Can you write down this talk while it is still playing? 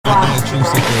True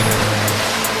secret.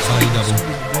 Body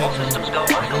double. All systems go.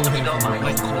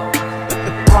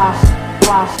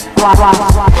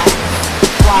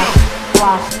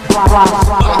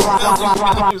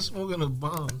 Smoking a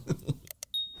bomb.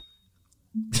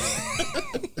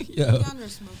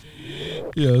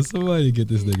 Yo, somebody get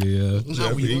this nigga, yo.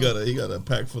 Jeffrey, he got a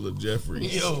pack full of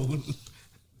Jeffries. Yo.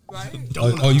 Right?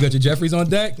 Oh, you got your Jeffries on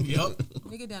deck? Yup.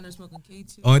 Nigga down there smoking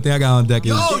K2. Only thing I got on deck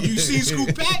is... Yo, you seen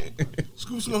Scoop pack?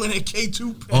 Scoop smoking that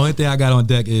K2 pack. Only thing I got on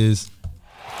deck is...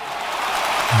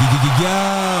 Yo.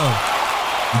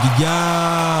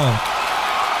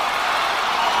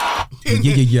 And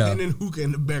then hookah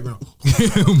in the background.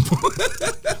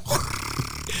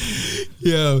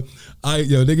 Yo,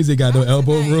 niggas ain't got no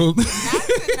elbow room. Not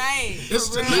tonight. It's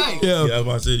tonight. Yo. Yeah, I was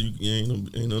about to say you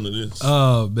ain't none of this.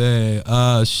 Oh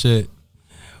man, shit.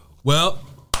 Well,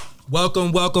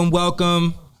 welcome. Where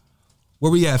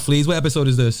we at, Fleas? What episode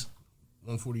is this?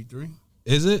 143.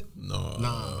 Is it?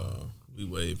 No, we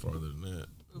way farther than that.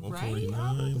 Right?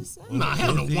 149. Nah,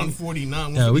 hell no,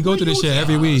 149. Yeah, we go through this shit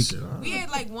every week. We had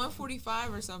like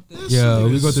 145 or something. Yeah,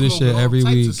 we go through this shit every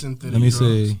week. Let me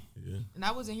see. And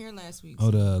I wasn't here last week.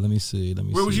 Hold up, let me see.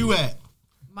 Where was you at?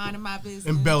 Minding my business.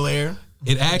 In Bel Air.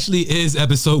 It actually is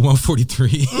episode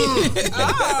 143.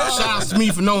 Shout out to me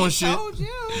for knowing shit. Told you.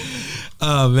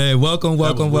 Oh man, welcome.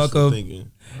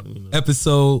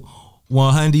 Episode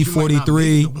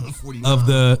 143 of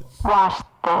the podcast.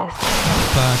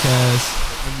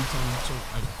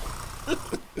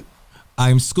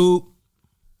 I'm Scoop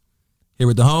here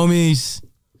with the homies.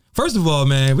 First of all,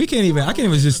 man, I can't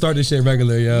even just start this shit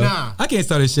regular, yo. Nah. I can't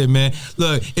start this shit, man.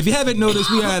 Look, if you haven't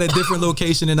noticed, we are at a different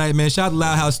location tonight, man. Shout out to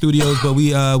Loud House Studios, but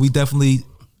we definitely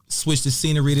switched the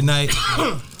scenery tonight.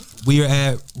 We are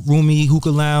at Roomy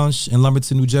Hookah Lounge in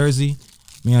Lumberton, New Jersey.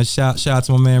 Man, shout out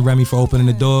to my man Remy for opening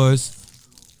the doors.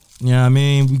 You know what I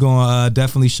mean? We're going to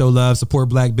definitely show love, support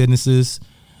black businesses.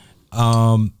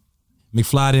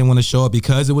 McFly didn't want to show up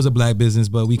because it was a black business,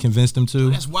 but we convinced him to.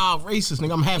 That's wild racist,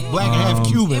 nigga. I'm half black and half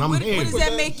Cuban. And I'm what here. does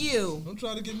that make you? I'm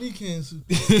trying to get me cancer.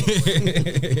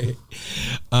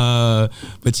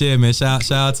 But yeah, man, shout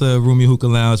out to Roomy Hookah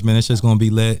Lounge, man. It's just gonna be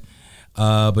lit.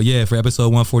 But yeah, for episode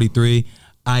 143,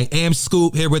 I am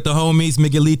Scoop here with the homies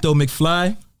Miguelito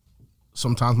McFly.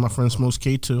 Sometimes my friend smokes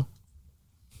K2.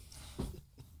 What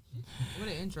an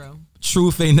intro.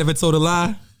 Truth ain't never told a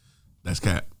lie. That's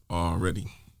cat already.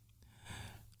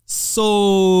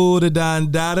 Soda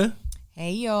Don Dada.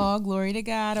 Hey y'all, glory to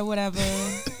God or whatever.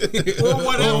 Or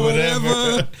whatever.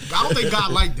 I don't think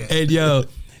God like that. And yo,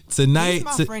 tonight, He's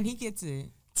my friend, he gets it.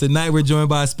 Tonight we're joined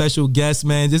by a special guest,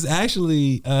 man. This is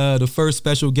actually the first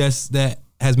special guest that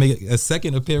has made a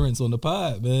second appearance on the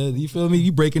pod, man. You feel me?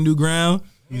 You breaking new ground.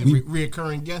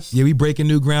 Reoccurring guest. Yeah, we breaking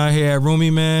new ground here at Roomy,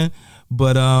 man.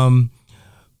 But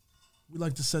We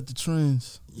like to set the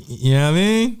trends. you know what I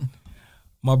mean?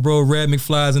 My bro Red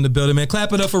McFly is in the building, man.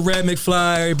 Clap it up for Red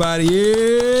McFly, everybody.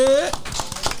 Yeah.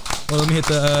 Well, let me hit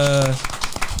the I'm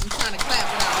trying to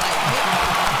clap without like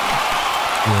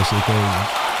Yeah, shit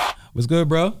crazy. What's good,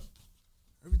 bro?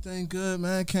 Everything good,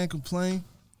 man. Can't complain.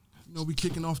 You know, we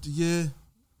kicking off the year,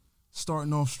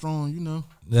 starting off strong, you know.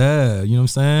 Yeah, you know what I'm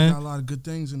saying? Got a lot of good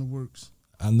things in the works.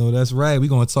 I know that's right. We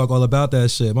gonna talk all about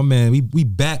that shit. My man, we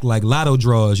back like lotto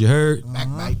draws, you heard?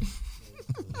 Backbite.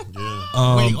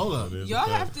 Yeah. Wait, hold up. y'all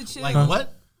have to chill. Like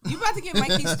what? You about to get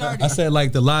Mikey started. I said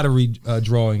like the lottery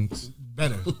drawings.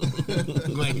 Better.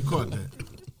 I'm glad you caught that.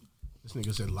 This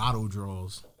nigga said lotto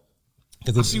draws.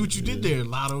 I see what you did there,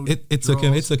 lotto. It took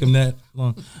him that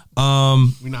long.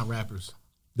 We not rappers.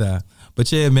 Nah.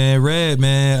 But yeah, man, Red,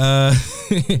 man.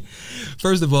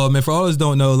 First of all, man, for all us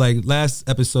don't know, like last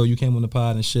episode you came on the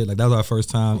pod and shit. Like that was our first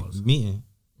time meeting.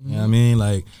 You know what I mean?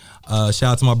 Like, shout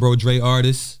out to my bro Dre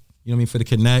Artist. You know what I mean, for the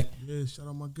connect. Yeah, shout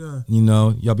out my guy. You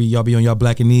know, y'all be on y'all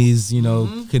black and knees, you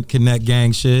know, connect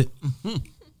gang shit.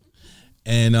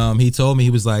 And he told me, he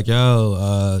was like,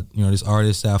 yo, you know, this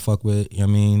artist that I fuck with, you know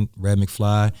what I mean, Red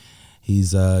McFly,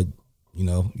 he's you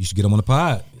know, you should get him on the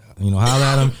pod. You know, holler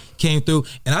at him, came through.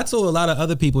 And I told a lot of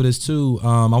other people this too.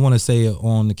 I want to say it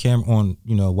on the camera,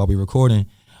 you know, while we recording.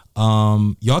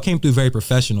 Y'all came through very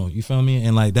professional, you feel me?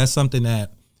 And like, that's something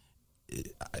that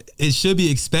it should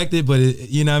be expected, but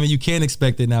you know what I mean, you can't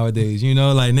expect it nowadays. You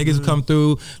know, like niggas come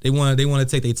through, they want to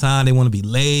take their time, they want to be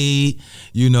late,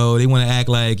 you know, they want to act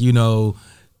like, you know,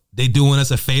 they doing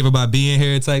us a favor by being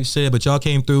here type shit. But y'all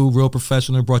came through real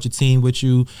professional, brought your team with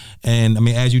you, and I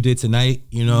mean, as you did tonight,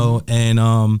 you know, and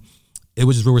it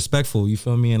was just real respectful, you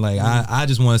feel me? And like I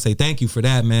just want to say thank you for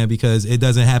that, man, because it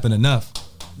doesn't happen enough.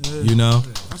 Yeah. You know?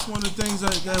 That's one of the things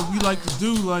that we like to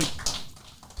do. Like,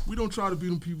 we don't try to be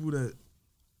them people that,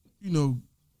 you know,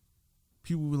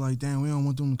 people were like, damn, we don't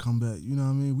want them to come back. You know what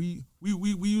I mean?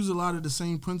 We use a lot of the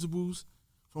same principles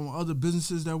from other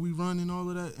businesses that we run and all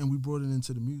of that, and we brought it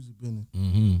into the music business.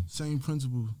 Same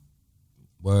principles.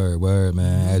 Word,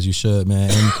 man. As you should,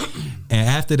 man. And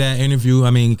after that interview,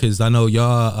 I mean, because I know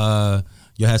y'all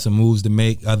had some moves to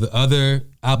make, other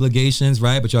obligations,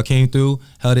 right? But y'all came through,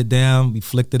 held it down, we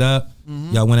flicked it up.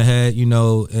 Y'all went ahead, you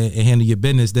know, and handled your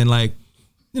business. Then, like,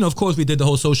 you know, of course, we did the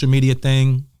whole social media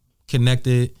thing,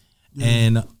 connected,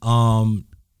 and I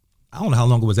don't know how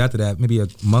long it was after that, maybe a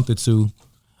month or two.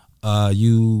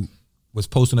 You was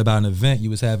posting about an event you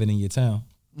was having in your town,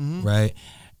 right?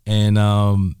 And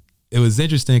it was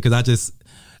interesting because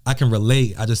I can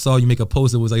relate. I just saw you make a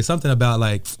post. It was like something about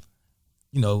like,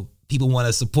 you know, people want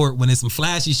to support when there's some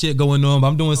flashy shit going on, but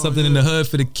I'm doing something in the hood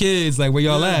for the kids. Like, where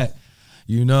y'all at?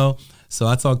 You know? So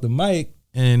I talked to Mike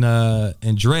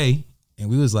and Dre, and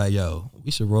we was like, yo,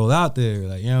 we should roll out there.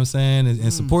 Like, you know what I'm saying?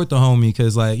 And support the homie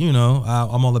because, like, you know,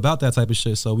 I'm all about that type of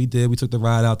shit. So we did. We took the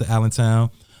ride out to Allentown.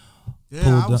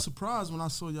 Yeah, I was surprised when I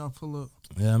saw y'all pull up.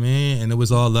 Yeah, you know what I mean? And it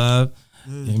was all love.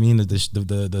 Yeah. You know what I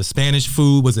mean? The Spanish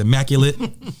food was immaculate.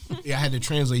 Yeah, I had to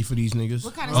translate for these niggas.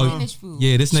 What kind of Spanish food?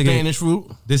 Yeah, this nigga. Spanish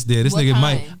food? This What nigga kind?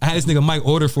 Mike. I had this nigga Mike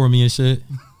order for me and shit.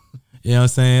 You know what I'm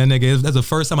saying? Nigga, that's the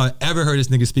first time I ever heard this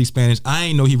nigga speak Spanish. I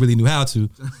ain't know he really knew how to.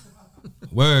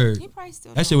 Word. He probably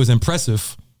still That shit was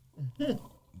impressive.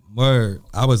 Word.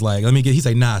 I was like, let me get, he's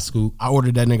like, nah, Scoop. I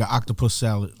ordered that nigga octopus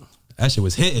salad. That shit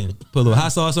was hitting. Put a little hot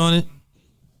sauce on it.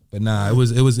 But nah, it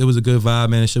was a good vibe,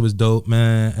 man. That shit was dope,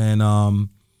 man.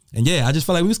 And yeah, I just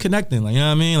felt like we was connecting. Like, you know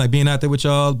what I mean? Like being out there with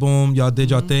y'all, boom, y'all did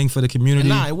y'all thing for the community.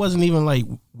 And nah, it wasn't even like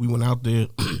we went out there,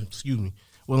 excuse me.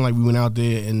 It wasn't like we went out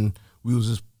there and we was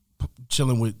just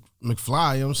chilling with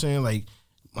McFly, you know what I'm saying? Like,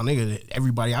 my nigga,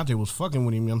 everybody out there was fucking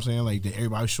with him, you know what I'm saying? Like,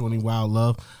 everybody was showing him wild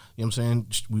love, you know what I'm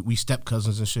saying? We step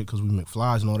cousins and shit because we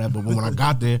McFlys and all that. But when I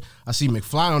got there, I see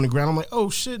McFly on the ground. I'm like, oh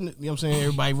shit, you know what I'm saying?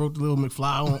 Everybody wrote the little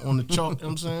McFly on the chalk, you know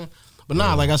what I'm saying? But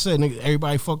nah, like I said, nigga,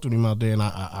 everybody fucked with him out there, and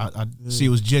I see it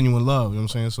was genuine love, you know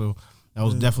what I'm saying? So that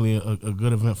was definitely a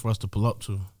good event for us to pull up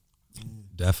to.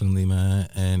 Definitely, man.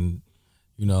 And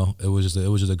you know, it was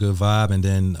just a good vibe. And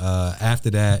then after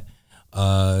that,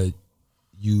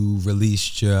 you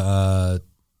released your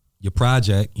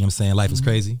project, you know what I'm saying? Life is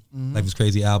Crazy. Life is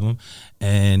Crazy album.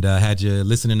 And had your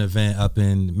listening event up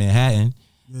in Manhattan.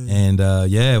 And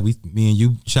me and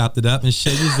you chopped it up and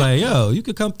shit. You was like, yo, you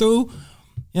could come through.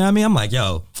 You know what I mean? I'm like,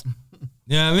 yo,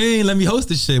 you know what I mean? Let me host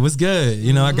this shit. What's good?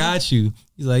 You know, I got you.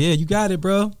 He's like, yeah, you got it,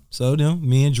 bro. So, you know,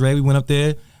 me and Dre, we went up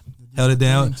there, held it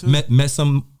down, met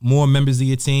some more members of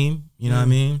your team. You know what I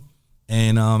mean?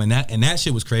 And that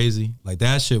shit was crazy. Like,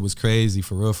 that shit was crazy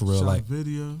for real. Shot Like,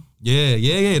 video.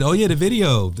 Yeah. Oh yeah, the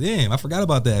video. Damn, I forgot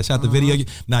about that. Shot the video.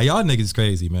 Now y'all niggas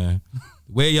crazy, man.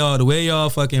 The way y'all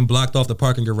fucking blocked off the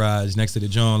parking garage next to the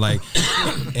joint, like,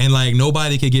 and like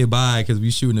nobody could get by because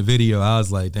we shooting the video. I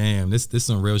was like, damn, this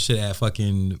some real shit at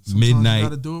fucking midnight. You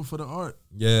gotta do it for the art.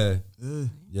 Yeah.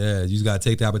 You just gotta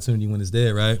take the opportunity when it's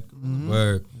there, right?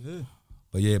 Word.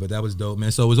 Yeah. But that was dope,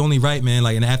 man. So it was only right, man.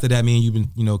 Like, and after that, me and you've been,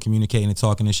 you know, communicating and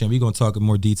talking and shit. We gonna talk in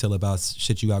more detail about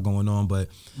shit you got going on. But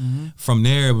from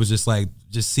there, it was just like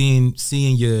seeing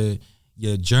your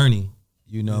journey.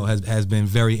 You know, has been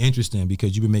very interesting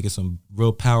because you've been making some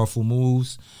real powerful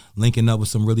moves, linking up with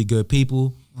some really good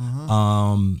people,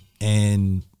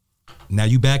 and now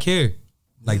you back here,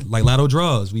 like Lotto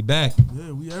Draws, we back.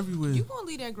 Yeah, we everywhere. You gonna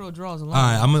leave that girl draws alone? All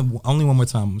right, only one more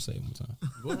time. I'm gonna say it one more time.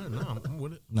 Go ahead, nah, I'm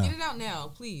with it. Nah. Get it out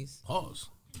now, please. Pause.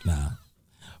 Nah.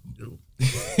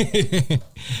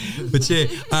 But yeah,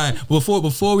 all right.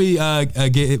 Before we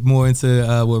get more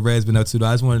into what Red's been up to, though,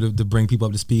 I just wanted to bring people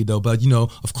up to speed, though. But you know,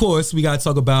 of course, we gotta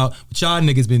talk about what y'all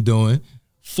niggas been doing.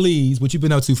 Fleas, what you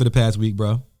been up to for the past week,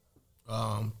 bro?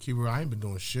 Keeper, I ain't been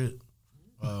doing shit.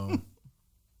 I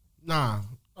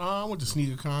went to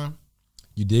SneakerCon.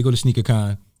 You did go to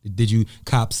SneakerCon. Did you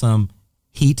cop some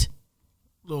heat?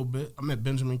 A little bit. I met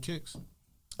Benjamin Kicks.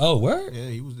 Oh, word? Yeah,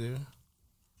 he was there.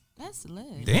 That's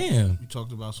lit. Damn. We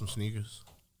talked about some sneakers.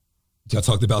 Y'all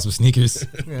talked about some sneakers.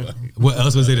 Yeah. What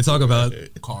else was there to talk about?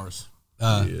 Cars.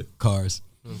 Cars.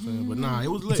 You know what I'm saying? But nah, it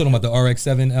was You lit. talking about the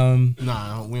RX-7?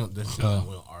 Nah, we don't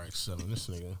RX-7. This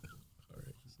nigga.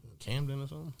 Camden or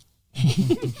something?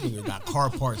 Nigga got car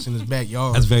parts in his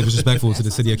backyard. That's very disrespectful to the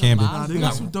city of Camden. Nah, they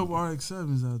got some dope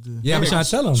RX-7s out there. Yeah, I'm trying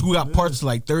to tell him. School got parts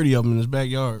like 30 of them in his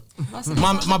backyard.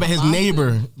 My bad, his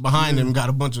neighbor behind him got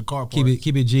a bunch of car parts.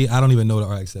 Keep it G. I don't even know what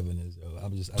the RX-7 is, yo.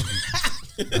 I'm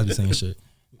just saying shit.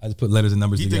 I just put letters and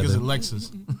numbers He together. think it's a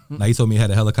Lexus. Now he told me it had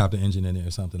a helicopter engine in it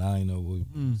or something. I didn't know what he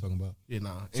was talking about. Yeah,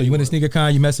 nah. So you went to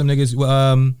SneakerCon, you met some niggas. You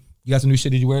got some new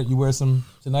shit. Did you wear some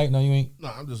tonight? No, you ain't. No,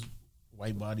 I'm just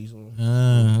white bodies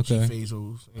on. Okay.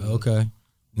 Phasos. Okay.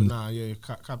 But nah, yeah,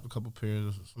 copped a couple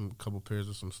pairs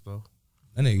of some stuff.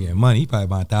 That nigga getting money. He probably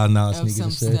buying $1,000 Of sneakers some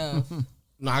and shit. stuff.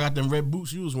 No, I got them red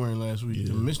boots you was wearing last week.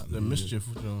 The mischief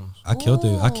Jones. I killed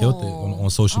it. I killed it on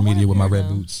social media with my red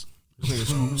boots.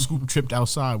 This nigga Scoop tripped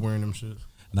outside wearing them shit.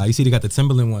 Now you see they got the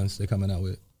Timberland ones they're coming out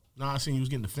with. Nah, I seen you was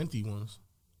getting the Fenty ones.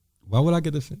 Why would I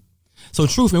get the So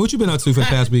Truth, man, what you been up to for the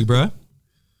past week, bruh?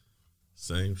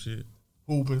 Same shit.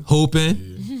 Hooping, Hooping.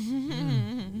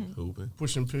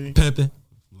 pushing P. pimping.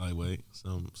 Lightweight.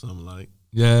 Something like.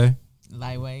 Yeah.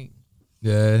 Lightweight.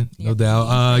 Yeah, no Yeah,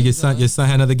 doubt. Your son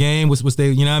had another game. What's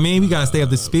they? You know what I mean? We gotta stay up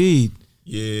to speed.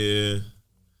 Yeah.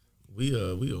 We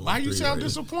on. Why you sound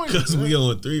disappointed? Because we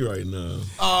on 3 right now.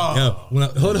 Yo,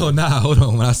 hold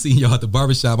on. When I seen y'all at the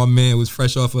barbershop, my man was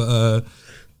fresh off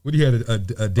what he had a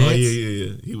dance. Oh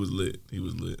yeah. He was lit.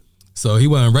 So he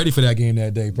wasn't ready for that game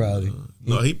that day, probably.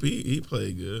 No, he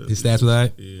played good. His stats were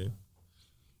that.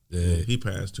 Yeah. He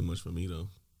passed too much for me though.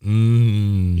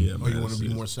 Yeah, Oh, you want to be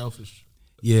more selfish?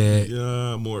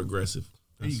 Yeah, more aggressive.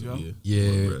 There you go.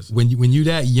 Yeah. More aggressive. When you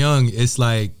that young, it's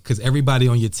like because everybody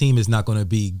on your team is not going to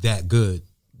be that good.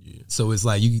 Yeah. So it's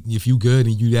like if you good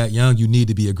and you that young, you need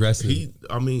to be aggressive.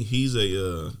 He's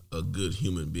a good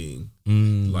human being.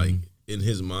 Like in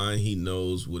his mind, he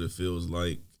knows what it feels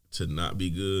like to not be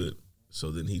good.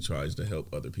 So then he tries to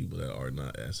help other people that are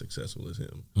not as successful as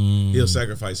him. He'll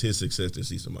sacrifice his success to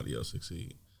see somebody else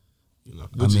succeed. You know,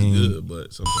 which is good,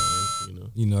 but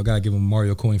sometimes, I gotta give him a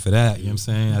Mario coin for that. You know what I'm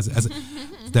saying? As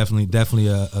definitely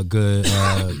a good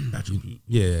attribute.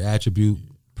 Attribute,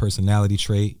 personality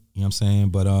trait. You know what I'm saying?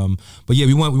 But yeah,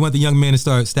 we want the young man to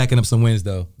start stacking up some wins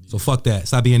though. So fuck that.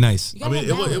 Stop being nice. I mean,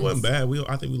 it wasn't bad.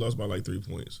 I think we lost by like 3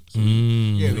 points. So,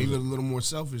 Yeah, if they were a little more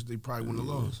selfish, they probably wouldn't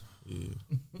have lost.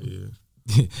 Yeah.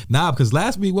 Nah, because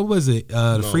last week, what was it?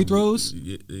 The free throws?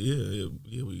 Yeah.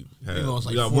 We lost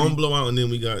like got 40. one blowout, and then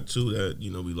we got 2 that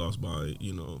we lost by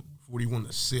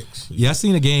 41-6. Yeah, I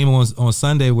seen a game on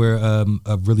Sunday where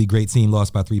a really great team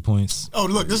lost by 3 points. Oh,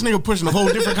 look, this nigga pushing a whole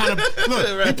different kind of.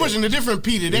 Look, he pushing a different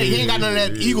P today. He ain't got none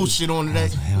of that Eagle shit on today.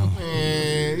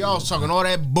 Man, y'all was talking all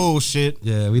that bullshit.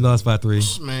 Yeah, we lost by 3.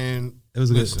 Man, It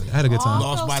was a good. I had a good time.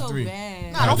 Lost by 3.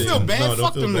 Bad. Nah, don't feel bad.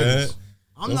 Fuck them niggas.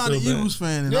 I'm Don't not an feel bad. Eagles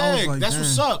fan, and I was Yeah, like, that's damn,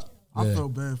 what's up. I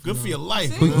felt bad for Good for your them.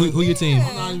 life. Who your team?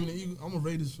 I'm not even an Eagles. I'm a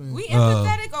Raiders fan. We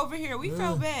empathetic over here. We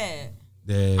felt bad.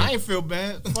 Yeah. I ain't feel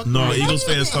bad. Fuck No, them. Eagles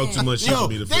fans talk too much shit Yo, for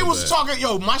me to they feel was bad. talking.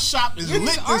 Yo, my shop is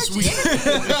lit this week. Yo,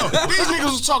 these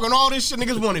niggas was talking all this shit.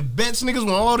 Niggas wanted bets. Niggas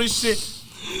want all this shit.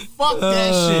 Fuck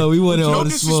that shit. We wanted no all the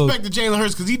disrespect to Jalen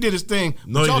Hurts because he did his thing.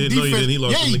 No, But he y'all didn't. No, he didn't. He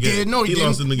lost yeah, him he the game. did. No, he He didn't.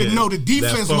 lost him the game. No, the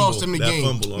defense That lost him the fumble game.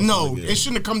 lost him No, the game. it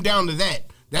shouldn't have come down to that.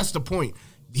 That's the point.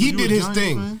 He you did a his Giants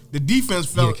thing. fan? The defense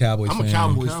felt. a Cowboys I'm a fan.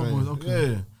 Cowboys Cowboys, fan.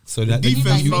 okay. Yeah. So that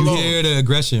defense you fell off. hear the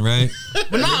aggression, right?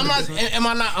 But nah, I'm not. Am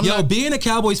I not? I'm Yo, not. being a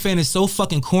Cowboys fan is so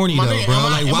fucking corny My though, nigga, bro. am I-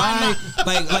 Like am I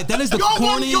why? Like that is the Y'all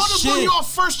won. corniest Y'all just won shit. your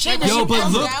first championship. Yo,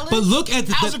 but ever. look at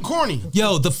How's it corny?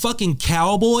 Yo, the fucking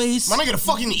Cowboys. My nigga, the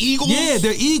fucking Eagles. Yeah,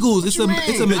 they're Eagles. What It's you a mean?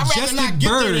 it's a I'd rather majestic not get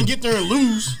there than bird. get there and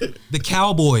lose. The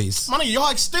Cowboys. My nigga, y'all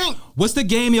extinct. What's the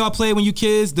game y'all play when you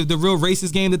kids? The real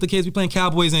racist game that the kids be playing?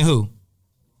 Cowboys and who?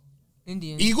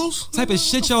 Indian. Eagles? What type of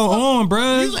shit y'all on,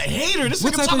 bruh? You a hater. This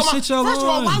What nigga type talking of about. shit y'all First of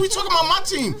all, on? why are we talking about my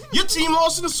team? Your team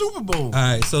lost in the Super Bowl. All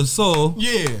right, so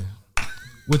Yeah.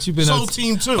 what you been Soul up to?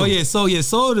 team too. Oh yeah,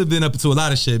 Soul have been up to a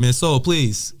lot of shit, man. Soul,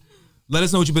 please let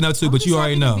us know what you've been up to. But you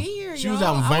already know. She was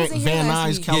out in Van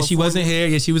Nuys, Yeah, California. she wasn't here.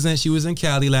 Yeah, she was in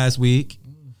Cali last week.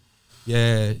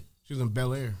 Yeah, She was in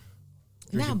Bel Air.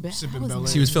 Not bad. Sipping I wasn't Bel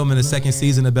Air. she was filming the second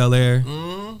season of Bel Air.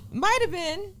 Might have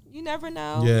been. You never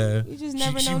know. Yeah. You just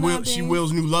never She know. nowadays.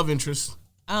 Will's new love interest.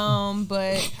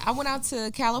 But I went out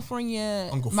to California.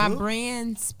 Uncle My Phil?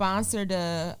 brand sponsored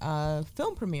a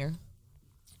film premiere.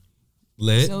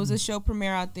 Lit. So it was a show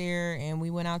premiere out there, and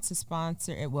we went out to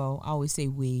sponsor it. Well, I always say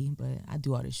we, but I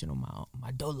do all this shit on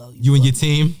my dolo. You and your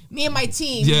team. Me and my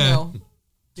team, Yeah. you know,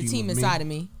 the Team team with me. inside of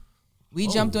me. We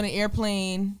jumped on an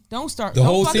airplane. Don't start. The don't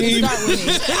whole fucking team? start with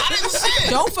me. I didn't say it.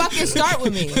 Don't fucking start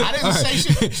with me. I didn't say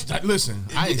shit. Listen,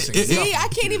 I didn't say See, shit. I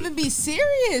can't even be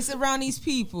serious around these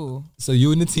people. So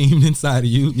you and the team inside of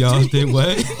y'all did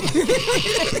what?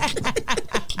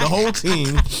 The whole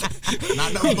team.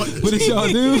 Not nothing but the What did team. y'all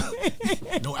do?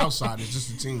 No outsiders, just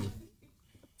the team.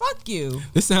 Fuck you.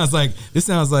 This sounds like This is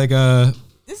like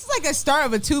a start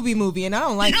of a Tubi movie, and I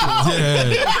don't like it.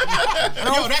 yeah. I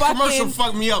don't Yo, that commercial fucking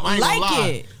fucked me up. I ain't like gonna lie.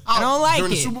 it. I don't like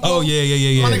During the it. Super Bowl, Oh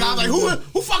yeah. My nigga, I was like,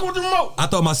 who fucking with the remote? I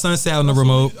thought my son sat on the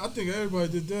remote. I think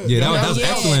everybody did that. Yeah, that was Yeah.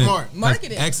 excellent. Smart. Marketing.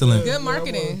 That's excellent. Good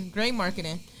marketing. Great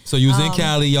marketing. So you was in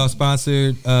Cali. Y'all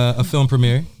sponsored a film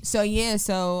premiere. So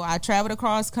I traveled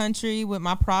across country with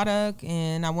my product,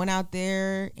 and I went out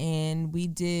there and we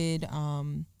did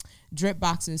drip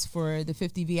boxes for the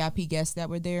 50 VIP guests that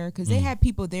were there, because they had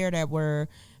people there that were,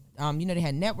 they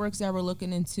had networks that were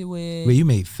looking into it. Wait, you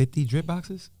made 50 drip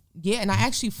boxes? Yeah, and I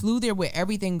actually flew there with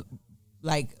everything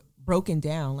like broken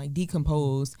down, like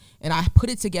decomposed, and I put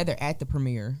it together at the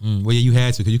premiere. Well, yeah, you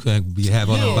had to, because you couldn't have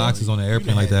all the boxes on the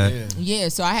airplane like that. Yeah,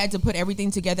 so I had to put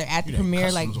everything together at the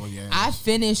premiere. Like, I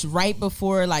finished right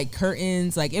before like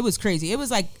curtains. Like, it was crazy. It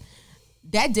was like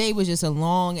that day was just a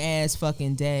long ass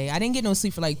fucking day. I didn't get no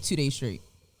sleep for like 2 days straight.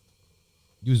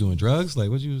 You was doing drugs? Like,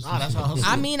 what you was? That's how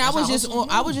I mean, I was just on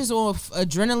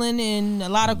adrenaline and a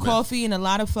lot of coffee and a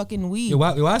lot of fucking weed. Yeah,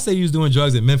 why I say you was doing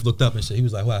drugs and Memphis looked up and shit. He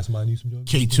was like, "Why, somebody need some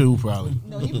drugs?" K2 probably.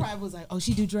 No, he probably was like, "Oh,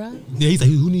 she do drugs?" Yeah, he's like,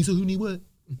 "Who needs what?"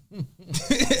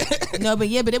 No, but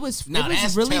it was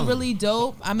really telling. really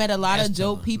dope. I met a lot of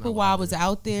dope people while I was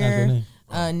out there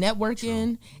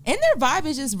networking, and their vibe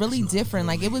is just really different.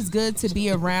 Like, it was good to be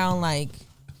around like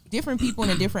different people in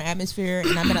a different atmosphere,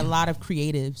 and I met a lot of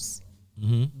creatives.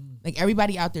 Like,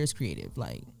 everybody out there is creative.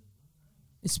 Like,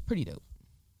 it's pretty dope.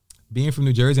 Being from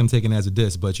New Jersey, I'm taking it as a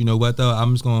diss, but you know what though?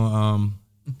 I'm just gonna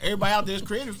Everybody out there is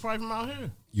creative, probably from out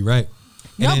here. You're right.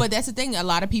 No, but that's the thing. A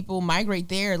lot of people migrate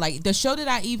there. Like, the show that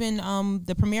I even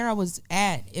the premiere I was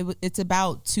at, it's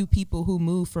about two people who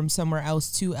moved from somewhere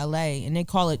else to LA, and they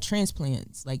call it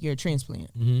transplants. Like, you're a transplant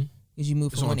because you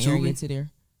move from one area to there.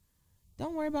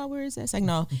 Don't worry about where it's at. It's like,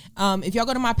 no. If y'all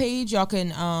go to my page, y'all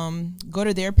can go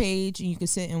to their page and you can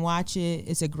sit and watch it.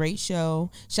 It's a great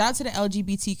show. Shout out to the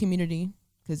LGBT community,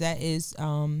 because that is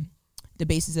the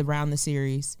basis around the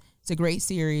series. It's a great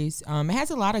series. It has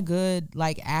a lot of good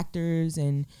like actors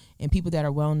and people that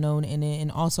are well known in it,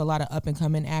 and also a lot of up and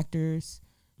coming actors.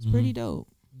 It's pretty dope.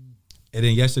 And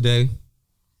then yesterday.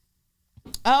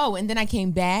 Oh, and then I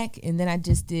came back, and then I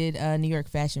just did New York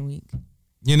Fashion Week.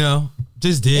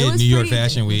 Just did New York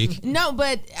Fashion Week. No,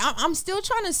 but I'm still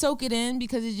trying to soak it in,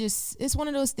 because it's one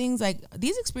of those things, like,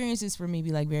 these experiences for me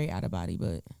be like very out of body,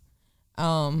 but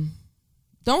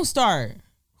don't start.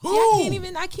 Yeah, I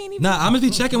can't even. Nah, I'm gonna be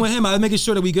checking with him. I'm making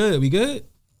sure that we good. We good?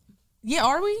 Yeah,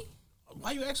 are we?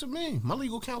 Why you asking me? My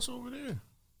legal counsel over there.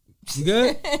 You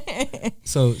good?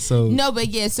 So No, but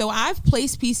yeah, so I've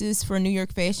placed pieces for New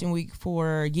York Fashion Week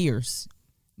for years.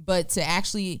 But to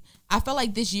actually, I felt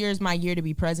like this year is my year to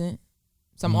be present.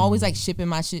 So I'm always like shipping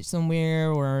my shit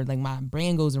somewhere, or like my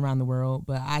brand goes around the world,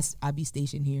 but I be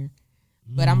stationed here.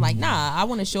 But I'm like, nah, I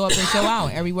want to show up and show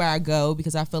out everywhere I go,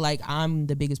 because I feel like I'm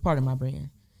the biggest part of my brand.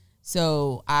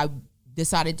 So I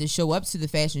decided to show up to the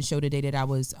fashion show today that I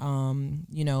was,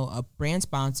 a brand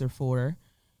sponsor for.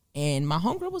 And my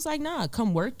homegirl was like, nah,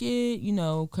 come work it,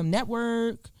 come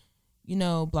network,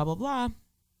 blah, blah, blah.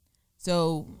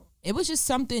 So it was just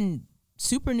something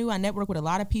super new. I networked with a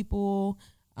lot of people,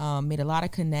 made a lot of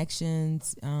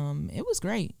connections. It was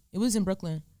great. It was in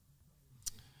Brooklyn.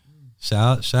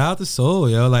 Shout out to Soul,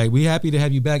 yo. Like, we happy to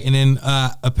have you back. And then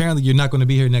apparently you're not going to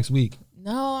be here next week.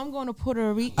 No, I'm going to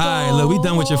Puerto Rico. All right, look, we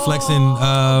done with your flexing.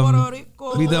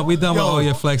 We done with all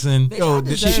your flexing. Yo,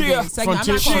 the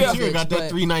Frontier Frontier got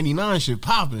that $3.99 shit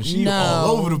popping. She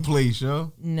all over the place,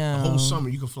 yo. No. The whole summer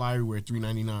you can fly everywhere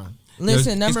 $3.99.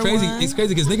 Listen, it's number crazy. one. It's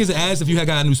crazy because niggas ask if you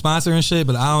got a new sponsor and shit,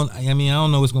 but I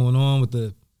don't know what's going on with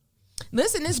the.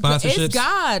 Listen, it's sponsorships.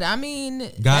 God. I mean,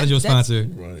 God is your sponsor.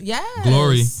 Right.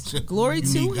 Yes. Glory you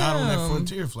to need God him. on that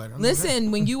Frontier flight. Listen,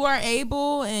 when you are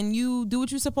able and you do what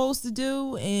you're supposed to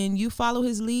do and you follow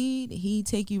his lead, he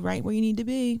take you right where you need to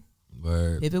be.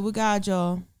 Word. If it were God,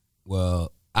 y'all.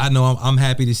 Well, I know I'm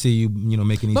happy to see you,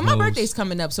 making these But my moves. birthday's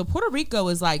coming up, so Puerto Rico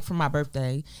is like for my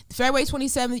birthday. February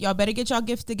 27th, y'all better get y'all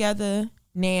gifts together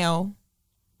now.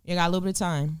 You got a little bit of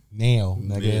time. Now,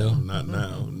 nigga. Yeah, not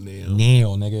now.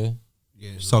 Now, nigga.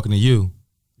 Yeah. Just talking to you.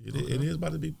 It is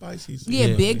about to be Pisces.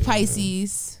 Yeah, big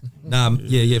Pisces. Nah,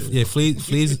 yeah.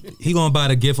 Fleas, he gonna buy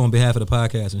the gift on behalf of the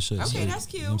podcast and shit. Okay, so, that's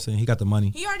cute. You know what I'm saying? He got the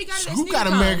money. He already got it. Who got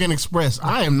American Express?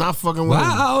 I am not fucking with Well,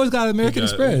 him. I always got American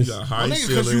Express. You got high Nigga, ceilings.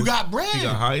 because you got bread. He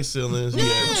got high ceilings. He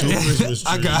got 2 Christmas trees.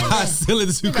 I got high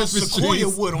ceilings, 2 He got Christmas sequoia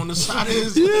trees. wood on the side of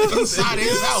his inside of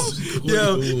his house.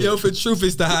 Yo, for truth,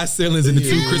 it's the high ceilings and the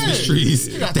 2 Christmas trees.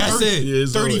 He got That's 30 it. Yeah,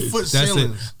 it's 30-foot That's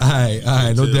ceilings. it. All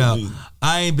right, no Tell doubt. me.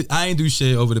 I ain't do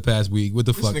shit over the past week. What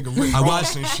the This fuck? nigga Rick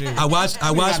Ross and shit. I watched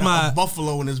He got my a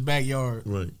buffalo in his backyard.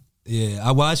 Right.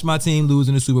 I watched my team lose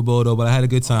in the Super Bowl though, but I had a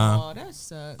good time. Oh, that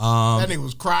sucks. That nigga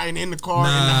was crying in the car,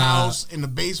 in the house, in the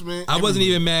basement. I wasn't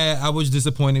even mad. I was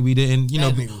disappointed we didn't.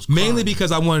 That nigga was mainly crying.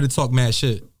 because I wanted to talk mad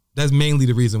shit. That's mainly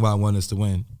the reason why I wanted us to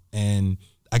win. And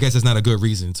I guess it's not a good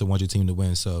reason to want your team to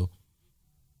win. So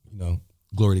you know,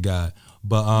 glory to God.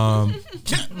 But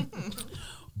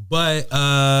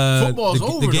Football's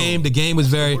over, the game was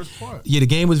very the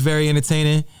game was very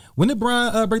entertaining. When did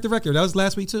Brian break the record? That was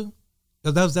last week too.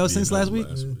 That was since last week.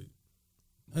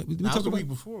 We That was talked the about week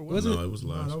before. was No, it? it was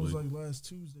last that was week. like last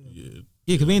Tuesday. Yeah.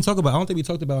 Yeah, because we didn't talk about. I don't think we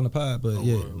talked about it on the pod, but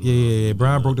yeah.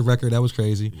 Brian broke the record. That was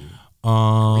crazy.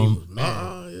 Man,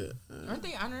 Yeah. Aren't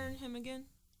they honoring him again?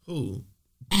 Who?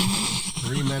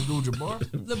 Kareem Abdul-Jabbar.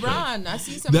 LeBron, I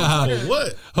see some Nah. on Twitter.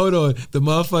 What? Hold on, the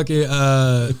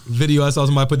motherfucking video I saw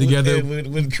somebody put together.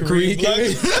 When Kareem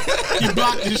Kareem He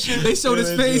blocked his shit. They showed his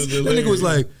Yeah, face. that That was nigga was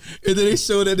like, and then they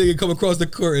showed that nigga come across the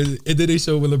court, and then they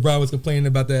showed when LeBron was complaining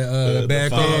about that bad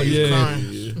foul, call. he was Yeah,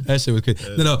 crying. that shit was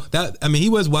crazy. No, that I mean he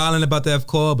was wilding about that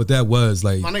call, but that was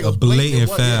like My nigga a was blatant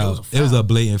blatant. Yeah, foul. It was a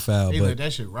blatant foul. They But let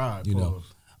that shit ride. you know.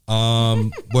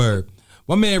 Pause. Word.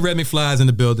 My man Red McFly's in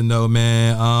the building though,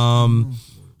 man.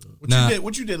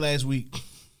 What you did last week?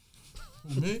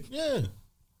 Me? Yeah.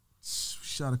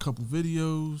 Shot a couple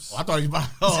videos. Oh, I thought you about.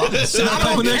 Oh, Shot a not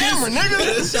couple on niggas. camera,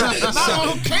 nigga. Not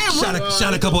on camera.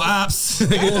 Shot a couple ops.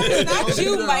 Not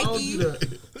you, Mikey.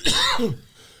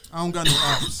 I don't got no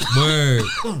apps. Word.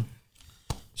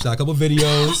 Shot a couple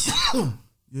videos.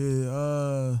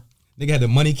 Yeah, Nigga had the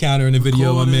money counter in the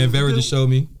video. My man Vera just showed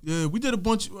me. yeah, we did a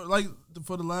bunch like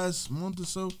for the last month or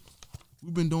so.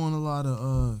 We've been doing a lot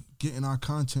of getting our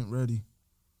content ready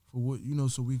for what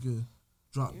so we could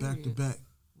drop back to back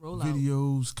Roll out.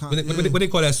 videos. What they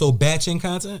call that? So batching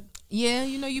content. Yeah,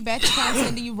 you batch your content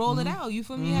and you roll it out. You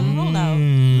feel me? You have a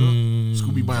rollout.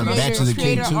 Scooby buying batch of the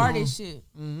king Creator too. artist shit.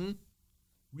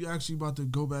 We actually about to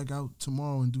go back out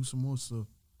tomorrow and do some more stuff.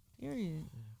 Period.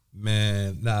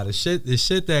 Man, nah, the shit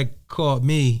that caught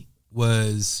me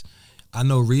was, I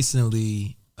know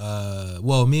recently,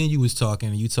 me and you was talking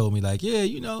and you told me like, yeah,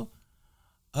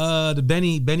 the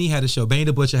Benny had a show, Benny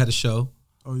the Butcher had a show.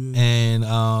 Oh yeah. And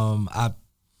I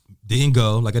didn't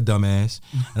go like a dumbass.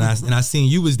 And I seen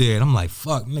you was there and I'm like,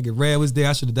 fuck, nigga, Red was there.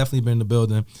 I should have definitely been in the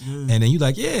building. Yeah. And then you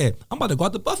like, yeah, I'm about to go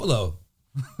out to Buffalo.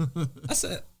 I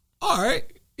said, all right.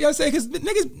 You know what I'm saying?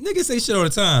 Because niggas say shit all the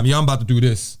time. Yeah, I'm about to do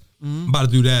this. I'm about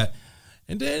to do that.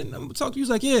 And then I'm talking to you,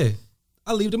 like, yeah,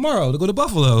 I leave tomorrow to go to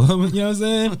Buffalo. You know what I'm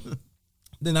saying?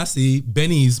 Then I see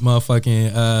Benny's motherfucking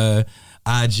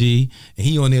IG, and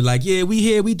he on there like, yeah, we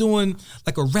here, we doing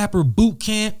like a rapper boot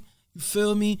camp. You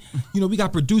feel me? We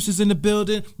got producers in the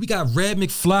building. We got Red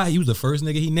McFly. He was the first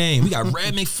nigga he named. We got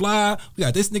Red McFly. We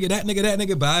got this nigga, that nigga, that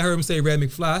nigga. But I heard him say Red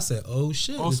McFly. I said, oh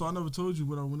shit. Also, I never told you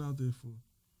what I went out there for.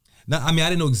 Now, I mean, I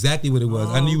didn't know exactly what it was.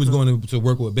 I knew you was going to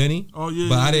work with Benny. Oh, yeah,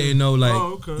 but I yeah, didn't know like,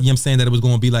 okay. you know what I'm saying, that it was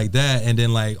going to be like that, and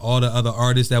then like all the other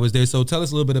artists that was there. So tell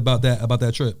us a little bit about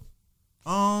that trip.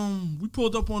 We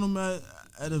pulled up on him at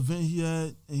an event he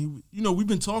had, and he, we've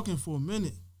been talking for a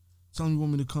minute, telling me he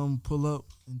want me to come pull up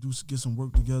and get some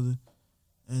work together,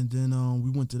 and then we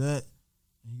went to that,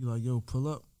 and he like, yo, pull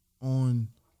up on,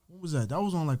 what was that? That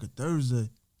was on like a Thursday.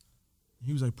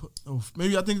 He was like,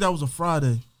 maybe I think that was a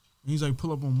Friday. And he's like,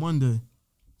 pull up on Monday.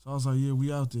 So I was like, yeah,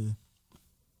 we out there.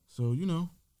 So,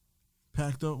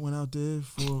 packed up, went out there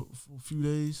for a few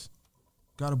days,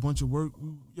 got a bunch of work.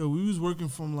 We was working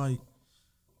from like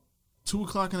 2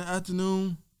 o'clock in the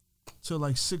afternoon till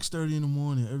like 6:30 in the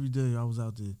morning every day. I was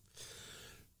out there.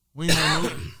 We ain't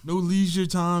had no leisure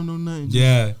time, no nothing. Just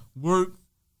Yeah. work,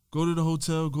 go to the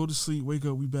hotel, go to sleep, wake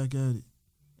up, we back at it.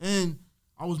 And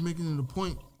I was making it a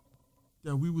point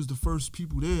that we was the first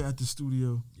people there at the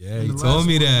studio. Yeah, and he the told last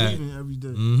me one that. leaving every day.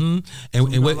 Mm-hmm.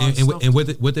 we got a lot of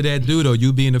stuff What did that do though?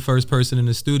 You being the first person in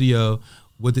the studio,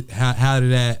 how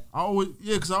did that?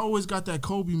 Because I always got that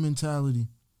Kobe mentality.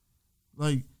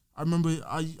 Like, I remember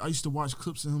I used to watch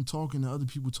clips of him talking to other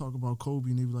people talk about Kobe,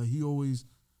 and they be like, he always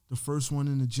the first one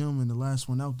in the gym and the last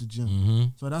one out the gym. Mm-hmm.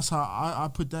 So that's how I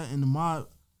put that into my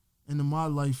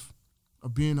life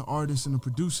of being an artist and a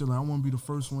producer. Like, I want to be the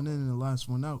first one in and the last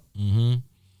one out. Mm-hmm.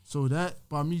 So that,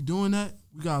 by me doing that,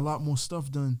 we got a lot more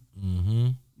stuff done. Mm-hmm.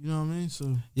 You know what I mean? So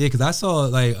Yeah, because I saw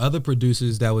like other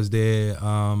producers that was there.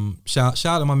 Shout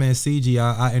out to my man CG.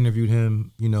 I interviewed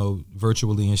him,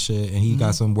 virtually and shit, and he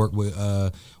got some work with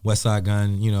West Side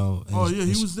Gun. And, oh yeah,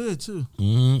 he was there too.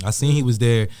 Mm-hmm. I seen he was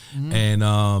there, and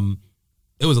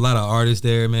it was a lot of artists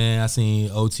there, man. I seen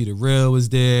OT the Real was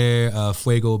there,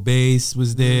 Fuego Bass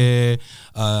was there,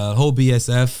 whole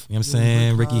BSF. You know what I'm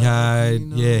saying? Ricky Hyde,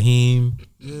 Heem.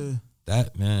 Yeah.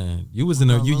 That man, you was in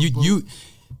a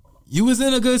you was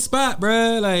in a good spot,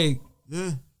 bruh. Like,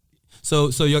 Yeah. so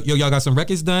y'all got some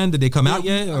records done? Did they come out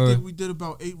yet? I think we did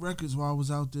about 8 records while I was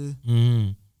out there.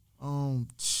 Mm-hmm.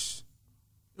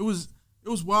 It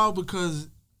was wild because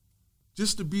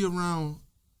just to be around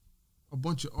a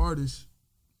bunch of artists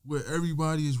where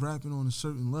everybody is rapping on a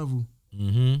certain level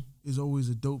Mm-hmm. is always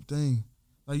a dope thing.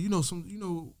 Like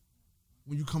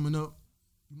when you coming up,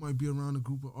 you might be around a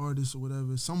group of artists or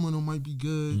whatever. Some of them might be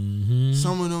good. Mm-hmm.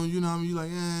 Some of them, you know what I mean, you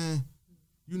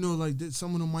like, like that.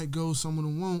 Some of them might go, some of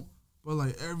them won't. But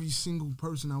like every single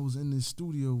person that was in this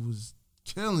studio was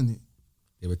killing it.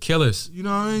 They were killers. You know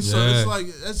what I mean? So Yeah. it's like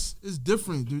it's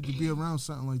different to be around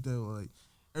something like that. Like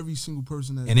every single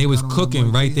person that And they was got on cooking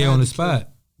mic, right they there had on the to kill. spot.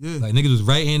 Yeah. Like niggas was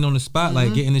right in on the spot,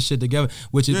 like getting this shit together.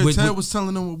 Which is Yeah, Ted was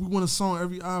telling them we want a song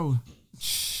every hour.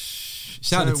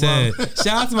 shout out to Ted. Shout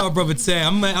out to my brother Ted.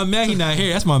 I'm mad he not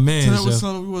here. That's my man. Ted was So.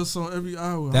 telling them we want a song every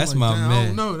hour. I'm That's like, my damn, man. I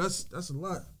don't know. That's a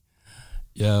lot.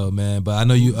 Yo, man. But I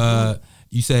know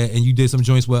you said, and you did some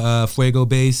joints with Fuego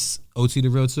Bass, OT the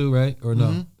Real too, right? Or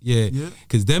no? Yeah. Yeah.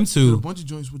 Cause them Did a two, bunch of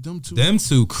joints with them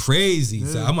too. crazy.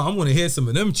 So Yeah. I want to hear some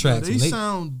of them Yeah, tracks. they when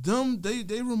sound dumb.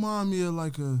 They remind me of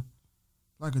like a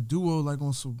duo, like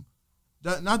on some.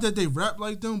 Not that they rap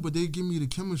like them, but they give me the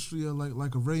chemistry of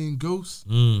like a Ray and Ghost.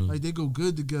 Like they go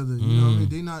good together. You know what I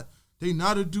mean? They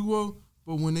not a duo,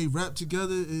 but when they rap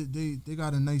together, they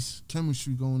got a nice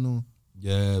chemistry going on.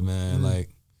 Yeah, man. Yeah. Like,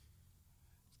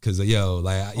 cause yeah,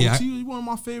 OT is one of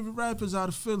my favorite rappers out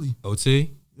of Philly. OT.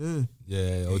 Yeah.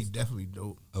 Yeah, He's definitely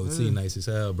dope. OT Yeah. nice as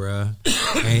hell, bruh.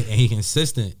 and he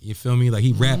consistent. You feel me? Like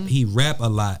he rap a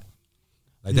lot.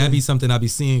 Like Yeah. that be something I be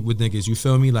seeing with niggas. You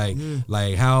feel me? Like Yeah.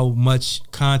 like how much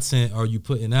content are you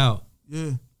putting out?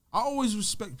 Yeah. I always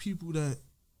respect people that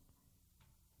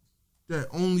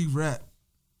only rap.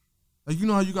 Like you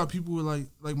know how you got people with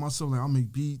like myself, like I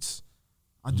make beats,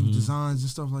 I do designs and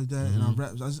stuff like that, and I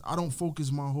rap. I don't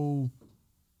focus my whole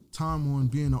time on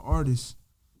being an artist,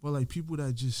 but like people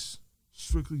that just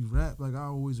strictly rap, like I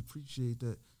always appreciate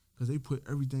that because they put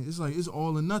everything. It's like it's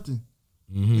all or nothing.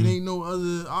 It ain't no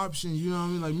other option. You know what I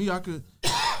mean? Like me, I could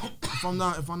if I'm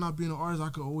not being an artist, I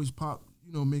could always pop.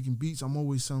 You know, making beats. I'm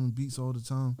always selling beats all the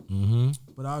time.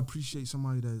 But I appreciate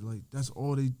somebody that like that's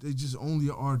all they just only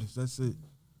an artist. That's it.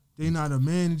 They not a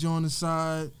manager on the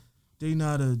side. They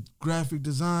not a graphic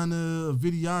designer, a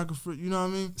videographer. You know what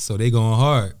I mean? So they going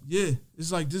hard. Yeah,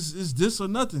 it's like this is this or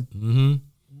nothing.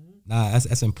 Nah,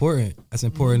 that's important. That's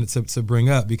important to bring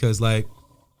up because like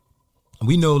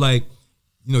we know like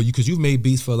you know because you've made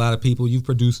beats for a lot of people. You've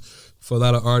produced for a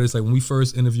lot of artists. Like when we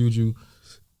first interviewed you,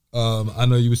 I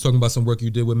know you was talking about some work you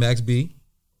did with Max B,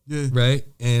 Yeah, right?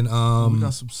 And we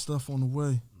got some stuff on the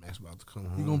way. Max about to come He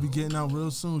home. gonna be getting out real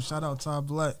soon. Shout out Todd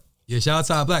Black. yeah, shout out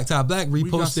Todd Black. Todd Black We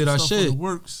got reposted some our stuff in shit. the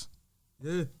works.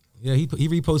 Yeah, Yeah, he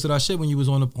reposted our shit when you was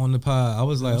on the pod. I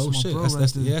was like, that's oh my shit, bro that's right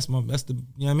the there. that's the you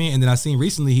know what I mean. And then I seen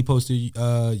recently he posted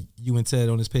you and Ted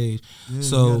on his page. yeah. We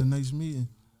So had a nice meeting.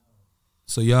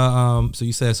 so y'all so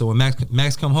you said so when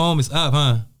Max come home it's up,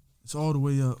 huh? It's all the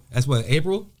way up. That's what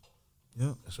April.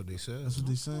 Yep, That's what they said. that's what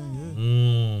they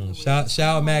saying. Yeah. Shout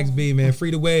out Max B, man. Free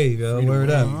the wave, yo. Free the Word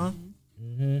wave. up.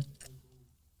 Uh-huh.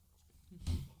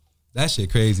 That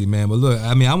shit crazy, man. But look,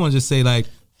 I mean, I want to just say like,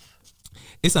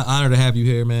 it's an honor to have you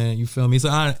here, man. You feel me? It's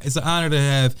an honor to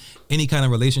have any kind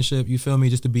of relationship. You feel me?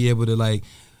 Just to be able to like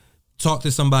talk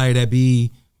to somebody that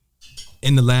be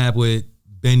in the lab with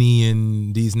Benny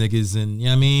and these niggas and you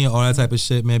know what I mean, all that type of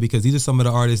shit, man. Because these are some of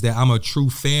the artists that I'm a true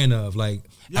fan of. Like,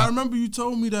 Yeah, I remember you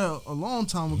told me that a long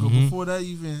time ago before that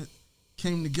even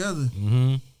came together.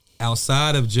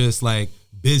 outside of just like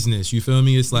business, you feel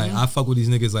me? It's like I fuck with these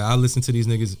niggas. Like I listen to these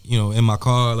niggas, you know, in my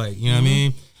car. Like you know what I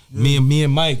mean? Me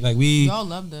and Mike, like Y'all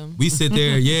love them. we sit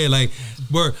there, yeah, like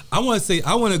I want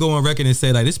to go on record and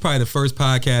say like this is probably the first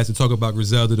podcast to talk about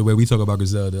Griselda the way we talk about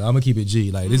Griselda. I'm gonna keep it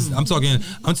G. Like this, I'm talking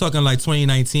like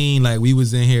 2019. Like we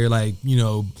was in here, like you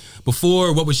know,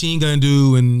 before what was Sheen gonna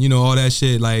do, and you know all that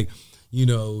shit. Like you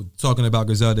know, talking about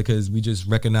Griselda because we just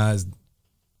recognized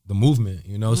the movement.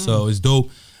 You know, so it's dope.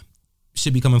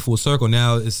 Shit be coming full circle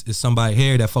now. It's somebody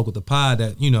here that fuck with the pod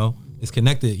that you know is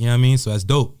connected. You know what I mean? So that's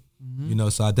dope. You know,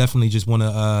 so I definitely just want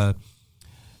to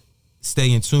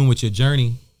stay in tune with your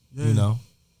journey. Yeah. You know,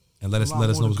 and let us know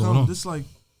what's going on.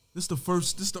 This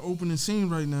the opening scene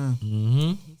right now.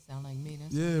 He sound like me.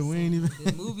 That's Yeah, what we I'm ain't saying.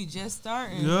 The movie just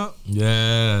starting. Yep.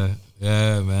 Yeah,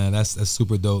 man, that's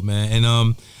super dope, man.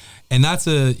 And not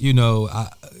to you know,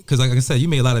 because like I said, you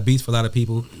made a lot of beats for a lot of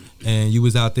people, and you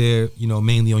was out there, you know,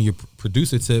 mainly on your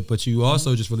producer tip, but you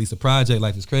also just released a project,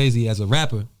 Life is Crazy, as a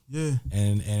rapper, Yeah.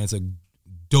 and it's a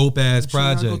dope ass Sure,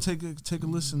 I go project. take a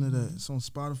listen to that. It's on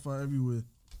Spotify everywhere.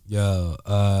 Yo,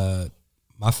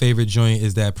 my favorite joint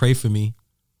is that Pray For Me.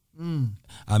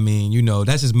 I mean, you know,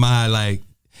 that's just my like,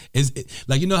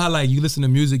 like you know how like you listen to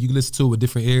music, you can listen to it with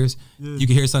different ears. Yeah. You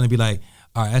can hear something and be like,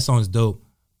 all right, that song's dope,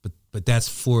 but that's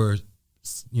for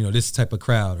you know, this type of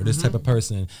crowd or this type of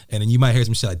person, and then you might hear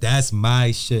some shit like that's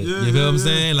my shit. Yeah, you feel what I'm yeah.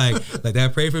 saying? Like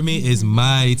that Pray For Me is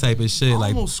my type of shit. I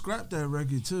Like almost scrapped that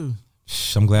record too.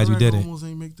 I'm glad you That did record it. Almost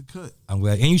ain't make the cut. I'm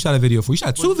glad. And you shot a video for it. You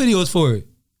shot 2 videos for it.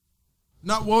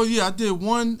 Not well, yeah. I did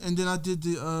one, and then I did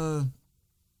the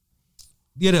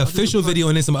Yeah, the official video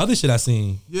and then some other shit I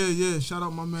seen. yeah. Shout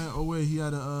out my man Owe. He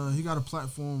got a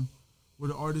platform where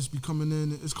the artists be coming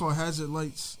in. It's called Hazard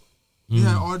Lights. They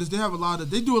had artists.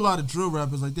 They do a lot of drill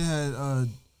rappers. Like they had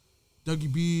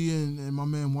Dougie B and my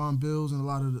man Juan Bills and a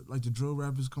lot of the drill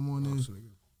rappers come on there,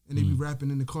 and they be rapping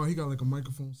in the car. He got like a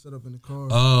microphone set up in the car.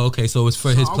 Oh, okay. So it's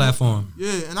for his platform.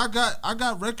 Yeah, and I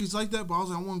got records like that, but I was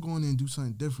like, I want to go in there and do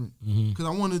something different because I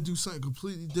want to do something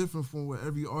completely different from what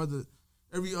every other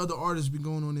artist be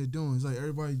going on there doing. It's like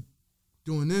everybody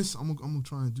doing this. I'm gonna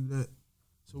try and do that,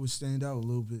 so it stand out a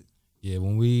little bit. Yeah,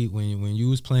 when you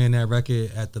was playing that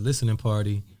record at the listening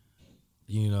party,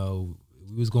 you know,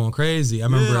 we was going crazy. I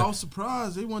remember. Yeah, I was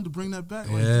surprised they wanted to bring that back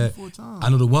like 3-4 times. I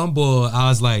know the one boy. I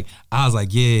was like, yeah. I was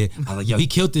like, yo, he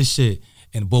killed this shit.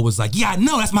 And the boy was like, yeah, I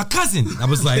know, that's my cousin. I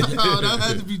was like, Oh, that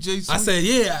had to be Jay Sweet. I said,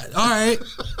 yeah, all right.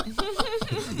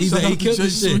 He's like, he killed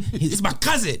this shit. It's my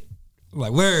cousin. I'm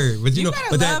like, word. But you know, gotta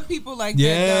but love that, people like that.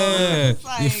 yeah, Though. It's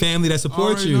like, your family that I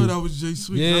supports already you. know that was Jay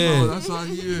Sweet. Yeah. I know, that's how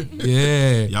he is.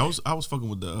 Yeah. Yeah, I was fucking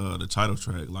with the title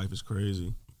track. Life is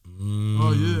crazy.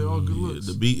 Oh yeah, all good Yeah, looks.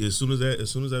 the beat as soon as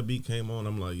that beat came on,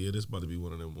 I'm like, yeah, this about to be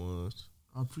one of them ones.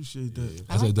 I appreciate that.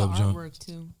 I That's a like the dope jump. artwork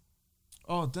too.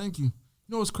 Oh, thank you. You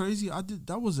know what's crazy?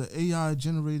 That was an AI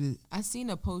generated I seen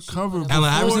a post cover. Allen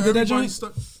Iverson did that Before joint?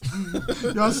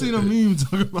 everybody Y'all seen a meme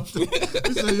talking about that?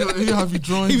 He said, yo, AI be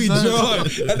drawing. He be sets. drawing.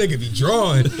 That nigga be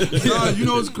drawing. Nah, you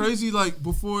know what's crazy? Like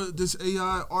before this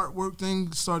AI artwork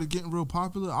thing started getting real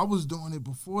popular, I was doing it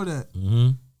before that. Mm-hmm.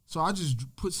 So I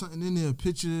just put something in there, a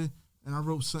picture, and I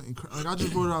wrote something. Like I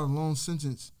just wrote out a long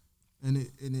sentence, and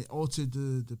it altered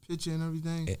the picture and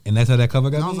everything. And that's how that cover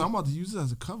And I got was me? like, I'm about to use it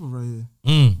as a cover right here.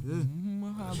 Mm.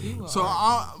 Yeah. So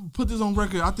I put this on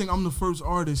record. I think I'm the first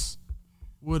artist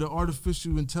with an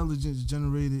artificial intelligence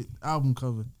generated album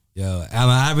cover. Yo,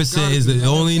 Allen Iverson Gotta is be. the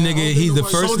only I nigga. don't He's think the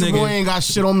nobody- first Soulja Boy nigga. ain't got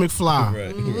shit on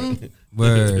McFly. Right.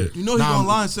 Word. You know he Nah. gonna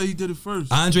lie and say he did it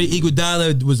first. Andre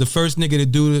Iguodala was the first nigga to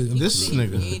do the. This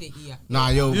nigga. Yeah. Nah,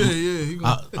 yo. Yeah, he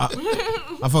gonna,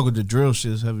 I fuck with the drill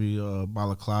shits heavy,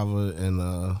 Balaclava and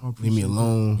Leave Me appreciate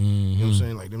Alone. Mm-hmm. You know what I'm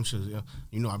saying? Like them shits, yeah.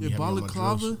 You know I be yeah, having on my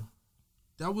Balaclava. drills.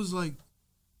 That was like,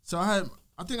 so I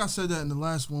think I said that in the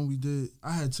last one we did.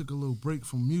 I had took a little break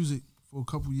from music for a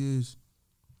couple years,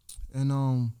 and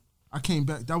I came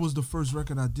back. That was the first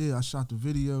record I did. I shot the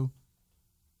video.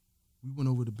 We went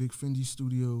over to Big Fendi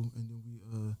studio, and then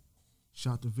we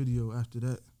shot the video after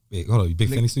that. Wait, hold on, you Big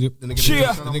Fendi studio? The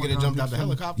nigga that jumped out the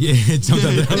helicopter. Yeah, he jumped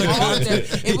out the Oh,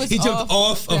 helicopter. it was He jumped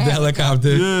off of the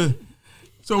helicopter. Yeah.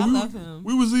 So I we love him.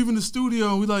 we was leaving the studio,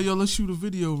 and we like, yo, let's shoot a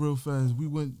video real fast. We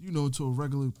went, to a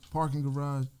regular parking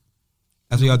garage.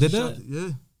 That's what y'all did Shot that? yeah,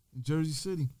 in Jersey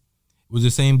City. Was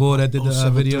the same boy that did the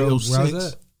 07, video? Where I was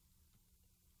 306. at?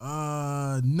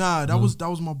 Nah, that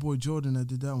was my boy Jordan that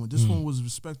did that one. This one was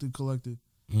Respected Collective.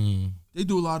 Mm. They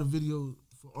do a lot of videos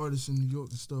for artists in New York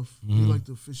and stuff. They like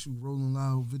the official Rolling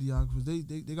Loud videographers.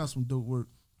 They got some dope work.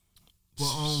 But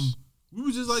we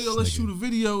was just like, yo, let's shoot a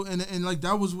video, and like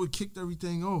that was what kicked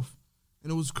everything off.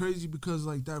 And it was crazy because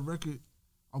like that record,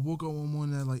 I woke up one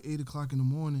morning at like 8:00 in the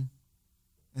morning,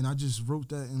 and I just wrote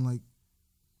that in like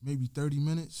maybe 30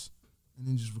 minutes, and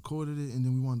then just recorded it, and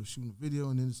then we wound up shooting a video,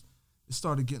 and then it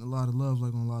started getting a lot of love,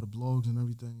 like on a lot of blogs and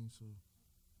everything. So that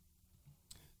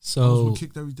was So, what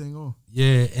kicked everything off.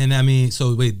 yeah, and I mean,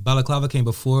 so wait, Balaclava came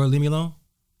before Leave Me Alone?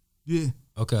 Yeah,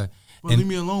 Okay. but And- Leave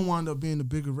Me Alone wound up being the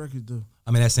bigger record though.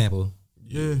 I mean, that sample.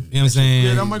 Yeah. You know what I'm saying?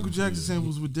 Yeah, that Michael Jackson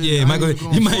samples with that. Yeah, Michael.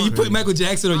 You put Michael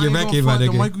Jackson on your record, my The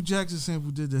nigga. Michael Jackson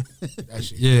sample did that. That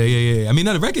shit. Yeah. I mean,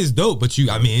 no, the record is dope, but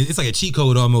I mean, it's like a cheat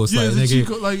code almost. Yeah, like, it's a nigga, cheat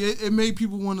code. Like it made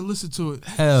people want to listen to it.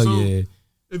 hell So, yeah.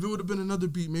 If it would have been another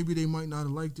beat, maybe they might not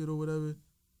have liked it or whatever,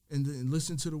 and then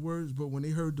listen to the words. But when they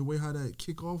heard the way how that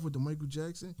kick off with the Michael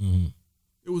Jackson,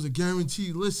 it was a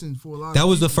guaranteed listen for a lot. That of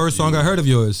was the people. first song I heard of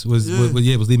yours. Was Yeah.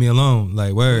 was Leave Me Alone.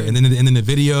 Like word. Yeah. And then the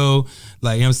video,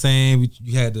 like you know what I'm saying,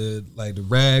 you had the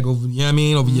rag over, you know what I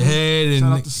mean, over your head, and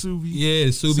Shout out to Subi. yeah,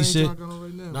 the Subi Same shit. track on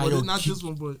right now. Nah, Well, yo, not this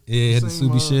one, but Yeah, had the same,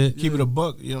 Subi shit. Keep it a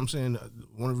buck, you know what I'm saying?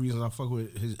 One of the reasons I fuck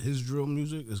with his drill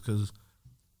music is because,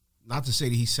 not to say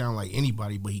that he sound like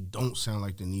anybody, but he don't sound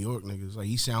like the New York niggas. Like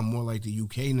he sound more like the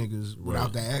UK niggas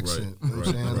without the accent. You know what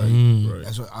I'm saying? Like,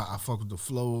 that's what I fuck with the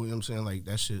flow, you know what I'm saying? Like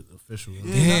that shit official. You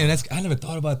know? Yeah, I never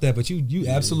thought about that, but you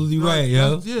absolutely right,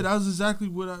 yo. That was exactly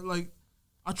what I like.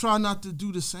 I try not to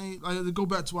do the same. Like to go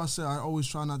back to what I said, I always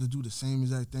try not to do the same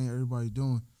exact thing everybody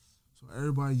doing. So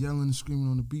everybody yelling and screaming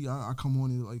on the beat, I come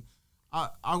on it like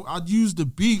I use the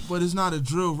beat, but it's not a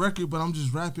drill record. But I'm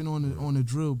just rapping on the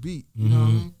drill beat. You know what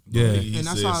I mean? Yeah. He And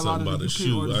that's said how a lot of something about the a UK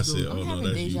shoe. I artists do said, it. I'm oh no, having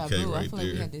that's deja UK vu. I right feel like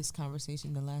we there. had this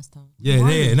conversation the last time. Yeah,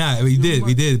 Right. nah, we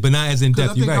did, but not as in Because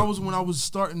depth. I You're think that right. was when I was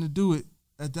starting to do it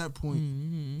at that point.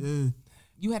 Yeah,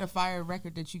 You had a fire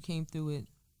record that you came through it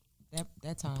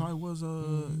that time. probably was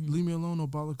Leave Me Alone or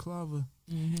Balaclava.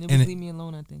 It And was it- Leave Me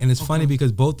Alone, I think. And it's funny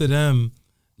because both of them,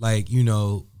 like, you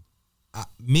know,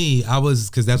 I was,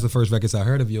 because that's the first records I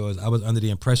heard of yours, I was under the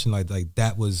impression like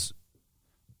that was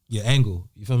your angle.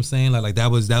 You feel what I'm saying? Like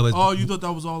that was. Oh, you thought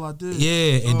that was all I did?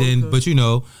 Yeah, and Oh, then, okay. but you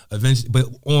know, eventually, but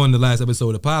on the last episode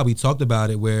of the pod, we talked about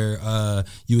it where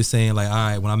you were saying like, all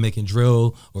right, when I'm making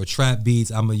drill or trap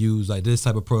beats, I'm gonna use like this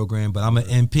type of program, but I'm an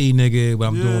MP nigga when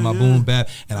I'm Yeah, doing my yeah. boom bap,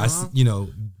 and you know,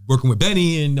 working with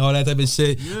Benny and all that type of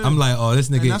shit. Yeah. I'm like, oh, this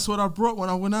nigga, And that's what I brought when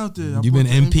I went out there. I you've been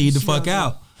brought MP'd the MPC fuck there.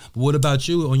 out. But what about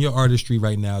you on your artistry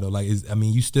right now though? Like,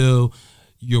 you still,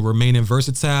 you're remaining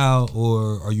versatile,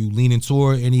 or are you leaning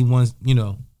toward anyone's, you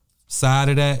know, side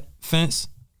of that fence?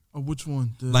 Or which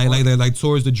one? Like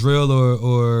towards the drill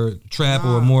or trap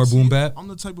or more see, boom bap? I'm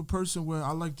the type of person where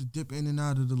I like to dip in and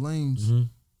out of the lanes Mm-hmm.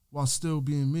 while still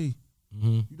being me.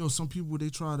 You know, some people they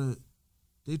try to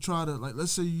like,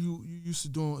 let's say you used to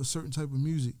doing a certain type of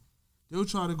music, they'll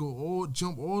try to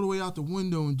jump all the way out the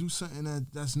window and do something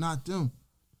that's not them.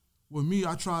 With me,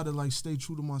 I try to like stay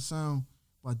true to my sound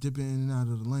by dipping in and out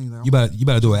of the lane. Like, You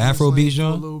better do an Afro beat, a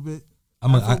John. little bit. I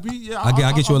Afrobeat,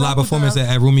 yeah, get you a I'll live rock with performance that.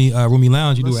 at Rumi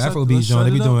Lounge. You do Let's an set- Afro beat, let's John. They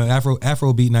set be it doing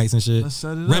Afro beat nights and shit. Let's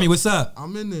set it Remy, up. what's up?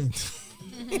 I'm in there.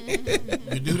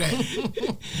 You do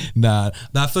that. Nah,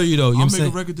 I feel you though. You know I'll what I'm make a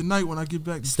saying? record tonight when I get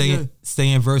back. To PA.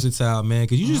 Staying versatile, man,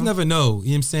 because you just never know. You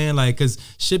know what I'm saying? Like, because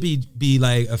should be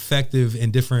like effective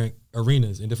in different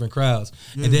arenas, in different crowds,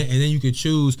 and then you could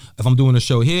choose. If I'm doing a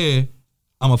show here,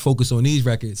 I'm gonna focus on these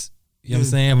records. You know what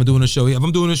I'm saying? If I'm doing a show here, if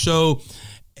I'm doing a show,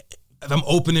 if I'm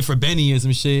opening for Benny and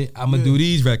some shit, I'm gonna do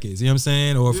these records. You know what I'm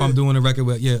saying? Or if I'm doing a record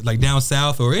with like down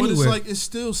south or But anywhere. it's like it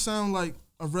still sound like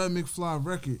a Red McFly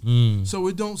record. Mm. So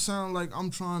it don't sound like I'm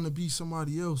trying to be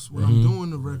somebody else when I'm doing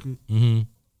the record. Mm-hmm.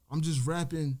 I'm just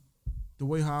rapping the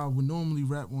way how I would normally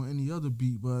rap on any other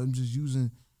beat, but I'm just using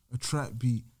a trap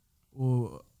beat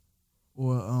or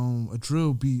a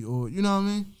drill beat, or you know what I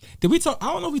mean? Did we talk? I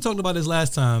don't know if we talked about this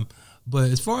last time, but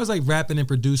as far as like rapping and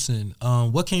producing,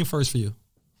 what came first for you?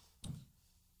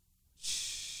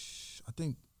 I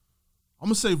think I'm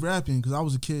gonna say rapping because I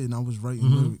was a kid and I was writing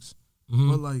lyrics,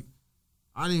 but like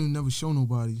I didn't even never show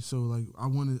nobody. So like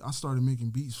I started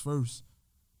making beats first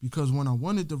because when I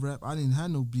wanted to rap, I didn't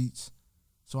have no beats,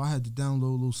 so I had to download a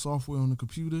little software on the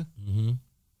computer.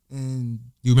 And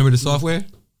You remember the software?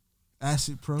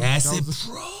 Acid Pro. Acid That was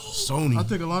Pro. Sony. I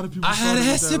think a lot of people. I had started with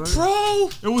Acid that,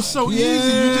 right? Pro. It was so easy.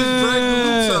 You just drag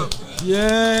the loops up.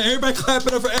 Yeah, everybody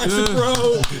clapping up for Acid Yeah.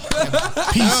 Pro.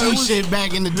 PC shit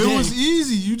back in the day. It was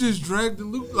easy. You just dragged the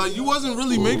loop. Like you wasn't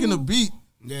really making a beat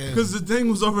Yeah. because the thing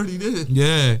was already there.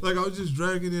 Yeah, Like I was just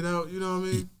dragging it out. You know what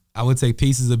I mean? I would take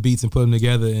pieces of beats and put them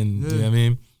together, and you know what I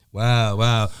mean.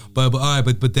 Wow. But all right,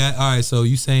 but that all right. So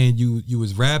you saying you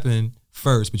was rapping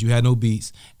first, but you had no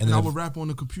beats, and And then I would rap on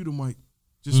the computer mic,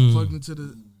 just plugged into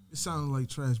the. It sounded like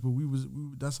trash, but we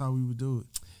that's how we would do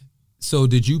it. so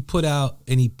did you put out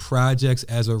any projects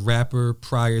as a rapper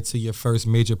prior to your first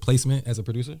major placement as a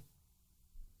producer?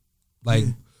 Like,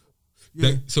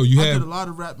 Yeah. so you I had did a lot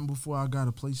of rapping before I got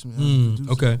a placement as a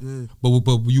producer. okay, Yeah.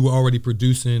 but you were already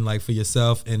producing like for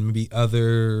yourself and maybe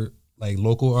other like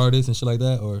local artists and shit like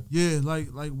that, or Yeah, like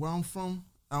where I'm from,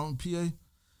 out in PA,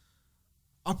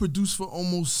 I produce for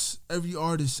almost every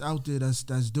artist out there that's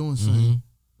doing something.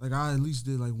 Like I at least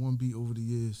did like one beat over the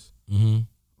years.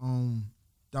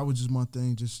 That was just my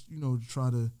thing, just to try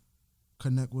to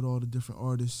connect with all the different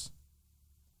artists.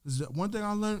 'Cause one thing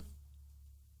I learned,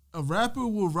 a rapper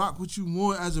will rock with you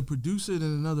more as a producer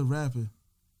than another rapper.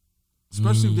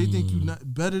 Especially if they think you're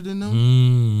not better than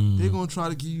them, they're gonna try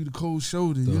to give you the cold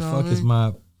shoulder. the You know fuck what I mean? is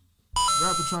my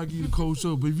Rapper try to give you the cold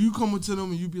shoulder, but if you come up to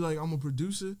them and you be like, "I'm a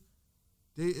producer,"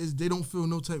 they don't feel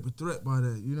no type of threat by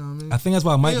that. You know what I mean? I think that's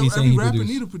why Mike Damn, be saying every he rapper produce.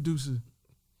 need a producer.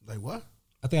 Like what?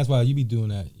 I think that's why you be doing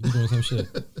that. You be doing the same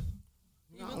shit.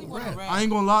 You really wanna rap. I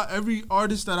ain't gonna lie. Every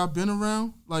artist that I've been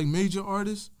around, like major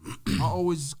artists, I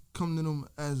always come to them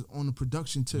as on the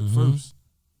production tip first,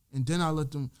 and then I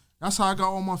let them. That's how I got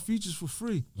all my features for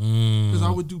free. Because I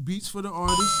would do beats for the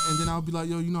artist, and then I'll be like,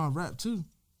 "Yo, I rap too.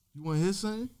 You want to hear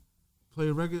something?" play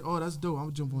a record. Oh, that's dope. I'm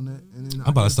gonna jump on that. And then I'm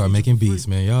about to start making beats,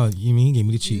 man. Y'all, you mean he gave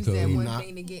me the cheat Use that code? one Nah.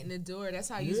 thing to get in the door. That's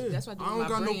how I use. Yeah. That's what I do. I with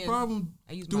don't my got brand. no problem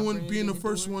I use my brand being to the get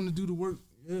first door. one to do the work.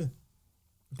 Yeah.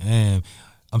 And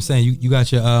I'm saying you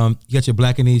got your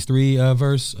Black and These 3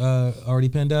 verse already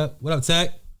pinned up. What up, Tech?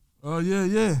 Oh yeah.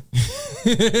 Yeah.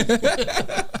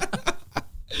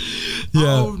 I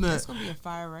own That's that. gonna be a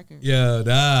fire record. Yo,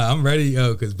 I'm ready,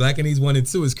 yo, because Black and These 1 and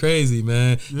 2 is crazy,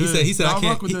 man. Yeah, He said I I can't.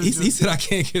 rock with that He joint. said I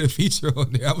can't get a feature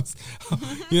on there. I was, you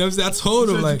know what I'm saying? I told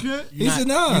You him said like, you can't? he said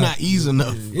nah. You're not easy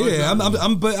enough. Yeah, but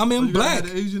I'm You gotta black.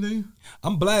 have the Asian name?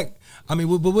 I'm black. I mean,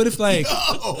 but what if like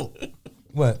Oh,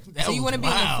 what? So you want to be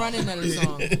on the front end of the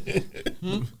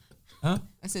song? Huh?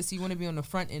 I said, so you want to be on the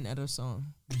front end of the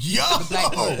song? yo,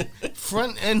 black part.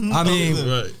 front end. I mean,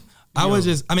 Right.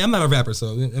 I'm not a rapper,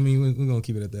 so I mean, we're gonna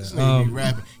keep it at that. Nigga be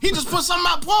rapping. He just put something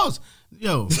out. Pause.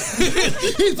 Yo,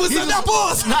 He put something out.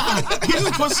 Pause. nah, he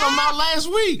just put something out last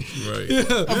week. Right.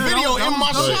 A video that in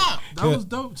my was dope. shop. That was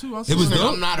dope too. I saw was that.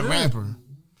 dope? I'm not a rapper.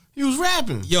 He was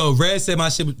rapping. Yo, Red said my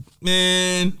shit was,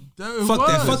 man. That Fuck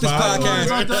that. was. Fuck this Viral.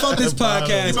 podcast. Fuck this He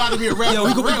podcast. about to be a rapper. Yo,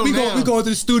 we now. going to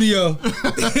the studio.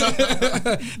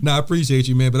 Nah, I appreciate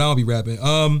you, man, but I don't be rapping.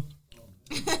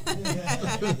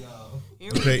 Here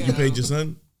You we go. paid your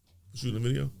son for shooting a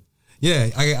video? Yeah,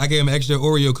 I gave him an extra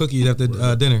Oreo cookie after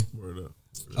dinner. Word up.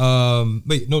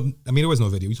 Wait, no, I mean there was no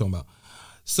video. You talking about?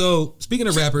 So speaking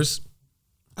of rappers,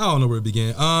 I don't know where to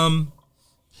begin.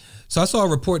 So I saw a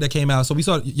report that came out. So we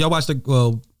talked about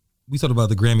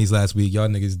the Grammys last week. Y'all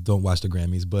niggas don't watch the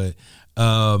Grammys, but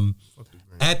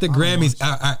at the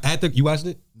Grammys, you watched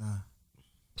it? Nah.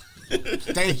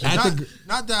 Thank you.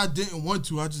 Not that I didn't want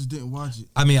to. I just didn't watch it.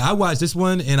 I mean, I watched this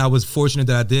one and I was fortunate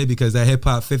that I did because that hip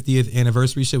hop 50th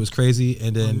anniversary shit was crazy,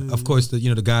 and then of course the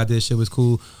God did shit was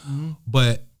cool,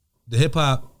 but the hip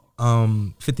hop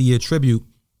 50-year tribute,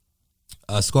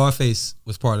 Scarface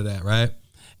was part of that, right?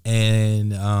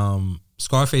 And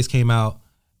Scarface came out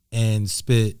and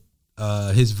spit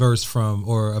his verse from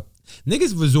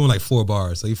niggas was doing like 4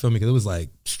 bars, so you feel me? Because it was like,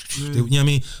 you know what I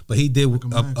mean? But he did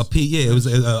a P, yeah, it was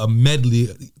a medley.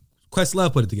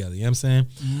 Questlove put it together, you know what I'm saying?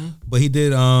 But he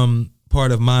did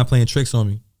part of Mind Playing Tricks on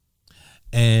Me.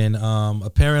 And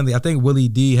apparently, I think Willie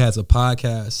D has a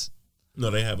podcast. No,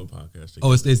 they have a podcast.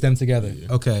 Oh, it's them together.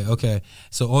 Yeah. Okay.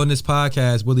 So on this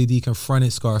podcast, Willie D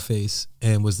confronted Scarface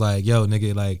and was like, yo,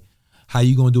 nigga, like, how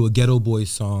you gonna do a Ghetto Boys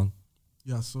song?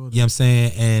 Yeah, I saw that. You know what I'm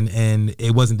saying? And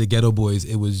it wasn't the Ghetto Boys,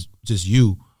 it was just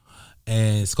you.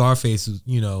 And Scarface,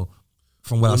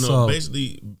 from what I saw.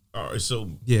 Basically, all right,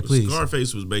 so Yeah, please.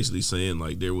 Scarface was basically saying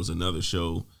like there was another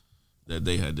show that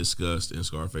they had discussed and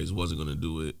Scarface wasn't going to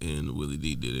do it and Willie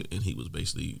D did it, and he was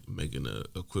basically making a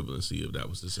equivalency of that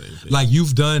was the same thing. Like,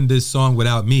 you've done this song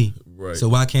without me. Right. So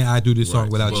why can't I do this song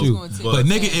Right. without Well, you? Gonna take But it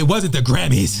nigga, back. it wasn't the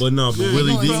Grammys. but no, but Yeah,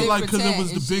 Willie it D. felt like for because it tat was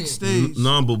the and big shit. stage.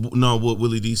 No, what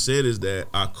Willie D said is that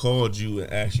I called you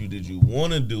and asked you, did you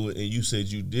want to do it? And you said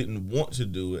you didn't want to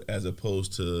do it, as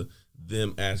opposed to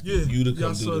them asking Yeah, you to yeah, I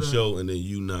come saw do the that. show and then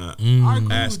you not I agree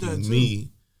with asking that too. me.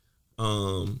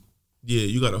 Yeah,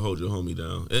 you got to hold your homie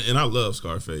down. And I love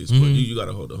Scarface, but you got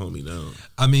to hold the homie down.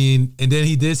 I mean, and then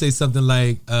he did say something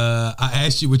like, I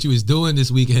asked you what you was doing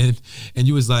this weekend, and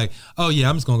you was like, oh yeah,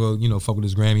 I'm just gonna go, fuck with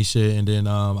this Grammy shit, and then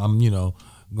I'm,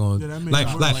 going Yeah, that made like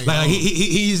it work.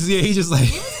 he's just like,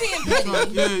 He was being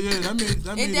petty. Yeah, that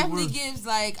made It it definitely worse. gives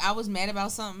like I was mad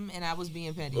about something and I was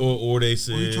being petty. Or they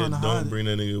said, trying to hide don't it? bring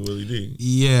that nigga Willie D.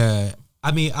 yeah.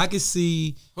 I mean, I could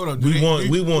see. Hold on. We want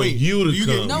you to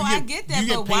come. No, you I get- get that, you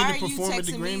get but paid why to are you perform at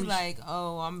the texting me Grammys? like,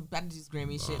 oh, I'm about to do this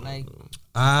Grammy shit? Like,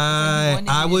 I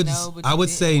wanted me to know, but I you would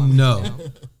didn't say want me to no. know.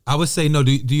 I would say no.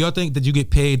 Do y'all think that you get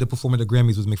paid to perform at the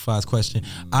Grammys? Was McFly's question.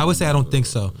 I would say I don't think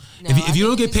so. No, if you I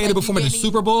don't think get it's paid to like perform at the getting-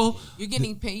 Super Bowl, you're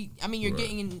getting paid. I mean, you're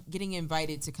getting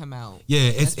invited to come out.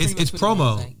 yeah, That's it's pretty much what it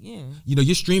promo. is, like, yeah.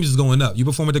 Your streams is going up. You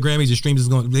perform at the Grammys, your streams is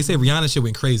going. They say Rihanna shit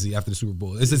went crazy after the Super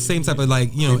Bowl. It's the same type of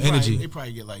energy. They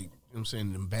probably get like, I'm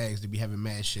saying, them bags. They be having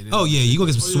mad shit. Oh yeah, you go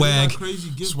get some Oh, yeah, they got swag. crazy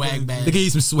gift Swag bags. bag. They give you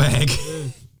some swag.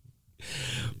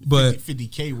 But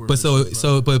 50K worth. But of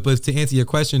shit, bro. but to answer your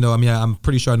question though, I mean, I'm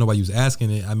pretty sure I know why you was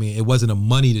asking it. I mean, it wasn't a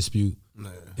money dispute. Nah.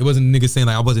 It wasn't niggas saying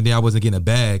like I wasn't there, I wasn't getting a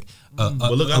bag, But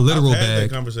look, a I've literal had bag.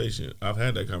 that conversation. I've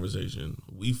had that conversation.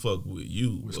 We fuck with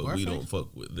you, but we Scarface? don't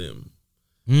fuck with them.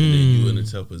 And then you in a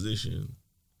tough position.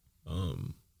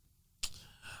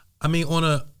 I mean, on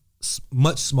a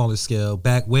much smaller scale,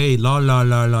 back way long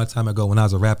time ago when I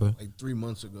was a rapper, Like 3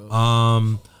 months ago.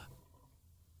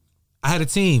 I had a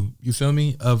team. You feel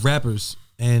me? Of rappers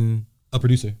and a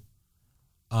producer.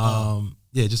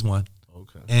 Yeah, just one.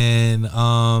 Okay. And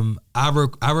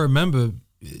I remember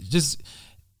just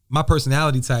my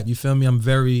personality type. You feel me? I'm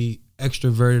very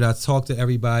extroverted. I talk to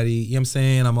everybody. You know what I'm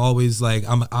saying? I'm always like,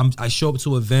 I show up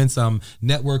to events. I'm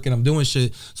networking. I'm doing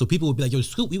shit. So people would be like, yo,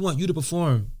 Scoop, we want you to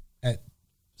perform at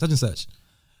such and such.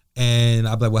 And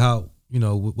I'd be like, well, how, you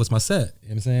know, what's my set? You know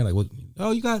what I'm saying? Like, well,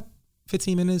 oh, you got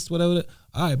 15 minutes, whatever.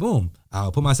 All right, boom.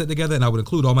 I'll put my set together and I would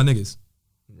include all my niggas.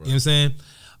 Right. You know what I'm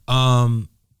saying?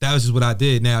 That was just what I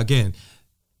did. Now, again,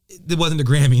 it wasn't the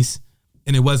Grammys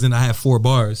and it wasn't, I had 4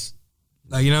 bars.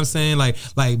 Like, you know what I'm saying? Like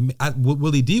what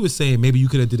Willie D was saying, maybe you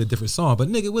could have did a different song. But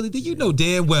nigga, Willie D, you know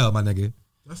damn well, my nigga.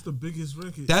 That's the biggest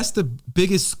record. That's the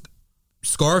biggest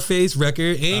Scarface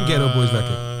record and Ghetto Boys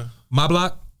record. My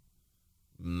Block?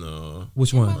 No.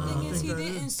 Which one? My thing is, he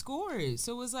didn't score it,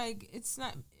 so it was like it's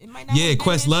not. It might not. Yeah,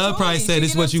 Questlove probably said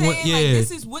this is what you want. Yeah, like,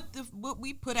 this is what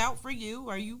we put out for you.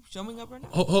 Are you showing up or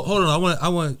not? Hold on, I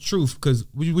want truth because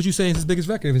what you saying is his biggest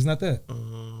record if it's not that. I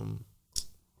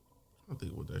don't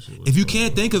think what that shit was. If you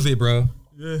can't think of it, bro.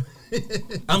 Yeah.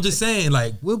 I'm just saying,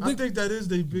 like, I think that is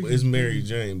the biggest. It's Mary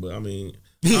Jane, but I mean,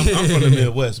 I'm from the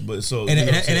Midwest, but so and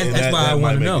that's why I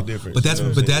want to know. But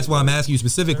that's why I'm asking you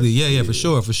specifically. Yeah, for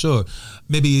sure.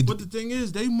 Maybe. But the thing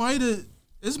is, they might have.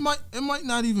 It might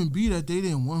not even be that they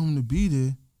didn't want him to be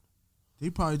there. They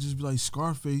probably just be like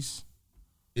Scarface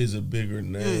is a bigger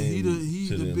name. Yeah, he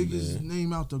the biggest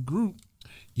name out the group.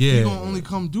 Yeah, he gonna only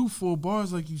come do 4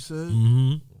 bars like you said.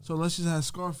 Mm-hmm. So let's just have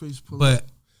Scarface pull. But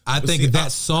I think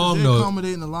that song though,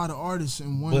 accommodating a lot of artists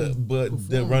in one. But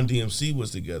then Run DMC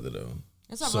was together though.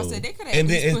 That's what I said. They could have. And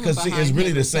then because it's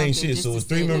really the same shit. So it's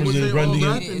 3 members of Run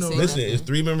DMC. Listen, it's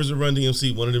 3 members of Run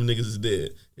DMC. One of them niggas is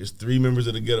dead. It's 3 members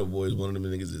of the Ghetto Boys. One of them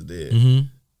niggas is dead. Mm-hmm.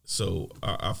 So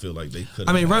I feel like they could.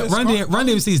 I mean, Run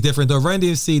DMC is different though. Run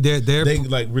DMC, they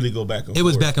like really go back and forth. It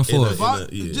was back and forth.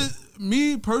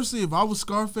 Me personally, if I was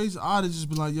Scarface, I'd have just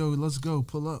been like, "Yo, let's go,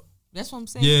 pull up." That's what I'm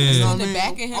saying. Yeah, you know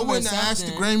back of him I wouldn't have asked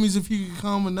the Grammys if he could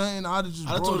come or nothing. I'd have just.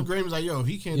 I told the Grammys like, "Yo, if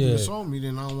he can't do the song with me,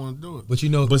 then I don't want to do it." But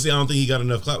but see, I don't think he got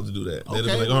enough clout to do that. They'd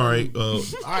be like, "All right, all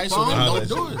right, so then don't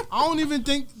do it." I don't even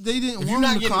think they didn't want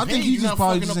him to come. I think he just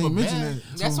probably just ain't mentioned it.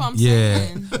 That's what I'm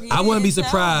saying. I wouldn't be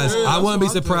surprised. I wouldn't be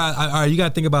surprised. All right, you got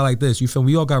to think about it like this. You feel?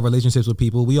 We all got relationships with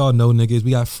people. We all know niggas.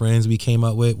 We got friends we came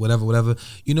up with. Whatever.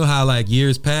 You know how like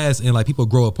years pass and like people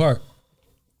grow apart.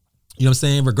 You know what I'm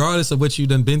saying? Regardless of what you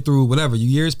done been through, whatever,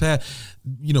 years past,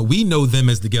 you know, we know them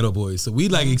as the Ghetto Boys. So we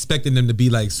like expecting them to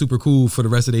be like super cool for the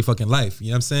rest of their fucking life. You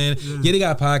know what I'm saying? Yeah, they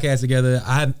got a podcast together.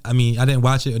 I mean, I didn't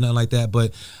watch it or nothing like that,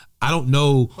 but I don't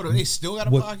know. Hold on, they still got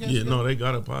a podcast? Yeah, no, they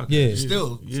got a podcast. Yeah.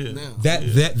 Still. Yeah.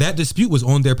 That dispute was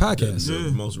on their podcast.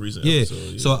 The most recent episode.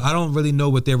 Yeah. So I don't really know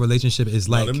what their relationship is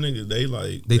like. No, them niggas, they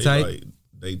tight?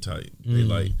 They tight. They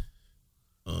like,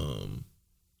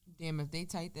 Damn, if they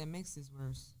tight, that makes it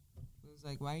worse.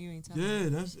 Like, why you ain't telling? Yeah,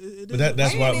 that's it. But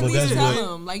that's why. But that's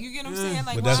what. Like, you get what I'm saying?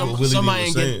 Like, but that's what Willie D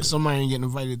was saying. Somebody ain't getting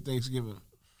invited to Thanksgiving.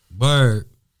 Word.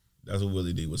 That's what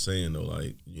Willie D was saying though.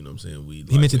 Like, you know what I'm saying?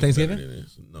 He mentioned Thanksgiving.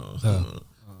 No.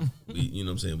 We, you know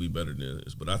what I'm saying? We better than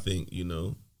this. But I think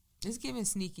it's giving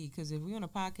sneaky because if we on a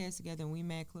podcast together and we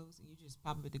mad close and you just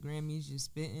pop up at the Grammys just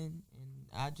spitting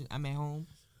and I'm at home.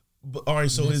 But all right,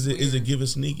 so is it giving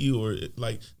sneaky or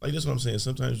like that's what I'm saying?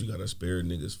 Sometimes you gotta spare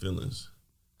niggas' feelings.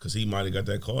 Cause he might have got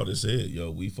that call that said, "Yo,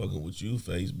 we fucking with you,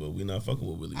 Face, but we not fucking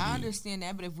with Willie D." I understand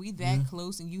that, but if we that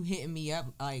close and you hitting me up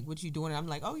like what you doing, I'm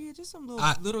like, oh yeah, just some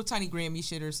little tiny Grammy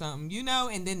shit or something, you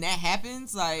know. And then that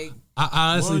happens, like I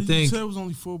honestly think you said it was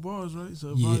only 4 bars, right? So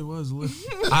it probably was lit.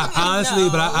 I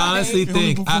honestly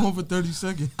think perform for 30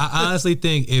 seconds. I honestly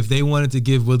think if they wanted to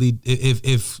give Willie,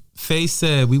 if Face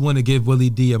said we want to give Willie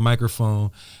D a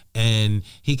microphone and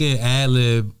he can ad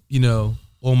lib, you know,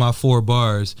 on my 4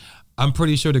 bars. I'm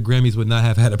pretty sure the Grammys would not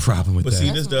have had a problem with that. But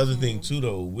see, this the other thing too,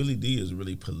 though. Willie D is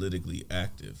really politically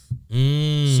active, so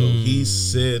he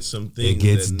said some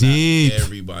things that deep. Not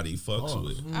everybody fucks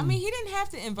with. I mean, he didn't have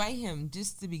to invite him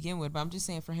just to begin with, but I'm just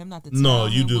saying for him not to. No,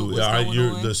 you do.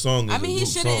 The song. Is he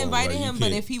should have invited him,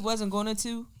 but if he wasn't going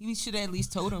to, he should have at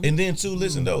least told him. And then too,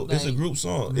 listen though, it's a group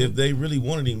song. If they really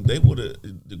wanted him, they would have.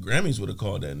 The Grammys would have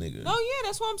called that nigga. Oh yeah,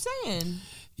 that's what I'm saying.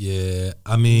 Yeah,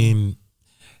 I mean.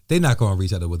 They not gonna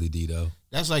reach out to Willie D though.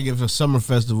 That's like if a summer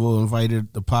festival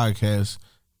invited the podcast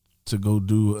to go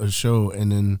do a show and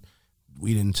then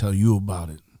we didn't tell you about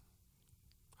it.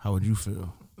 How would you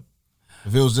feel?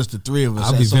 If it was just the 3 of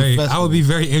us, I would be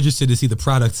very interested to see the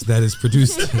products that is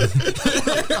produced.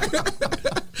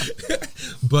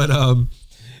 But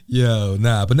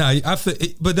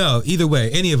either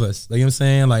way, any of us, like you know what I'm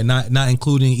saying, like not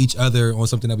including each other on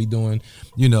something that we doing,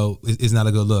 you know, is not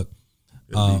a good look.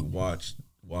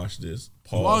 Watch this.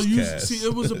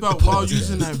 It was about while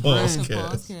using that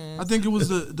brand. I think it was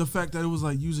the fact that it was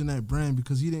like using that brand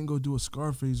because he didn't go do a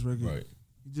Scarface record. Right.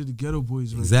 He did the Ghetto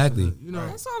Boys record. Exactly. So that, you know,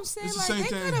 That's what I'm saying. It's the Like same they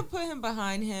thing. could have put him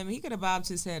behind him. He could have bobbed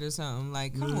his head or something.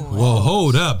 Like, come on. Whoa,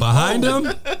 hold up. Behind him?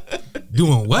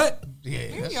 Doing what? Yeah,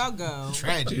 Here that's y'all go.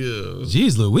 tragic. Yeah.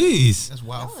 Jeez Louise. That's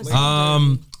wild. That was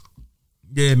flavor.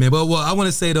 Yeah, man. But I want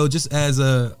to say though, just as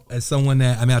someone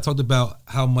that I talked about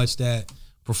how much that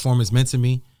performance meant to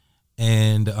me,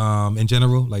 and in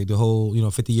general, like the whole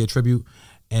 50-year tribute,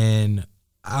 and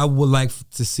I would like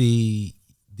to see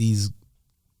these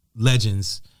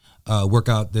legends work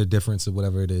out their difference or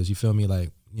whatever it is. You feel me?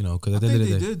 Like because I at the end think of the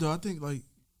they day, did though. I think like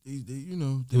they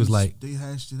It was like- they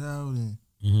hashed it out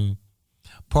and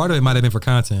part of it might have been for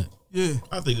content. yeah.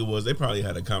 I think it was. They probably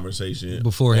had a conversation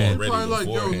Beforehand. already Probably like,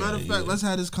 yo, beforehand, matter of fact, yeah. let's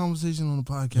have this conversation on the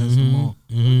podcast tomorrow.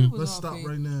 It was Let's all stop fake.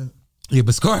 right now. Yeah,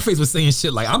 but Scarface was saying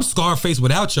shit like, "I'm Scarface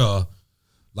without y'all."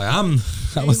 Like I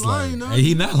was lying, like, though. hey,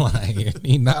 he not lying.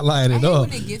 He not lying I at hate all.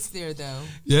 when it gets there though.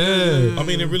 Yeah. I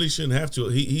mean, it really shouldn't have to.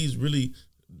 He's really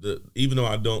even though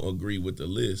I don't agree with the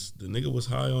list, the nigga was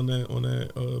high on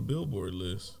that Billboard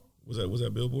list. Was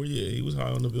that Billboard? Yeah, he was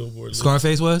high on the Billboard list.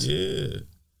 Scarface was? Yeah,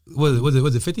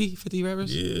 Was it 50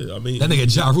 rappers? yeah. I mean, That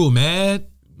nigga Ja Rule mad.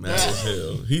 mad as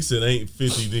hell. He said, "Ain't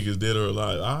 50 niggas dead or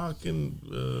alive." I can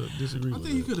disagree I with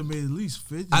think he that. could have made at least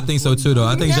 50. I think so too, though.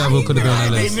 I think Ja Rule could have been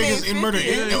on that They list. niggas in Murder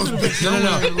Inc. That was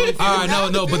No. All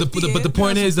right, no. But the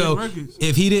point is though, records.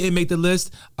 if he didn't make the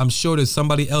list, I'm sure there's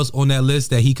somebody else on that list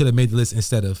that he could have made the list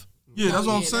instead of. Yeah, that's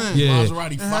what I'm yeah, saying. Yeah.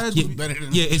 Maserati It had fuck to you be- better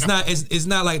than Yeah, it's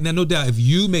not like now, no doubt. If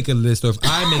you make a list or if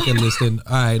I make a list, then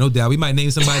all right, no doubt we might name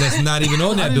somebody that's not even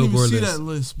on I that didn't even Billboard see list. that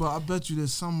list, but I bet you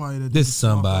there's somebody that. There's did the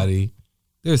top somebody.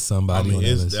 There's I somebody mean, on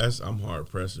that list. I'm hard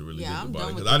pressed to really Yeah, think I'm about it done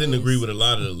with because I the didn't agree list. with a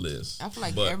lot of the lists. I feel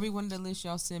like but every one of the lists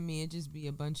y'all send me, it just be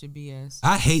a bunch of BS.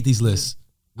 I hate these lists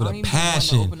with I a don't even want to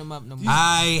passion. open them up no more.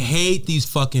 I hate these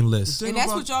fucking lists. The thing And that's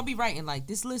about- what y'all be writing. Like,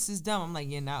 this list is dumb. I'm like,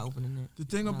 yeah, not opening it. The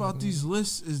thing about these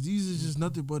lists is these are just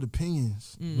nothing but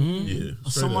opinions. yeah,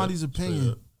 straight Somebody's up, straight opinion.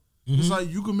 up. It's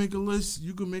like you can make a list,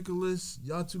 you can make a list,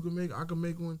 y'all two can make, I can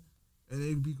make one, and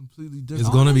it'd be completely different. It's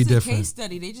gonna be It's a different. case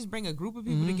study. They just bring a group of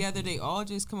people together. They all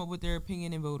just come up with their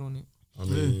opinion and vote on it. I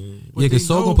mean, But Yeah, they because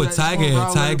Soul know gonna put that it's gonna Tiger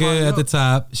rile everybody at the up.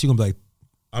 top. She gonna be like,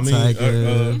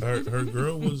 her Tiger.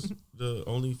 girl was the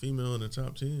only female in the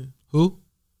top 10. who?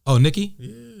 Oh, Nikki.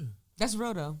 Yeah, That's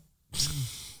real though.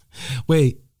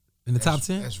 Wait, in the top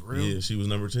 10. That's real. yeah, she was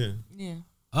number 10. Yeah.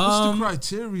 What's the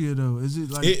criteria though? Is it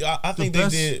like I think they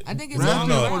best did. I think it's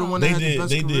rapping all or the around. one that They had the did. best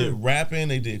They career? did rapping.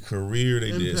 They did career.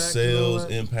 They did Impact and all sales,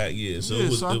 that? impact. Yeah, so yeah, it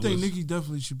was. so I it think was, Nicki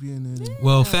definitely should be in there.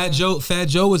 Well, Fat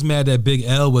Joe was mad that Big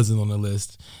L wasn't on the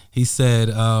list. He said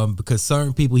because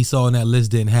certain people he saw on that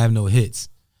list didn't have no hits.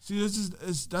 See,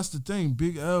 that's the thing.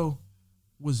 Big L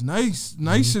was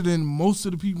nicer than most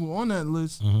of the people on that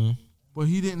list, but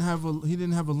he didn't have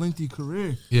a lengthy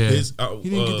career. Yeah, his, He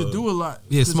didn't get to do a lot.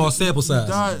 yeah, 'Cause small he sample size.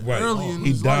 died right. early in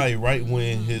He his died life. right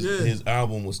when Yeah. his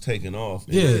album was taken off.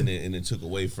 And, Yeah. and it took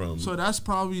away from. So that's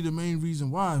probably the main reason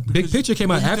why. Big Because Picture came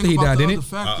when out you after think he about died, the didn't other it?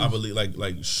 factors- I believe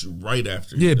right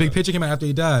after. Yeah, he Big died. Picture came out after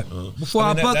he died. Before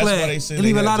I mean, I that's why they bucklet, say it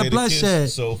leave they a lot had of Jada Kiss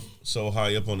bloodshed. so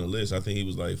high up on the list. I think he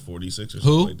was like 46 or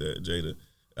Who? something like that. Jada.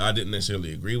 I didn't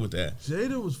necessarily agree with that.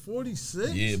 Jada was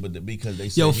 46. Yeah, but because they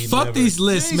said Yo, he fuck never, these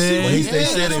lists, Yeah, man. Well, Yeah, they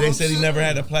that's said what they I'm said he saying. never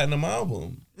had a platinum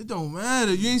album. It don't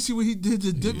matter. You ain't see what he did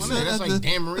to Dipset. Man, that's at like the-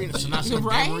 Dan Marino. So that's like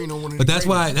Right? Dan Marino. One of But the that's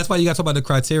greatest. why you got to talk about the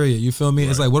criteria. You feel me?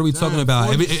 It's like, what are we talking Damn, about?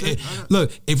 46.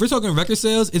 Look, if we're talking record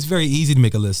sales, it's very easy to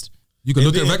make a list. You can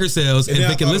look at record sales and then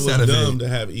make a I thought list it out was of dumb it. to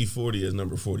have E40 as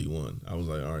number 41. I was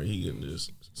like, all right, he can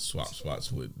just swap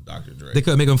spots with Dr. Dre. They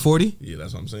could make them 40. Yeah,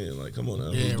 that's what I'm saying. Like, come on now.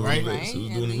 Yeah, Who's doing right. the list? Who's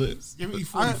Right, doing the at list? Give me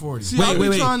 40-40. See, I be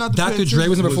Wait. trying not to Dr. pay Dre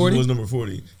was attention. number 40. Was number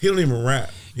 40. He don't even rap.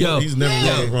 He's never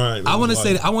rapped Ryan. I want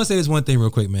to say this one thing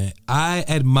real quick, man. I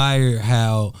admire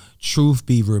how Truth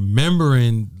be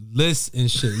remembering lists and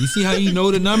shit. You see how you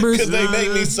know the numbers? Because they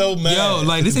make me so mad. Yo,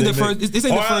 like this ain't the first. This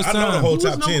ain't the first I know the time. whole Who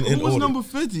was top 10 in who was order. number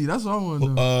 50? That's all I want to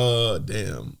know.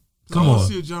 Damn. Come I wanna on.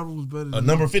 see if Ja Rule was better than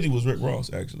Number 50 was Rick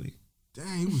Ross, actually.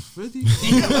 Dang, he was 50?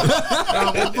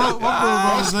 My bro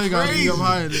Ross ain't got to be up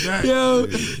higher than that. Yo,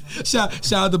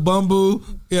 shout out to Bumbu.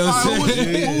 You know what I'm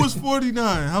saying? Who was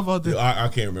 49? How about that? I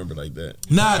can't remember like that.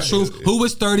 Nah, Truth. Who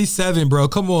was 37, bro?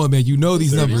 Come on, man. You know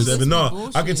these numbers. 37. No,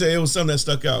 Bullshit. I can tell you it was something that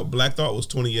stuck out. Black Thought was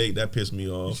 28. That pissed me He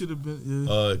off. should have been,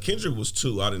 yeah. Kendrick was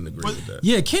 2. I didn't agree with that.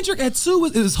 Yeah, Kendrick at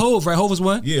 2 is Hove, right? Hove was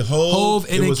 1? Yeah, Hove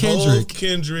and it then was Kendrick. Hove,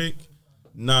 Kendrick,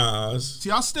 Nas. See,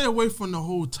 I stay away from the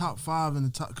whole top 5 and the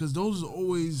top, because those are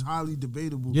always highly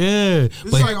debatable. Yeah.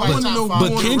 It's like, I want to know but who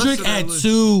on the Kendrick rest of that at list.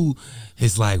 2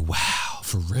 is like, wow.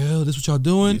 for real? This what y'all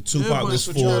doing? Tupac was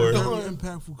what y'all 4. doing.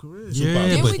 Impactful career. Yeah,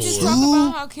 Didn't but we just two? talk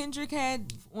about how Kendrick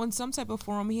had on some type of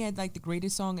forum? He had like the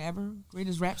greatest song ever,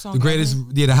 greatest rap song. The greatest,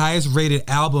 ever? the highest rated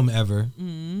album ever,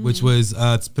 which was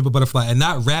Pimp a Butterfly, and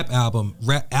not rap album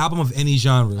of any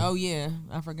genre. Oh yeah,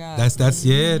 I forgot. That's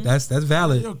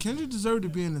valid. Yo, Kendrick deserved to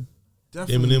be in the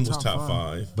definitely Eminem in the was top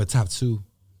 5. But top 2.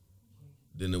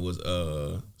 Then it was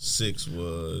 6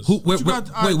 was Who? Where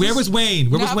was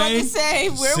Wayne? Where No, was I'm about to Wayne? say,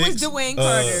 where was 6, Dwayne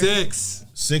Carter? 6.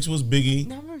 6 was Biggie.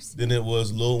 Number 6. Then it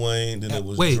was Lil Wayne. Then it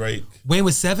was Wait, Drake. Wayne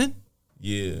was 7.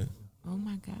 Yeah, Oh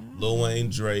my god. Lil Wayne,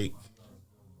 Drake.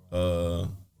 Who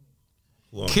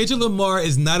else? Kendrick Lamar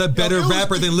is not a better It was-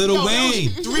 rapper than Lil yo, it was Wayne.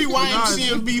 3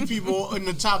 YMCMB people in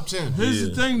the top 10. Here's the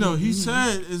Yeah. thing, though. He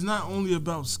said it's not only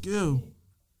about skill.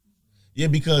 Yeah,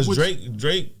 because Which-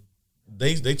 Drake,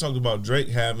 they talked about Drake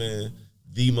having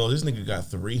the most. This nigga got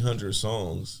 300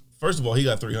 songs. First of all, he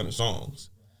got 300 songs.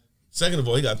 Second of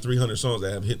all, he got 300 songs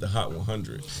that have hit the Hot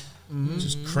 100, which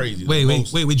is crazy. Wait, The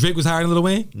most- Drake was higher than Lil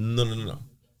Wayne?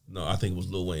 No, I think it was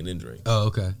Lil Wayne and Drake. Oh,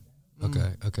 okay.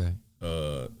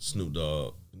 Snoop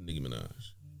Dogg, Nicki Minaj.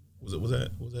 Was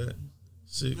that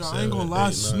 6? Yo, I ain't gonna 7, lie, 8,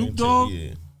 9, Snoop 10, Dogg- Yeah.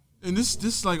 And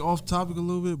this like off topic a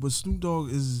little bit, but Snoop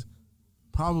Dogg is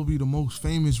probably the most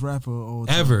famous rapper of all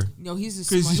time. Ever. No, he's a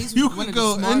smart. Because He's you one could of go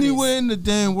the smartest. anywhere in the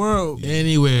damn world.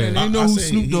 Anywhere. And they know who say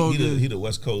Snoop Dogg he is. He the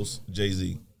West Coast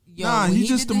Jay-Z. Yo, Nah, when he's he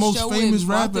just did the most show with famous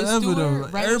Martha rapper ever, Stewart, though.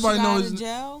 right when Everybody she got knows- out of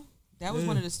jail. That was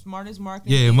one of the smartest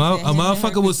marketing. Yeah, things a that him and her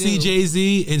motherfucker will could see do.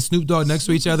 Jay-Z and Snoop Dogg next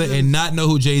to each other and not know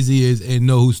who Jay-Z is and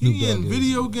know who Snoop He Dogg in is.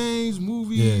 video games,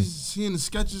 movies, he in the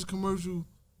Sketches commercial.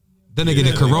 Then they get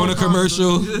the Corona Yeah.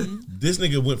 commercial. This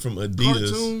nigga went from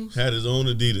Adidas, Cartoons. had his own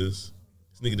Adidas.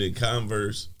 This nigga did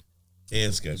Converse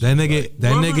and Skechers. That nigga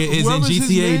is in Whoever's his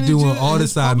GTA manager doing and all the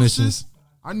his side publicist, missions.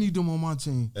 I need them on my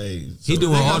team. Hey, He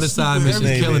doing they all got the side Snoop missions,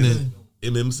 everything. killing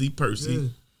it. MMC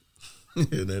Percy. Yeah,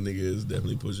 that nigga is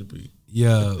definitely Pusha P.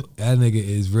 Yo, that nigga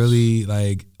is really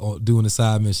like doing the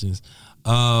side missions.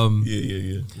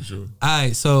 Yeah, for sure. All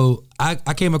right, so I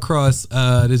came across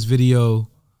this video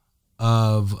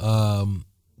of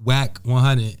Whack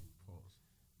 100.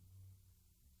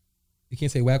 You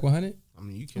can't say Whack 100? I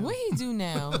mean, you can. What he do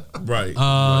now? Right.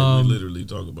 Um, we literally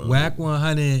talk about Whack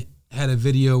 100 had a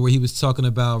video where he was talking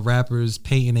about rappers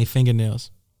painting their fingernails.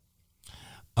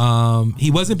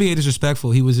 He wasn't being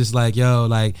disrespectful. He was just like, yo,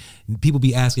 like people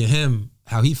be asking him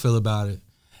how he feel about it.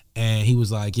 And he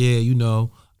was like, yeah, you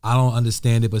know, I don't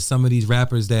understand it, but some of these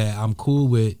rappers that I'm cool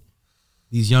with,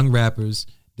 these young rappers,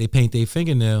 they paint their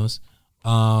fingernails.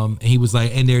 And he was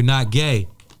like, and they're not gay.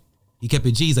 He kept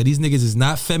it G's. Like, these niggas is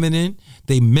not feminine.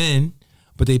 They men,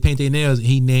 but they paint their nails.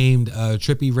 He named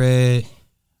Trippie Redd,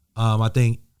 I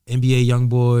think NBA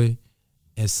Youngboy,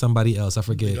 and somebody else. I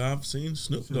forget. I've seen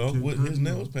Snoop Dogg with his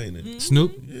nails painted.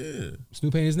 Snoop? Yeah.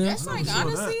 Snoop painted his nails? That's like saw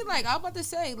honestly, like I was about to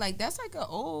say, like that's like an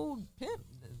old pimp.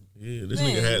 Yeah, this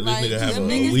Man, nigga like, have them a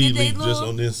niggas weed get they leaf just little-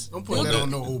 on this. Don't put that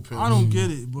on no old pimp. I don't get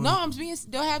it, but No, I'm being.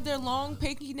 They'll have their long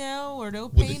pinky nail, or they'll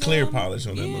With the paint clear them. polish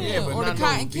on that Yeah, motherfucker. Yeah, but or the not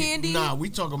cotton no, candy. Nah, we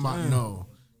talking about no.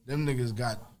 Them niggas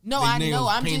got. No, they I know. nails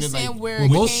I'm just painted saying like- where Well,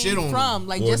 it most came shit on from.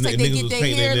 Like Or just like they niggas get was their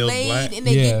painting their hair nails laid black. and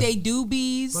they Yeah. get their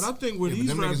doobies, but I think where Yeah, but these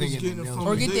them niggas rappers ain't getting getting it nails from,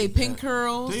 or is get they, their pink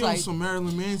curls. they Like on some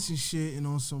Marilyn Manson shit and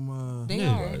on some they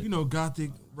Yeah. are. you know,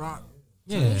 gothic rock.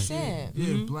 Yeah. Sad.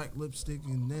 Yeah, black lipstick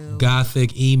and nails.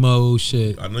 Gothic, emo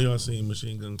shit. I know y'all seen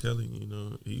Machine Gun Kelly. You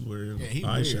know he wearing he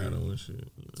eyeshadow weird. and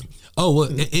shit. You know. Oh, well,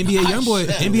 NBA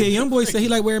Youngboy said he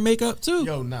like wearing makeup too.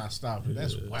 Yo, nah, stop it.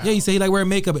 That's wild. Yeah, he said he like wearing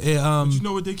makeup. But you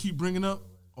know what they keep bringing up?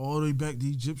 All the way back, the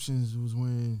Egyptians was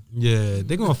wearing. Yeah,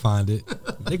 they're gonna find it.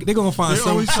 They gonna find They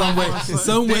always some way find something.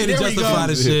 some way to There we justify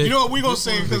go. the shit. You know what we gonna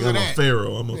say because I'm of a that?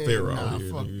 pharaoh. I'm a pharaoh nah, out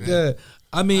here. fuck nigga. that. Yeah,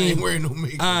 I I mean, ain't wearing no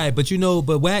makeup. all right, but you know,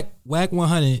 but Whack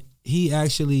 100, he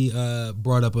actually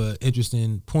brought up an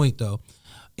interesting point though,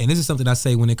 and this is something I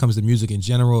say when it comes to music in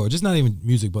general, or just not even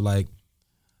music, but like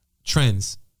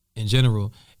trends in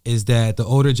general, is that the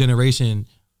older generation,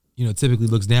 you know, typically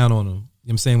looks down on them. You know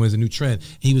what I'm saying, when there's a new trend.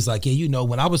 He was like, yeah, you know,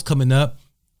 when I was coming up,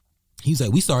 he's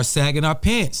like, we started sagging our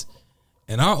pants,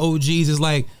 and our OGs is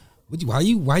like, why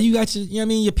you got your, you know what I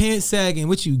mean, your pants sagging?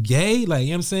 What, you gay? Like, you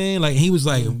know what I'm saying? Like, he was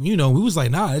like, you know, we was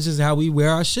like, nah, that's just how we wear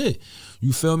our shit.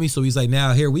 You feel me? So he's like,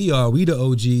 now here we are, we the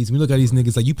OGs. We look at these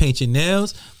niggas like, you paint your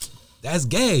nails, that's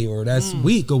gay or that's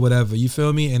weak or whatever. You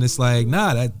feel me? And it's like,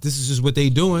 nah, this is just what they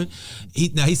doing. He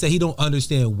said he don't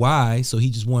understand why, so he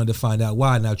just wanted to find out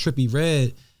why. Now Trippie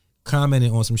Redd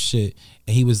commented on some shit,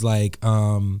 and he was like,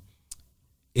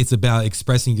 it's about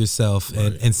expressing yourself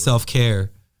and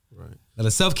self-care. Right. Now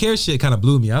the self-care shit kind of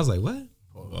blew me. I was like, what?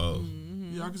 Wow.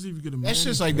 Yeah, I can see if you get a That's man.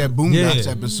 just like that Boondocks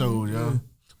Yeah. episode, yo.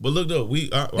 But look though,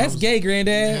 That's gay,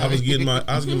 granddad. I was getting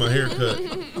my hair cut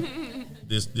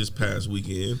this past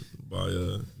weekend by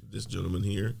this gentleman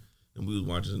here, and we was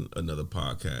watching another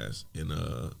podcast, and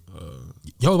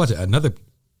Y'all watching another?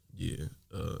 yeah,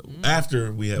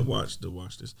 after we had watched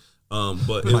this,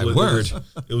 but My word.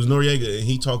 it was Noriega, and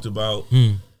he talked about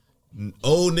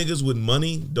old niggas with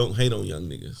money don't hate on young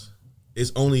niggas.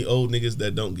 It's only old niggas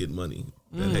that don't get money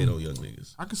that hate on young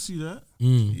niggas. I can see that.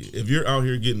 Yeah, if you're out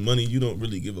here getting money, you don't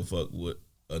really give a fuck what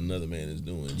another man is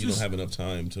doing. You don't have enough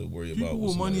time to worry about People what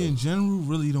with money somebody in else. general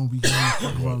really don't be giving a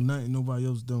fuck about nothing nobody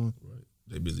else doing. Right.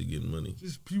 They busy getting money.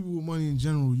 Just people with money in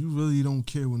general, you really don't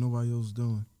care what nobody else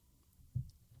doing.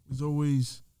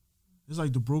 It's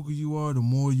like the broker you are, the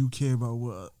more you care about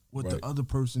what the other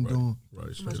person doing.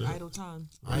 Right, Too much straight up. idle time.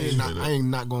 I ain't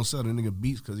not gonna sell the nigga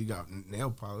beats because he got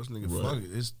nail polish. Nigga, fuck it.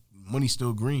 His money's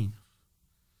still green.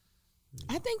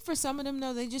 I think for some of them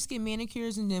though, they just get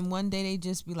manicures and then one day they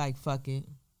just be like, "Fuck it,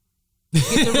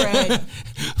 get the red,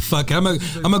 Fuck, I'm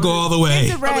gonna go all the way.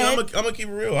 get the I mean, red." I'm gonna keep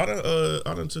it real. I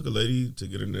done took a lady to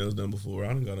get her nails done before. I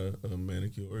done got a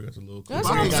manicure. Got the little That's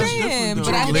what I'm That's saying. different,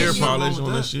 But I though. clear think Nail polish wrong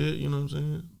on with that shit. You know what I'm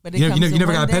saying? But You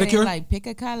never got a pedicure? Like pick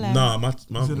a color. Nah, I'm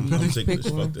pedicure? taking this.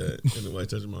 Pick one. Fuck that. Ain't nobody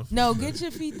touching my feet. No, get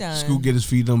your feet done. Scoot get his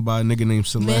feet done by a nigga named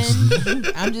Celeste. Men,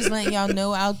 I'm just letting y'all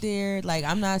know out there. Like,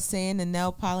 I'm not saying the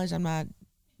nail polish. I'm not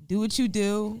do what you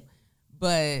do,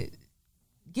 but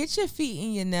get your feet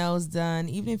and your nails done.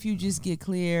 Even if you just get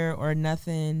clear or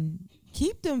nothing,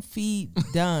 keep them feet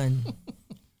done.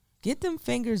 Get them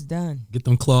fingers done. Get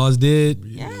them claws did.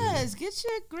 Yes, get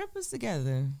your grippers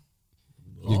together.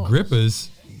 Your grippers.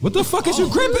 What the fuck is you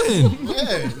gripping?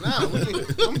 Yeah, nah,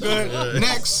 I'm good.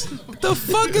 Next. What the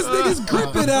fuck is niggas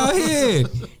gripping out here?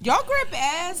 Y'all grip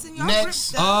ass and y'all Next. grip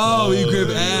stuff. Oh, you grip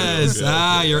ass.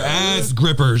 okay. Your ass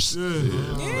grippers.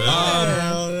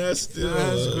 That's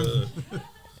still.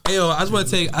 Hey, yo, I just want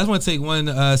to take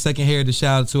 1 second here to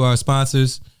shout out to our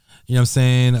sponsors. You know what I'm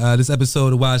saying? This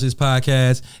episode of Watch This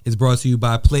Podcast is brought to you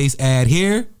by Place Ad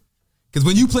Here. Because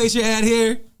when you place your ad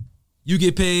here, you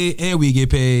get paid and we get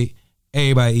paid.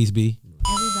 Everybody eats B.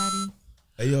 Everybody.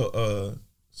 Hey yo,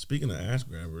 speaking of ass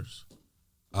grabbers,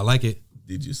 I like it.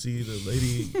 did you see the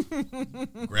lady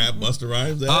grab Busta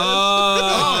Rhymes' ass?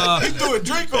 Oh, He threw a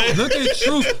drink on. look at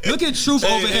Truth. Look at Truth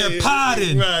over here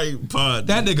podding. Right, podding.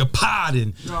 That nigga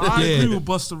podding. Yo, I agree with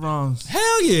Busta Rhymes.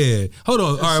 Hell yeah. Hold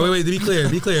on. All right, wait. To be clear.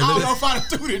 I don't know if I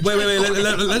threw the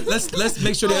Wait. Let's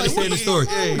make sure they understand the story.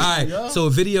 All right. So a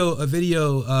video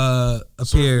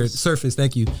appeared, surfaced.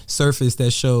 Thank you, surfaced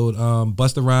that showed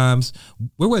Busta Rhymes.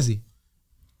 Where was he?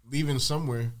 leaving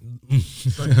somewhere.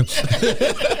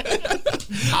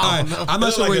 I'm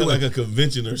not sure like where he a, went. like a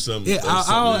convention or something. Yeah, or I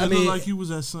something. It mean- looked like he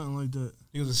was at something like that.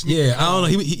 He was a sneaker. Yeah, I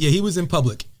don't know. He was in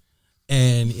public,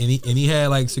 and he had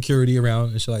like security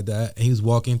around and shit like that. And he was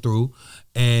walking through,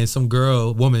 and some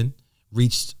woman,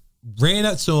 ran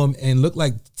up to him and looked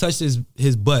like touched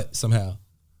his butt somehow.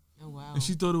 Oh wow. And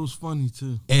she thought it was funny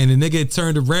too. And the nigga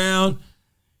turned around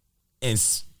and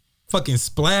fucking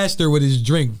splashed her with his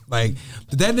drink. Like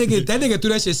that nigga threw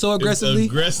that shit so aggressively.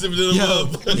 Aggressive to the Yo,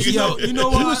 motherfucker. you know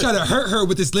he what? was trying to hurt her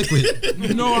with this liquid.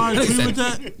 You know, I agree with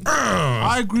that.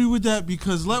 I agree with that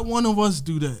because let one of us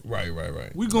do that. Right.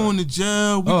 We going to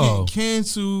jail. We Oh. getting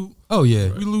canceled. Oh yeah.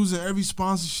 We losing every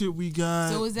sponsorship we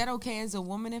got. So is that okay as a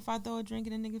woman if I throw a drink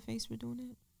in a nigga face for doing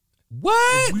it?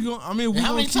 What? we gonna, I mean, we How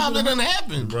gonna many keep times it- that done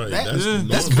happen? Right. Yeah. That's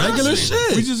That's regular constant.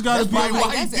 shit. We just gotta That's be. probably Like,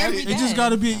 why he that's did every it. day. It just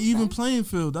gotta be an even playing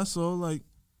field. That's all. Like,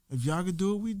 if y'all could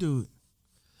do it, we do it.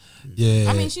 Yeah.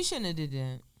 I mean, she shouldn't have did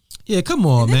that. yeah, come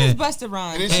on, And man. this is Busta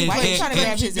Rhymes. And then she Why played- you trying to and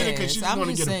grab she his did it 'cause ass? she was I'm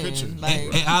gonna just get a saying, picture.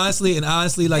 like, And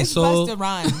honestly, like it's so. Busta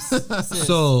Rhymes. sis.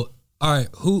 So, all right,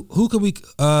 who could we?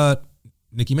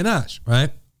 Nicki Minaj, right?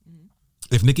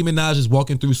 If Nicki Minaj is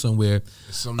walking through somewhere,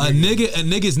 Some a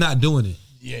nigga's not doing it.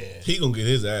 He gonna get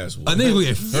his ass whooped. A nigga will get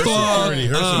Her fucked security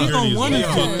up. is gonna want gonna it.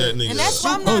 fuck that nigga and that's up.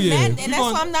 why I'm not yeah. mad. And that's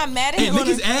why I'm not mad at And him.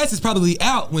 Nicki's ass is probably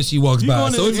out when she walks by,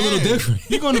 gonna- so it's a little yeah. different.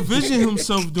 He gonna vision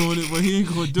himself doing it, but he ain't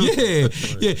gonna do it.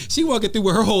 Yeah, she walking through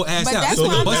with her whole ass But out. that's So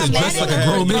why the I'm bus not is mad dressed at like a him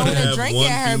grown for throwing man. a drink One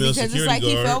at her female because it's security like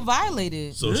he guard. felt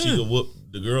violated. So she could whoop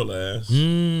the girl ass.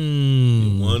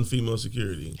 Mm. One female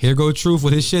security. Here go Truth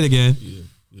with his shit again.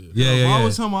 Yeah, If I yeah,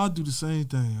 was him, I'd do the same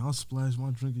thing. I'll splash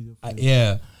my drink in your face.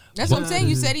 yeah. That's what I'm saying.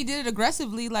 You said he did it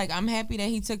aggressively. Like, I'm happy that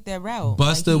he took that route.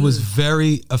 Busta Like, was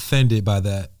very offended by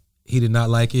that. He did not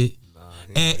like it.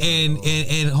 And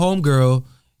homegirl,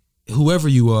 whoever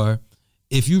you are,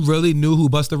 if you really knew who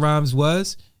Busta Rhymes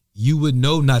was, you would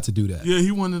know not to do that. Yeah,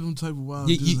 he one of them type of wild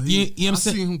You- dudes. you- Like, you know what I'm I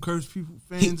saying? seen him curse people,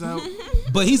 fans out.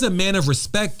 But he's a man of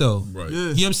respect, though. Right. Yeah. You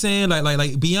know what I'm saying?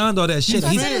 Like beyond all that shit. So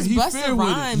I He's, said it's he Busta fair with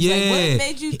it. Rhymes. Yeah. Like, what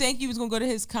made you think you was gonna go to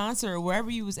his concert or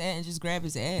wherever you was at and just grab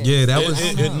his ass? yeah, that was.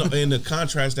 And the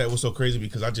contrast that was so crazy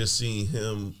because I just seen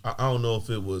him. I don't know if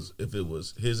it was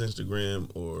his Instagram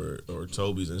or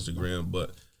Toby's Instagram,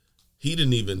 but he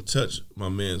didn't even touch my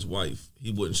man's wife.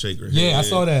 He wouldn't shake her hand. Yeah, I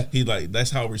saw that. He like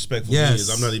that's how respectful Yes. he is.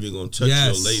 I'm not even gonna touch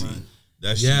Yes. your lady. Right.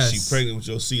 That's Yes. she pregnant with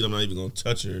your seed. I'm not even gonna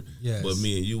touch her. Yes. But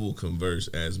me and you will converse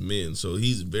as men. So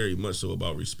he's very much so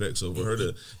about respect. So for her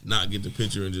to not get the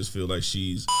picture and just feel like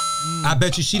she's, I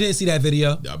bet you she didn't see that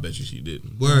video. I bet you she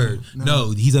didn't. Word.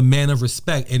 No, he's a man of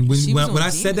respect. And She was when on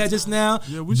I said that Demon just Time. now,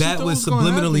 Yeah, we that thought was was gonna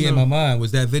subliminally happen, in my though. mind.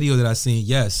 Was that video that I seen?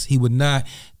 Yes, he would not,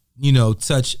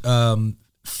 touch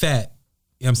fat.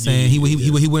 You know what I'm saying?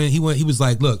 He was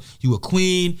like, look, you a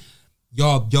queen.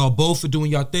 Y'all both are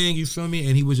doing y'all thing, you feel me?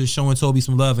 And he was just showing Toby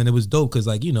some love, and it was dope because,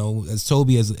 like, as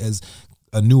Toby as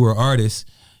a newer artist,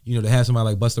 to have somebody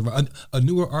like Busta Rhymes, a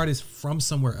newer artist from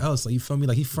somewhere else, like, you feel me?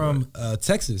 Like, he's from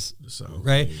Texas, South,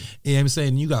 right? yeah. You know what I'm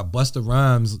saying? You got Busta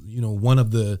Rhymes, one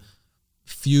of the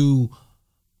few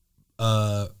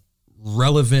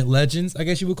relevant legends, I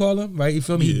guess you would call him, right? You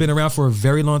feel me? He's been around for a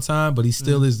very long time, but he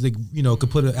still is, like, could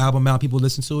put an album out, people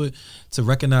listen to it, to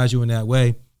recognize you in that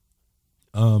way.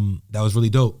 That was really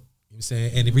dope. You know what I'm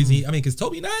saying? And the reason because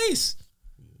Toby nice.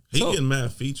 He So- getting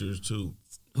mad features too.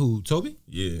 Who, Toby?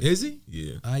 Yeah. Is he?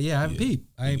 Yeah. Yeah, I haven't peeped.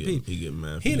 I ain't peeped. He getting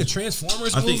mad. He in the features.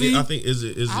 Transformers I movie. think is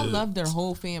it I love their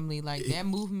whole family. Like that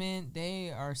movement,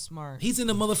 they are smart. He's in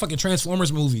the motherfucking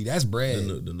Transformers movie. That's bread.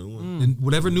 the new one. And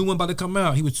whatever new one about to come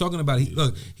out, he was talking about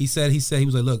it. He said he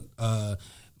was like, look,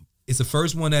 it's the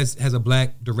first one that has a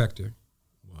black director.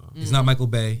 Wow. It's not Michael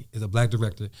Bay. It's a black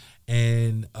director.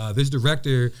 And this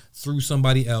director, through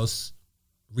somebody else,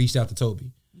 reached out to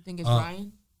Toby. You think it's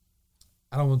Ryan?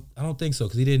 I don't think so,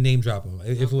 because he didn't name drop him.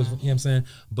 If it was, you know what I'm saying?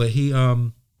 But he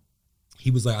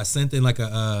was like, I sent in like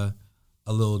a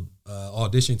little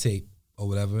audition tape or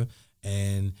whatever,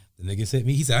 and the niggas hit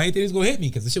me. He said, I ain't think it was gonna hit me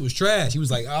because the shit was trash. He was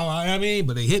like,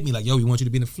 but they hit me like, yo, we want you to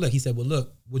be in the flick. He said, well,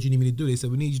 look, what you need me to do? They said,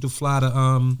 we need you to fly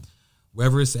to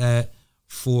wherever it's at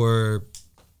for,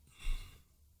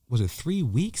 was it 3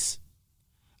 weeks?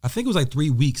 I think it was like 3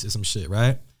 weeks or some shit,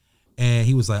 right? And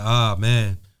he was like,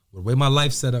 man, the way my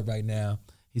life's set up right now,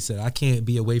 he said, I can't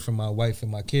be away from my wife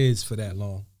and my kids for that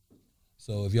long.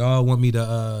 So if y'all want me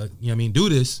to, do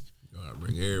this, Gotta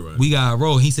bring everybody. we gotta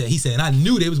roll. He said, and I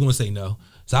knew they was gonna say no.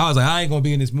 So I was like, I ain't gonna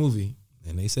be in this movie.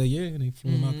 And they said, yeah, and they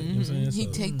flew him out there. You know what I'm saying? He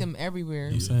So, take them everywhere.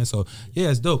 you know what I'm saying? So yeah,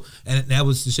 it's dope. And that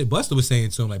was the shit Busta was saying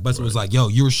to him. Like, Busta was like, yo,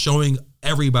 you're showing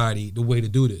everybody the way to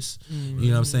do this. You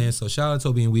know what I'm saying? So shout out to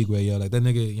Toby and Wigway, yo. Like that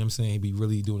nigga, you know what I'm saying? He be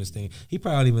really doing his thing. He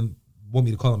probably don't even want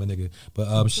me to call him a nigga. But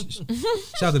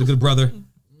shout out to the good brother,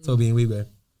 Toby and Wigway.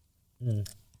 Yeah,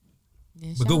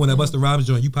 But shout good one, out that to Busta Rhymes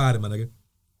joint, you podded, my nigga.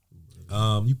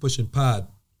 You pushing pod.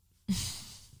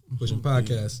 Pushing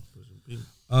podcast.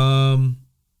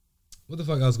 What the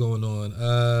fuck else going on?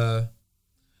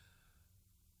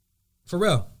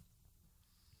 Pharrell.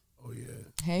 Oh yeah.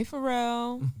 Hey,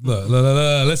 Pharrell. Look,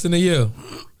 listen to you.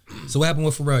 So what happened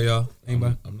with Pharrell, y'all?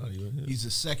 Anybody? I'm not even here. He's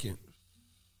the second.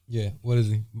 Yeah, what is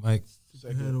he, Mike?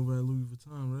 Head over at Louis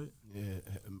Vuitton, right?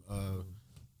 Yeah.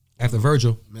 After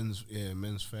Virgil. Men's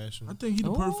fashion. I think he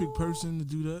the perfect Ooh. person to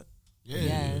do that. Yeah.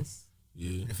 Yes.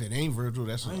 Yeah. If it ain't Virgil, I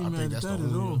I ain't think mad that's at the that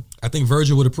at only all. one. I think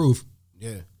Virgil would approve.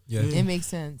 Yeah. Yeah. Yeah. It makes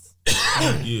sense.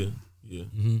 Yeah. Yeah.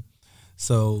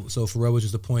 So Pharrell was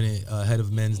just appointed head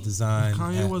of men's design.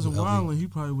 Kanye at wasn't LV. wilding, he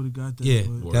probably would have got that. Yeah,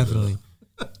 but- definitely.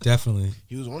 Definitely.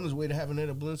 He was on his way to having it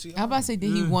at Balenciaga. I about to say,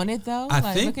 did he Yeah. want it though? I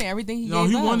Like, think- look at everything he No, gave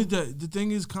he up. wanted that. The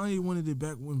thing is, Kanye wanted it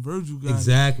back when Virgil got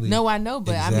Exactly. No, I know,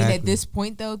 but I mean, at Exactly. this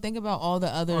point though, think about all the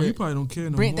other. it. Oh, he probably don't care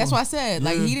no brand. more. That's why I said,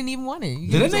 like, Yeah. he didn't even want it.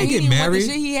 Did that nigga He get didn't want married? the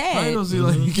shit he I had. don't see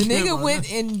like he The care nigga about went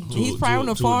that. and he's probably on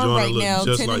the to a farm John right that look now,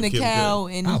 just tending like the Kim cow,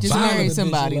 K. and I'll he just buy married the bitch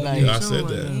somebody. like Like, Yeah, I Chill said like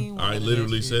that. that. He ain't I watching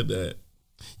literally that said that.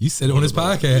 You said it on his Yeah,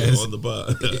 podcast. on the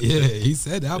pod. Yeah, he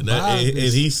said that.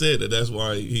 And he said that that's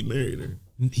why he married her.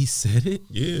 He said it?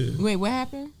 Yeah. Wait, what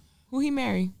happened? Who he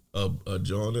married? A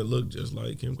John that looked just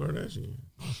like Kim Kardashian.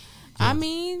 I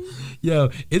mean,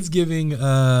 Yo, it's giving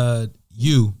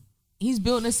you. he's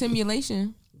building a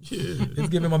simulation. Yeah. It's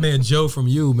giving my man Joe from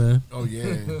you, man. Oh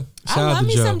yeah. Shout I out love to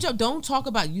me Joe. some Joe. Don't talk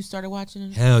about you started watching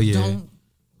it. Hell yeah. Don't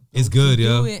It's good, do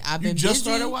yo. it. I've You been just busy.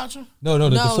 started watching? No, the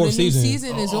No, fourth the new season.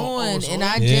 season is on, it's and on?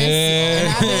 I've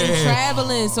Yeah. been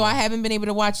traveling, so I haven't been able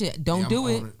to watch it. Don't Yeah, do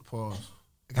I'm it. on Pause.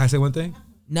 Can I say one thing?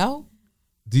 No.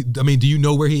 Do you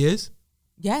know where he is?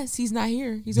 Yes, he's not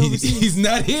here. He's overseas. He's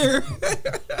not here.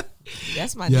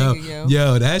 That's my Yo, nigga,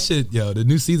 yo. that shit, the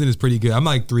new season is pretty good. I'm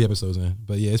like 3 episodes in,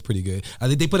 but yeah, it's pretty good. I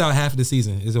think they put out half of the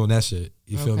season. It's on that shit.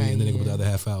 You feel me? Okay, And then they put the yeah. other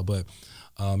half out. But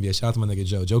yeah, shout out to my nigga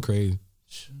Joe. Joe crazy.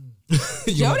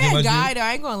 Joe, that guy though,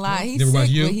 I ain't gonna lie, he's Never sick,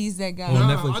 watched You? but he's that guy. On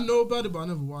Nah, Netflix? I know about it, but I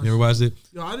never watched Never it. watched it?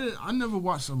 Yo, I never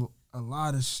watched a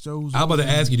lot of shows. I was about to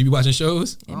ask you, do you be watching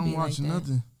shows? I don't watch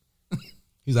nothing.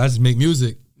 He's like, I just make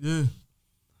music. Yeah.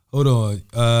 Hold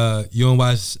on. You don't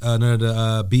watch none of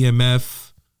the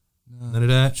BMF? None of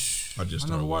that? I just I started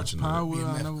never watched watching Power. that.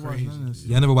 I never watched none of this.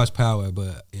 Yeah, I never watched Power,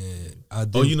 but yeah, I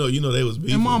do. Oh, you know they was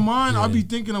beefing. In my mind, I Yeah. be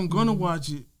thinking I'm gonna watch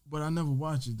it, but I never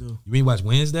watch it though. You mean watch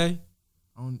Wednesday?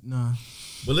 Nah.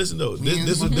 But listen though,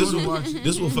 this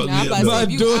will fuck Nah, I'm me about up.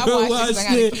 to say, Though. if you, I watch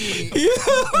it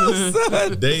 'cause I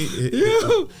got a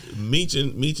kid. Meech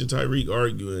and Tyreek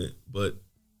arguing, but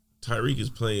Tyreek is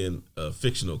playing a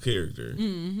fictional character.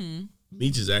 Mm-hmm.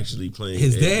 Meech is actually playing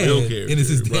His a dad, real character. and it's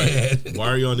his right? dad. Why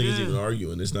are y'all niggas even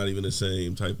arguing? It's not even the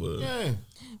same type of. Yeah.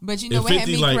 But you know And what had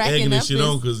 50 me like cracking egging up this shit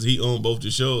on is because he owned both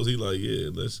the shows. He like,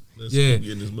 let's Yeah, keep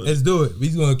getting this money. let's do it.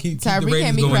 We're gonna keep the Tyreek had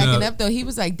ratings me going cracking up. up though. He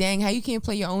was like, "Dang, how you can't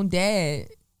play your own dad?"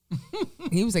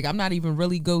 He was like, "I'm not even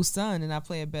really Ghost son, and I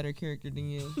play a better character than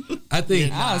you." I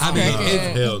think. I was I mean, cracking it's-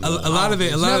 up. Hell no. a lot of it.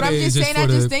 A No, lot but of I'm it is just just saying. for I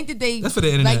the. just think that they that's for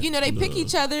the internet. like they pick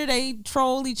each other, they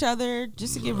troll each other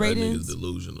just to get That nigga's ratings.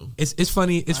 delusional. It's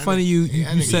funny. It's funny you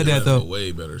nigga said He that have though. a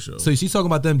way better show. So she's talking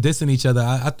about them dissing each other.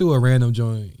 I threw a random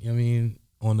joint. I mean,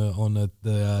 on the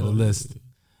list,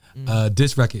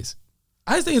 diss records.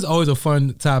 I just think it's always a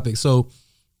fun topic. So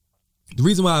the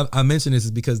reason why I mention this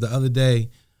is because the other day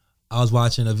I was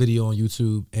watching a video on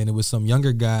YouTube and it was some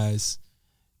younger guys.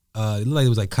 It looked like it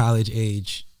was like college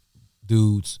age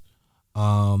dudes,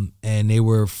 and they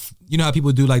were, you know how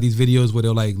people do like these videos where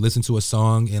they'll like listen to a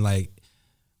song and like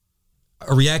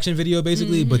a reaction video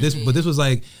basically, but this was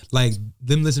like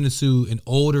them listening to an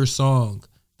older song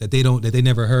that they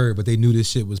never heard, but they knew this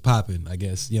shit was popping, I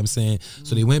guess. You know what I'm saying?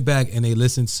 So they went back and they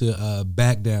listened to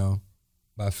Back Down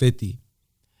by 50.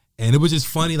 And it was just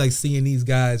funny like seeing these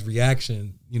guys'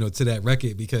 reaction, you know, to that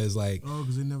record because like Oh,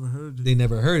 because they never heard it. they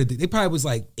never heard it. They probably was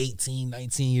like 18,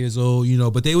 19 years old, you know,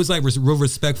 but they was like real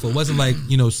respectful. It wasn't like,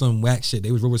 you know, some whack shit.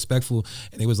 They was real respectful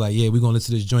and they was like, yeah, we're going to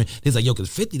listen to this joint. They was like, yo, because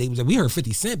 50, they was like, we heard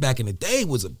 50 Cent back in the day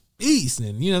was a beast.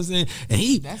 And you know what I'm saying? And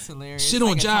he That's hilarious. shit It's on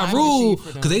like a Ja time Rule machine for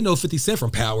them. because they know 50 Cent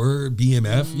from Power, BMF, you know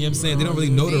what I'm saying? They don't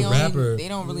really know the rapper They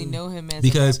don't really know him as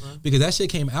because a rapper. that shit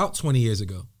came out 20 years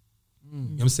ago. You know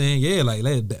what I'm saying? Yeah, like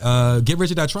Get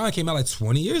Rich or Die Trying came out like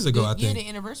 20 years ago, I think. Yeah, the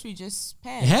anniversary just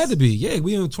passed. It had to be. Yeah,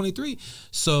 we in 23.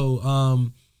 So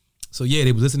yeah,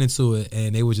 they was listening to it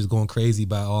and they was just going crazy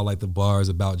by all like the bars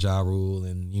about Ja Rule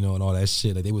and you know and all that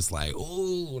shit. Like they was like,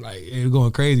 ooh, like they were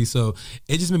going crazy. So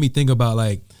it just made me think about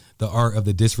like the art of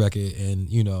the diss record and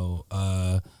you know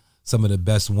some of the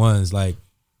best ones. Like,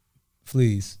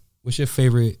 Fleas, what's your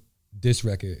favorite diss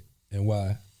record and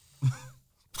why?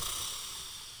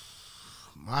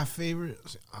 My favorite,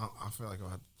 I feel like if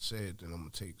I say it, then I'm gonna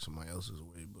take somebody else's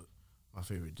away. But my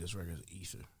favorite diss record is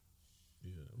Ether.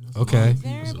 Okay.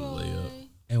 There, a boy. layup.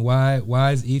 And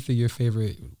why is Ether your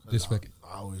favorite diss record?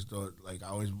 I always thought, like, I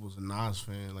always was a Nas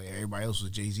fan. Like everybody else was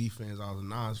Jay-Z fans, I was a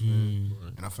Nas fan,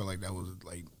 and I felt like that was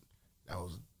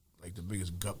like the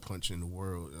biggest gut punch in the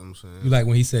world. You know what I'm saying? You like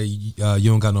when he said you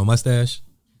don't got no mustache?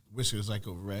 Whiskers like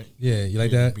a rat. Yeah, you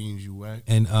like that? Beans you whack.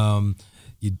 And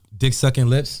you dick sucking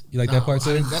lips. You like that part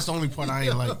too? That's the only part I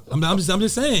ain't like. I'm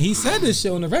just saying. He said this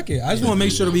shit on the record. I just want to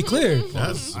make sure to be clear.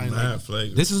 That's I ain't mad like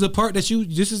flagrant. This is the part that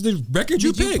this is the record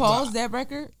you Did you picked. pause that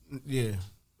record? Yeah, You know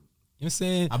what I'm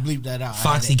saying? I bleeped that out.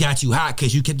 Foxy got you hot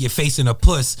because you kept your face in a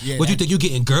puss. Yeah, What you that- think you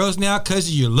getting girls now because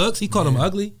of your looks? He called him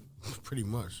ugly. pretty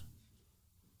much.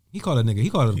 He called a nigga.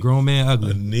 He called a grown man a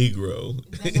ugly. Negro.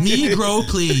 Negro,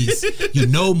 please. You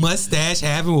know mustache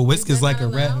having with whiskers that like a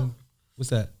not rat. allowed? What's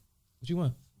that? What you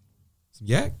want? Some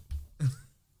yak?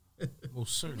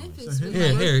 Most certainly.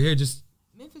 Here. Just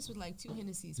Memphis with like 2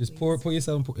 Hennessy's. Just please. pour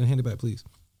yourself and hand it back, please.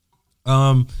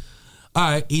 All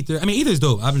right, Ether. I mean, Ether's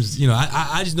dope. I'm just,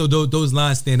 I just know those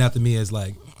lines stand out to me as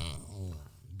like,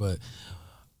 but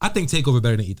I think Takeover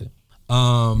better than Ether.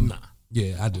 Nah,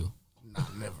 Yeah, I do. nah,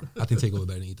 never. I think Takeover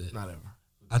better than Ether. Not ever.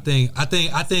 I think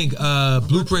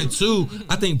Blueprint 2.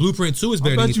 I think Blueprint 2 is I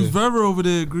better than bet you Ether. Vera over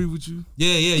there agree with you.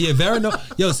 Yeah. Vera, no.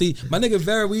 Yo, see, my nigga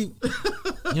Vera, you know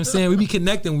what I'm saying? We be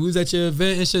connecting. We was at your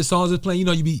event and shit, songs was playing. You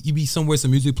know, you be somewhere,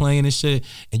 some music playing and shit,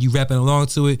 and you rapping along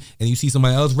to it, and you see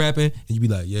somebody else rapping, and you be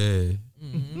like, yeah.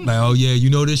 Like, oh yeah, you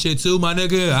know this shit too, my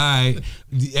nigga? All right.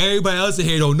 Everybody else in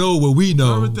here don't know what we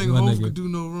know. I would think my Hov nigga. could do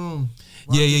no wrong.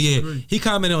 Why Yeah. disagree? He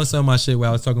commented on some of my shit where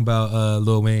I was talking about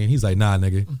Lil Wayne. He's like, nah,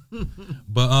 nigga.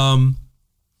 But all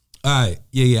All right,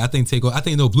 yeah. I think Takeover. I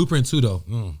think no Blueprint too though.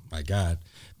 My God,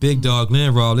 Big Dog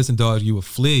Lynn Raw. Listen, dog, you a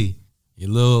flea. Your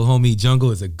little homie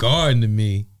Jungle is a garden to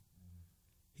me.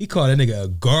 He called that nigga a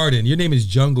garden. Your name is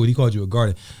Jungle. He called you a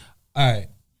garden. All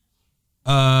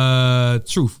right.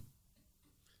 Truth.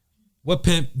 What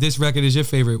pimp diss record is your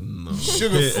favorite? No.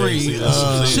 Sugar free.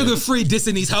 Sugar free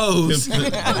dissing these hoes. they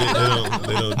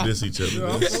don't diss each other.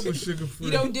 I fuck with Sugar Free.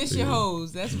 You don't dish your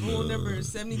hoes. That's rule number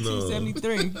 72,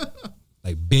 73.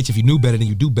 Like, bitch, if you knew better, then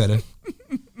you do better.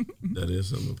 That is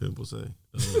something a pimp will say.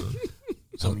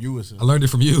 Something you would say. I learned it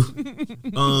from you.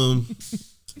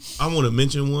 I want to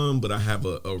mention one, but I have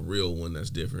a real one that's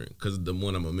different. Because the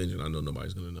one I'm going to mention, I know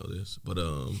nobody's going to know this.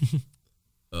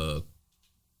 But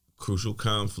Crucial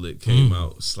Conflict came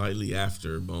out slightly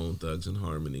after Bone Thugs and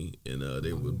Harmony. And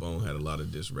Bone had a lot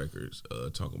of diss records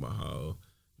talking about how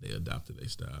they adopted their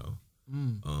style.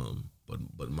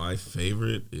 But my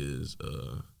favorite is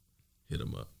Hit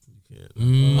 'Em Up. You can't.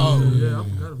 Yeah, I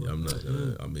forgot about I'm not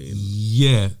gonna. I mean,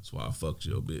 Yeah. that's why I fucked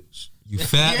your bitch. You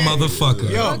fat motherfucker.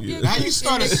 Yo, how you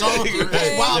start a song?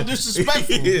 Wow,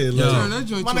 disrespectful. Yeah, like, Turn that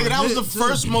joint My to a nigga, that was hit, the too.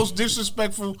 first most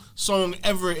disrespectful song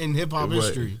ever in hip hop Right.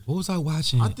 history. What was I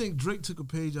watching? I think Drake took a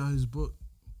page out of his book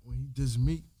when he dissed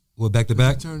Meek. What, back to It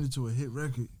back? turned into a hit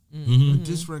record. Mm-hmm. But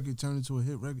this record turned into a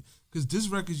hit record. Because this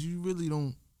records, you really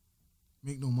don't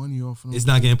make no money off of them. It's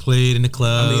not getting played in the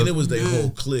club. I mean, it was their Yeah.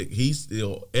 whole clique. He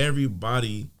still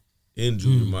everybody in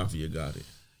Junior Mafia got it.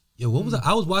 Yo, what was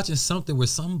I was watching something where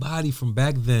somebody from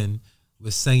back then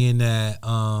was saying that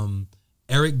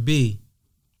Eric B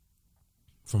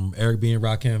from Eric B and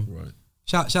Rakim. Right.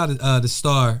 Shout out the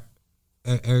star,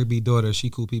 Eric B daughter. She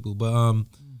cool people, but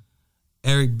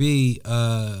Eric B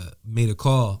made a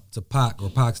call to Pac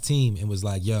or Pac's team and was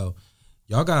like, "Yo,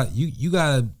 y'all got you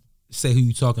gotta say who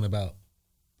you talking about."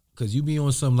 Cause you be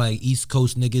on some like East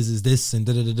Coast niggas is this and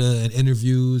and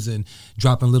interviews and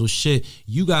dropping little shit.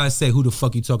 You guys say who the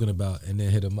fuck you talking about, and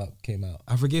then Hit 'Em Up came out.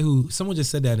 I forget who. Someone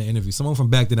just said that in an interview. Someone from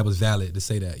back then that was valid to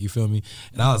say that. You feel me?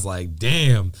 And I was like,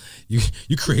 damn, you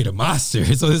create a monster.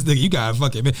 So this nigga, you got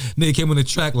fucking man. Nigga came on the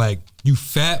track like, you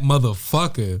fat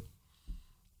motherfucker.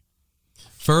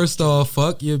 First off,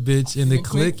 fuck your bitch in the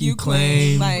clique you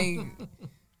claim. Like,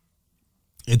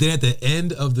 And then at the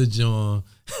end of the joint,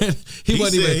 He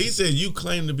wasn't said, even. he said, you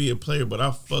claim to be a player, but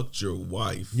I fucked your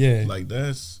wife. Yeah. Like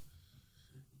that's,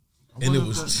 and it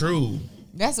was true.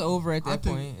 that's over at that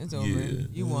think- point. It's over. Yeah.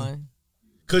 You won.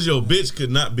 Cause your bitch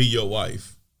could not be your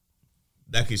wife.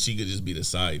 She could just be the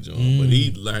side joint. But he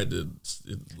had to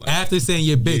like, After saying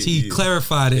your bitch, he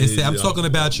clarified it and said, I'm talking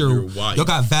about your wife. y'all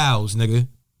got vows, nigga.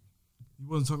 You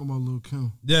wasn't talking about Lil'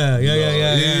 Kim. Yeah,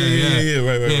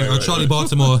 right, or Charlie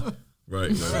Baltimore.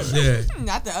 Right. Yeah,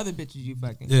 Not the other bitches you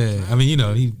fucking. yeah. I mean, you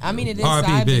know, he. I mean, it is R.I.P.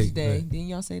 Side Big, Bitch Day. but- Didn't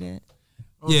y'all say that?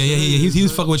 Yeah. He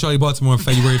was fucking with Charlie Baltimore on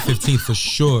February 15th for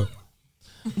sure.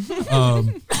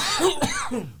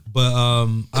 But all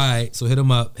right, so Hit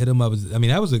 'Em Up. Hit 'Em Up. I mean,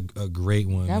 that was a great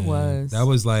one. That man. was. That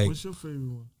was like What's your favorite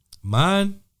one?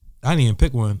 mine. I didn't even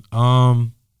pick one.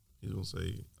 He's gonna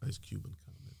say Ice Cube and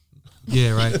comment.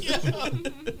 Yeah, right.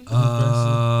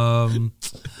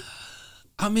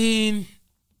 I mean.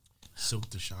 Silk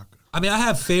the Shocker. I mean, I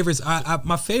have favorites.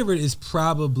 My favorite is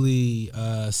probably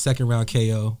Second Round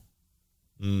KO.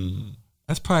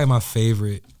 That's probably my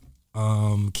favorite.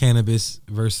 Cannabis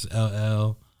versus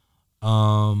LL.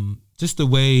 Just the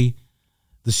way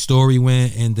the story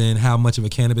went, and then how much of a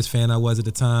Cannabis fan I was at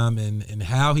the time, and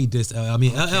how he dissed LL. I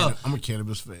mean, LL. I'm a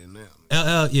Cannabis fan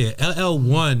now. LL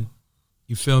won.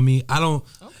 You feel me? I don't.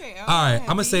 Okay. All right, I'm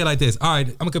gonna say it like this. All right,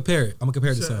 I'm gonna compare it.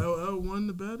 to Said something. LL won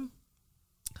the battle?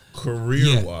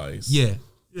 Career wise. Yeah.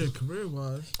 Yeah, career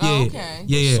wise. Yeah, Oh, okay.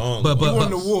 yeah. Song But He won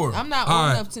the war. I'm not All old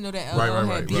right. enough to know that LL Right.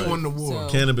 had He beef, won the war. so-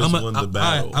 Cannabis won the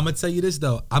battle. I'm gonna tell you this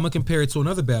though. I'm gonna compare it to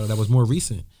another battle that was more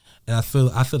recent, and I feel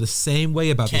the same way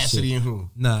about this Cassidy shit. and who?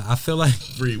 Nah, I feel like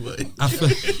Freeway. I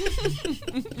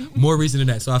feel more recent than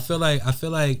that. So I feel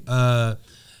like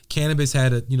Cannabis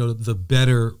had the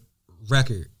better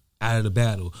record out of the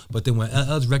battle, but then when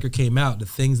LL's record came out, the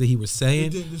things that he was It saying,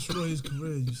 didn't destroy his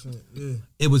career, you said. Yeah.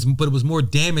 it was more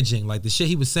damaging. Like the shit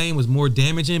he was saying was more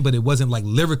damaging, but it wasn't like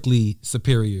lyrically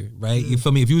superior, right? You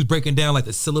feel me? If he was breaking down like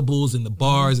the syllables and the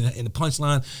bars and the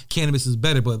punchline, Cannabis is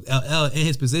better. But LL in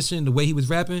his position, the way he was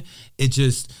rapping, it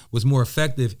just was more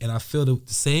effective. And I feel the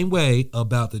same way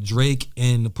about the Drake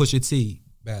and the Pusha T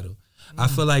battle. I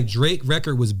feel like Drake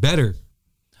record was better.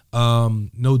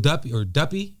 No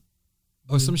Duppy.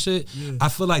 Or some shit. Yeah. I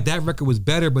feel like that record was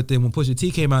better, but then when Pusha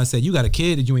T came out and said, "You got a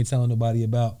kid that you ain't telling nobody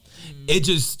about," it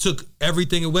just took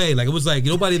everything away. Like it was like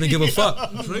nobody even give a fuck.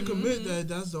 Drake admit that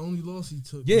that's the only loss he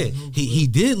took. Yeah, he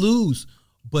did lose,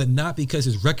 but not because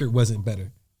his record wasn't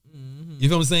better. You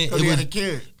know what I'm saying? Because he had a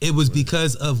kid. It was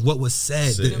because of what was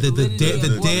said, the validity of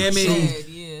what was damage. said,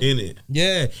 yeah. In it.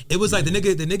 Yeah, it was like the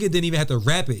nigga didn't even have to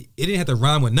rap it. It didn't have to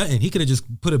rhyme with nothing. He could have just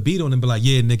put a beat on and be like,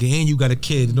 "Yeah, nigga, and you got a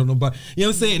kid." Don't nobody, you know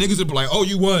what I'm saying? Niggas would be like, "Oh,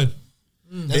 you won."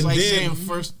 That's And like then- saying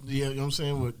first, you know what I'm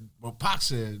saying, what Pac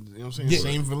said. You know what I'm saying? Yeah.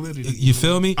 Same validity. You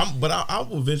feel me? But I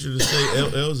will venture to say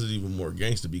LL's is even more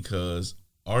gangster because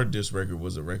our diss record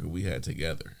was a record we had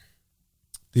together.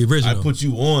 The original. I put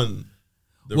you on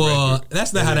the Well, record.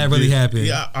 that's not And how that it really did- happened.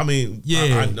 Yeah, I mean,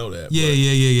 Yeah, I know that. Yeah, but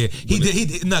yeah. He when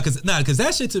did. Because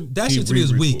that shit to He me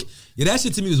was weak. re-recorded. Yeah, that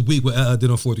shit to me was weak. What LL did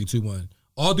on 432-1.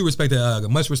 All due respect to LL,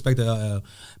 much respect to LL,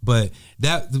 but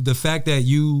the fact that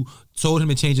you told him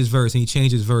to change his verse and he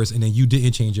changed his verse and then you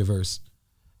didn't change your verse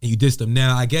and you dissed him.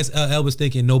 Now I guess LL was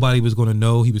thinking nobody was going to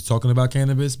know he was talking about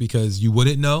cannabis because you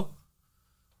wouldn't know,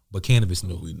 but cannabis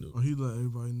knew. we knew. Or he let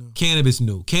everybody know. Cannabis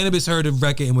knew. Cannabis heard the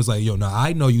record and was like, yo, no,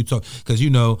 I know you talk, because you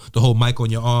know the whole mic on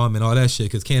your arm and all that shit,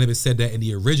 because Cannabis said that in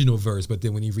the original verse, but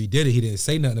then when he redid it, he didn't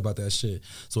say nothing about that shit.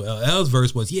 So LL's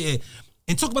verse was, yeah,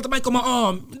 and talk about the mic on my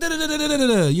arm.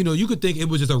 Da-da-da-da-da-da-da. You know, you could think it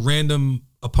was just a random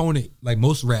opponent, like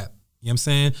most rap. You know what I'm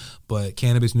saying? But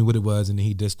Cannabis knew what it was and then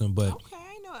he dissed him. But Okay,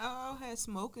 I know LL had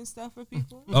smoke and stuff for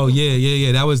people. oh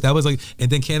yeah. That was like, and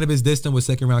then Cannabis dissed him with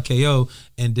second round KO,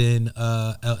 and then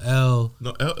LL.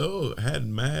 No, LL had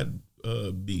mad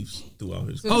beefs throughout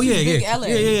his. So Oh, this is yeah, Big yeah. LA.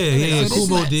 Yeah. So this,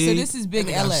 Kumo is, D. so this is Big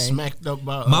Got LA. smacked up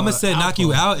by Mama said knock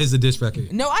you Alpha. out is a diss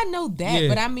record. No, I know that, Yeah.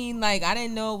 but I mean, like, I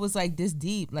didn't know it was like this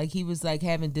deep. Like, he was like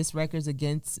having diss records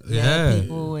against Yeah. mad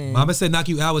people, and Mama said knock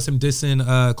you out with him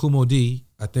dissing Kumo D,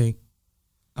 I think.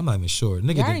 I'm not even sure.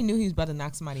 Nigga I already did. knew he was about to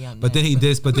knock somebody out. But then he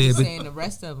dissed, but I'm then saying the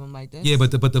rest of them like that. yeah,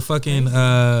 but the fucking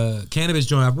Cannabis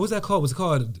joint, what was that called? Was it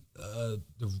called the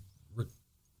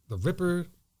Ripper?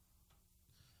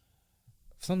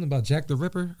 Something about Jack the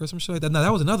Ripper or some shit like that. No,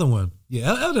 that was another one.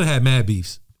 Yeah, Elden had mad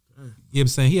beefs. You know what I'm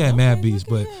saying? He had mad beefs,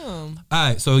 but all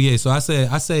right. So yeah, so I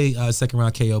say second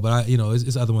round KO, but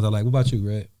it's other ones I like. What about you,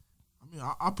 Red? I mean,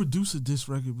 I produced a diss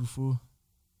record before.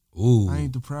 Ooh, I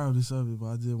ain't the proudest of it, but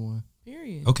I did one.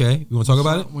 Period. okay. You want to talk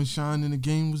about it? When Shine in the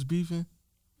Game was beefing,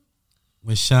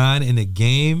 When Shine in the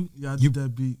game, yeah, I you did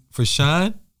that beat. for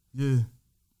Shine, Yeah.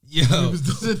 yo, He was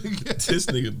dissing the game. This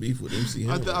nigga beef with MC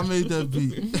Hammer. I made that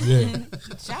beat. yeah,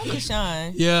 Shout out to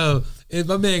Sean. yo, if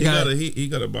my man he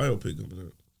got a biopic coming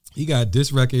out. he got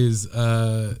diss records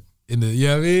in the, you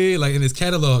know what I mean, like in his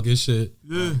catalog and shit.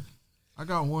 Yeah. I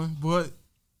got one, but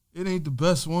it ain't the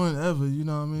best one ever, you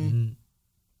know what I mean? Mm-hmm.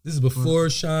 This is before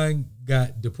Shine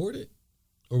got deported,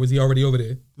 or was he already over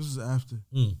there? This was after.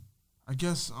 Mm. I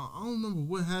guess, I don't remember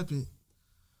what happened.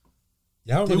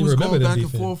 Yeah, I don't They really was remember going them back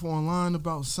and beefing. forth online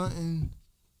about something,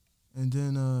 and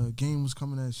then Game was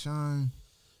coming at Shine.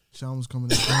 Shine was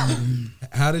coming at Game. and he-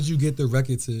 How did you get the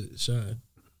record to Shine?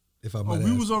 If I Oh, might we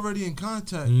ask. was already in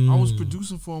contact. I was Mm.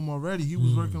 producing for him already. He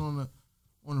was working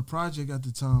on a project at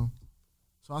the time.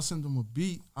 So I sent him a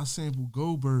beat. I sampled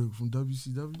Goldberg from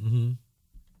WCW. Mhm.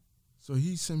 So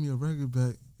he sent me a record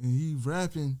back, and he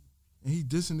rapping, and he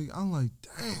dissing it. I'm like,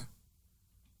 damn.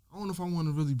 I don't know if I want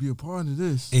to really be a part of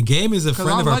this. And Game is a 'Cause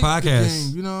friend I of our like the podcast.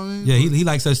 Game, you know what I mean? Yeah, he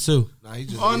likes us too. Nah, he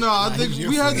just, Oh no, I think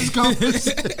we had this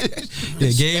conversation.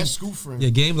 Yeah, Game. That's school friend. Yeah,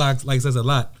 Game likes us a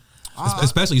lot, I-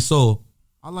 especially Soul.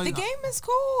 I like The game is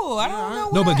cool. I don't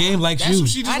know. No, what but I- Game likes That's you. what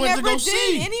she just I went to never go did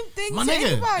see. anything My to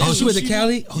nigga. anybody. Oh, she was in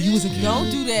Cali. Oh, you was in Cali. Don't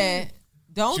do that.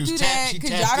 Don't She was do tapped- that she because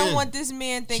tapped y'all don't in. want this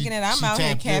man thinking that I'm she out here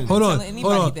tapped in. capping Hold on, telling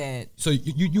hold anybody on. that. So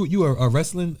you are a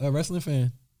wrestling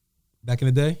fan back in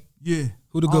the day. Yeah.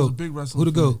 Who the I was a goat? big wrestling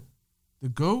Who the fan. goat? The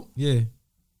GOAT? Yeah,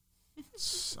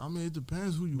 I mean, it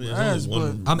depends who you Man, there's ask, only but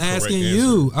one I'm correct asking answer.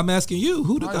 you. I'm asking you.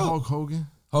 Who the probably goat? Hulk Hogan.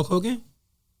 Hulk Hogan.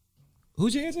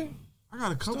 Who's your answer? I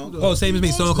got a couple though. Oh, same as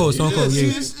me. Stone Cold. Stone Yeah, Cold. see,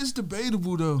 Yeah. it's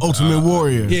debatable though. Ultimate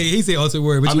Warrior. Yeah, he said Ultimate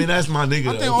Warrior. But I you- mean, that's my nigga.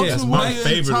 I think though. Ultimate That's Warrior my in the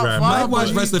favorite top rapper. five. I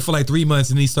watched wrestling for like 3 months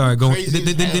and he started going. Crazy Then,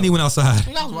 as then, hell. then he went outside.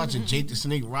 I was watching Jake the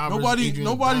Snake Roberts. Nobody Adrian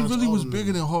really Adonis, was all them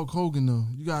bigger niggas. than Hulk Hogan though.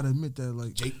 You gotta admit that.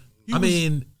 Like Jake. he I was-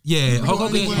 mean, yeah, Hulk know,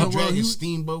 Hogan. anyway, Red well, Dragon, he-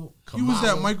 Steamboat. he was that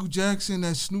Kamala. Michael Jackson,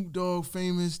 that Snoop Dogg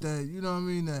famous, that you know what I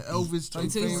mean, that Elvis type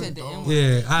Until you famous. said the N word.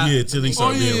 Yeah, Till he Oh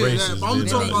started yeah, being yeah, racist. that, but I'm then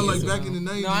talking about like, like back in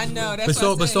the 90s. No, I know. That's but so,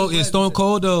 what but I'm so saying. in Stone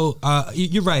Cold though,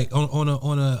 you're right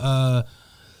on a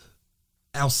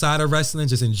outside of wrestling,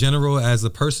 just in general as a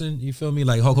person. You feel me?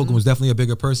 Like Hulk Hogan was definitely a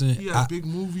bigger person. He had big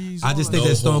movies. I all just that. think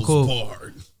that Stone Cold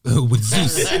barred. with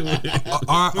Zeus,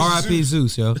 R.I.P.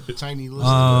 Zeus, yo. Tiny little.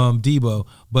 Debo,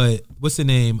 but what's the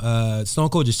name? Stone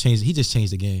Cold just changed. He just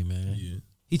changed the game, man. Yeah.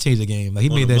 He changed the game. Like he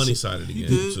On made the that money shit. side of the game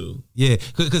did. too. Yeah,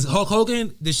 because Hulk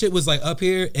Hogan, the shit was like up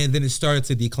here, and then it started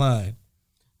to decline.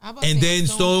 And then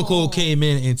Stone Cold came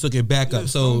in and took it back up.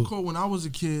 Stone So Cold, when I was a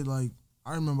kid, like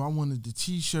I remember I wanted the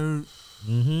T-shirt,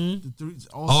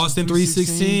 Austin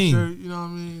 316 shirt. You know what I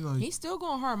mean? Like He's still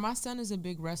going hard. My son is a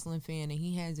big wrestling fan, and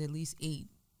he has at least 8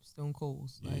 Stone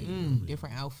Colds, like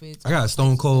different outfits. I got a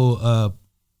Stone Cold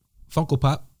Funko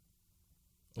Pop.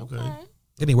 Okay.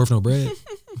 It ain't worth no bread.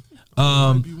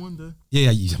 might be one day. Yeah,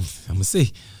 I'm gonna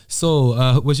see.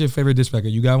 So, what's your favorite diss record?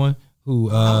 You got one? Who?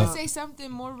 I'm gonna say something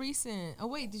more recent. Oh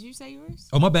wait, did you say yours?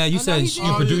 Oh my bad. You no, said he she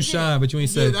did. produced Oh, yeah. Shine, but you ain't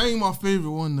Yeah, said. that ain't my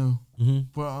favorite one though. Mhm.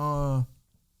 But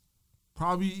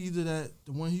probably either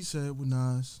the one he said with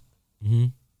Nas. Mhm.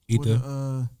 Or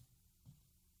Ether.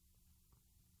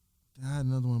 I had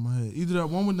another one in my head. Either that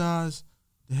one with Nas,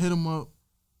 the Hit 'Em Up,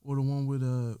 or the one with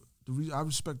I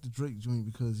respect the Drake joint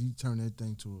because he turned that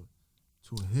thing to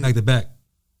a hit. Back to back.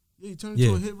 Yeah, he turned it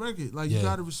to a hit record. Like Yeah. you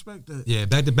gotta respect that. Yeah,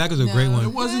 back to back was a great No. one.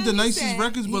 It wasn't the He nicest said-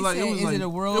 records, but he like it said, was is like it a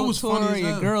world it was tour funny or as your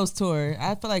hell. girls tour?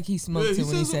 I feel like he smoked Yeah, it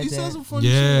when he said he said that. some funny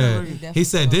shit. on Yeah, that record. Definitely he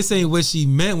said this ain't what she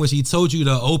meant when she told you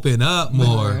to open up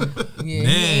more. Yeah, he ate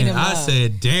Man, 'em I up.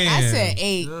 said, damn. I said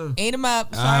 8. Yeah. Ate him up.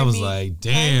 I Sorry, was Meek. like, Sorry,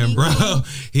 damn, Meek. bro.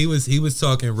 He was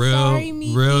talking Sorry,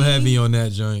 Meeky. real heavy on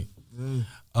that joint.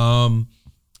 Yeah.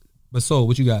 But so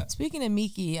what you got? Speaking of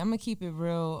Miki, I'm gonna keep it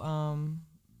real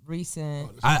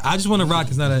recent. I just want to rock.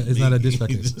 It's not a diss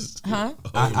record. Huh?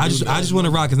 I just want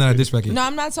to rock. It's not a diss record. No,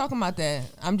 I'm not talking about that.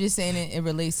 I'm just saying it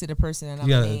relates to the person that I'm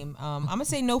You gonna gotta- name. I'm gonna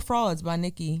say No Frauds by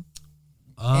Nicki.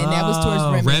 And that was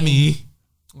towards Remy. Remy.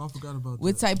 I forgot about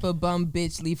What that. type of bum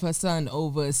bitch leave her son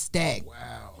over a stack?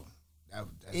 Wow.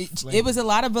 It was a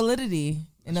lot of validity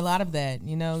in a lot of that,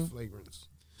 you know. flagrance.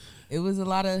 It was a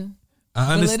lot of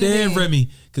I understand validity. Remy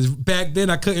because back then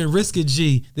I couldn't risk it.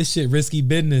 G, this shit risky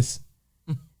business.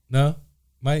 No,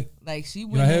 Mike. like she know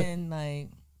went him? in like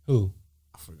Who?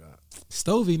 I forgot.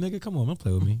 Stovey, nigga. Come on, don't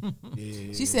play with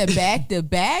me. she said back to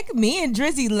back. Me and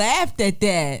Drizzy laughed at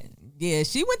that. Yeah,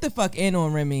 she went the fuck in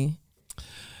on Remy.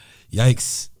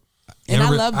 Yikes. And I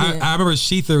remember- loved it. I remember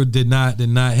Sheether did not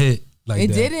hit like It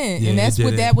that. didn't, Yeah, and that's it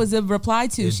what didn't. that was a reply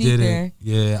to. It She didn't. there.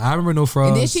 Yeah, I remember No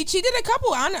Frauds. And then she did a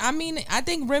couple. I mean, I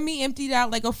think Remy emptied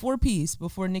out like a 4-piece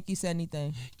before Nicki said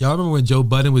anything. Y'all remember when Joe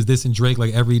Budden was dissing Drake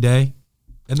like every day?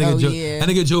 That nigga, Oh, Joe, yeah. that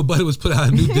nigga Joe Budden was putting out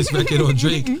a new diss record on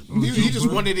Drake. He just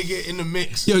wanted to get in the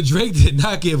mix. Yo, Drake did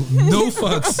not give no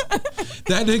fucks.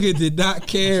 That nigga did not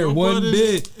care Joe one Budden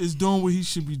bit. is doing what he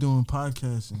should be doing,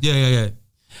 podcasting. Yeah.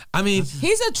 I mean,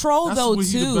 He's a troll That's though what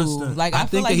he the best too. at. Like I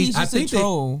feel like he's just a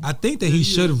troll. I think that he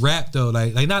should rap though.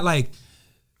 Like not like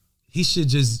he should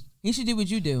just He should do what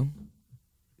you do.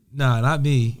 not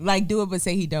me. Like do it, but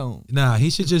say he don't. Nah, he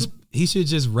should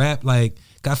just rap like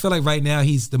I feel like right now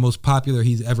he's the most popular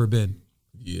he's ever been.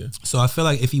 Yeah. So I feel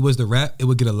like if he was to rap, it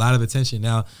would get a lot of attention.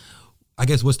 Now, I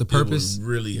guess what's the purpose? It would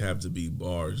really have to be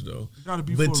bars though. Gotta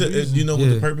be But for a reason. you know what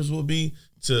Yeah. the purpose will be?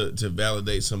 To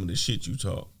validate some of the shit you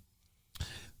talk.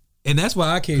 And that's why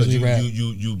I Because occasionally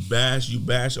rap. you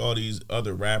bash all these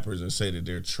other rappers and say that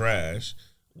they're trash.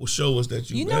 Well, show us that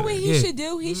You know better. what he Yeah. should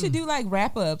do? He should do like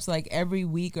wrap ups like every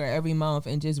week or every month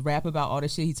and just rap about all the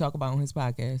shit he talk about on his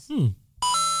podcast.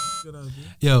 Good idea.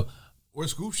 Yo, Or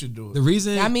Scoop should do it. the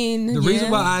reason I mean, the reason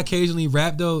yeah. why I occasionally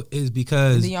rap though is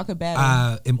because And then y'all could battle.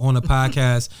 I am on a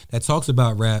podcast that talks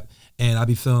about rap, and I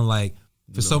be feeling like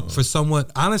for someone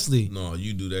honestly. No,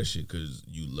 you do that shit because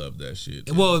you love that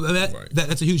shit. Well, Right.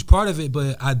 that's a huge part of it,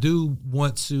 but I do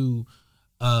want to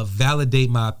validate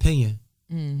my opinion.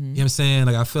 You know what I'm saying?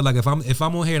 Like I feel like if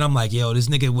I'm on here and I'm like, yo, this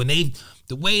nigga when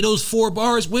the way those 4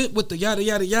 bars went with the yada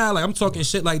yada yada, like I'm talking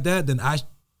shit like that, then I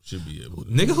should be able to.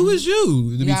 nigga, who is you to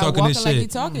You be gotta talking walk this it shit? like you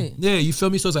talk it. Yeah, you feel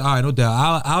me? So it's like, all right, no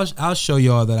doubt. I'll show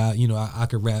y'all that I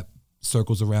could wrap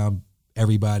circles around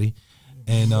everybody,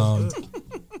 and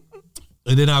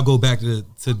and then I'll go back to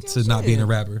not being a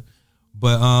rapper.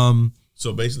 But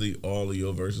So basically, all of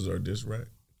your verses are diss rap.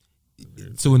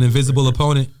 to an invisible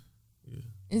opponent.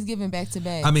 It's giving back to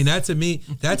back. I mean, that to me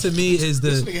is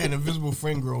This the nigga had an invisible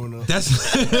friend growing up. that's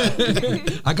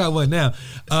I got one now.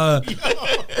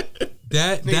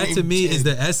 That to me is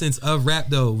the essence of rap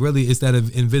though. Really, it's that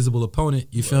invisible opponent.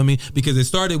 You feel me? Because it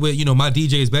started with my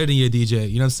DJ is better than your DJ.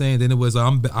 You know what I'm saying? Then it was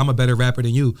I'm a better rapper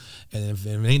than you, and if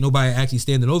ain't nobody actually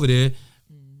standing over there.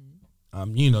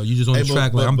 You just on the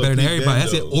track like I'm better than everybody.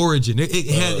 That's the origin. It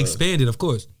has expanded, of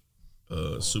course.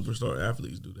 Superstar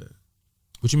athletes do that.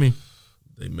 What you mean?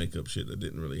 They make up shit that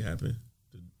didn't really happen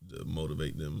to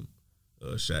motivate them.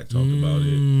 Shaq talked about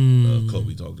it.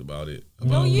 Kobe talked about it.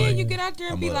 oh yeah, you get out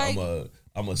there and be like,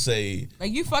 I'm gonna say,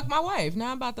 like you fucked my wife.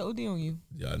 Now I'm about to OD on you.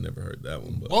 yeah, I never heard that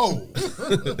one. But Whoa.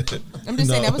 I'm just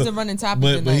saying that was a running topic.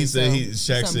 But tonight, he said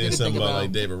so Shaq something good said to something think about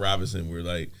like David Robinson, where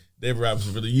like David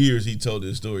Robinson, for the years, he told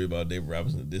this story about David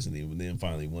Robinson dissing him, and then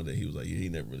finally one day he was like, "Yeah, he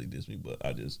never really dissed me, but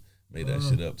I just made that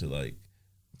shit up to like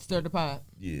stir the pot."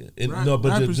 Yeah,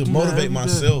 but to motivate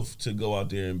myself to go out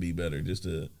there and be better, just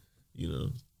to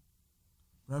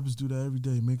Rappers do that every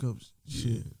day, make up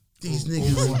shit. These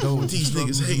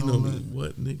niggas hating on me.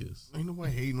 What niggas? Ain't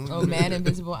nobody hating on me. Oh, Mad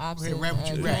Invisible Ops.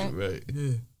 Right.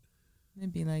 Yeah.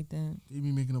 It'd be like that. They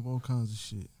be making up all kinds of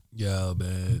shit. Yo,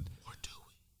 man. Or do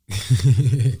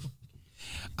we?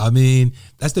 I mean,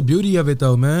 that's the beauty of it,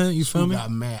 though, man. You feel me?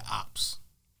 Got mad ops.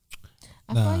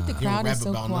 I feel like the crowd is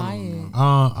so quiet.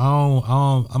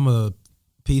 I'm a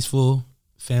peaceful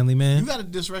family man. You got a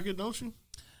diss record, don't you?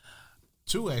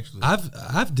 2 actually.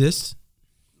 I've dissed.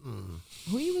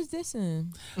 Who you was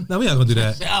dissing? No, we not gonna do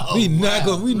that. We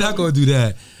not gonna do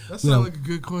that. That sounds like a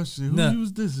good question. Who you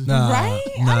was dissing? Right? I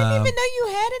didn't even know you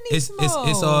had any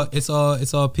smoke.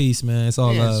 It's all peace, man. It's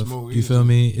all love. Smoke. You feel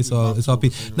me? It's all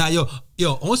peace. Now, yo,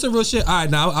 on some real shit. All right,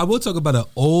 now I will talk about an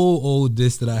old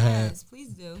diss that I had. Yes, please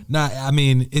do. Nah, I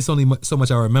mean, it's only so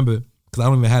much I remember because I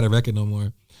don't even have a record no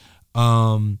more.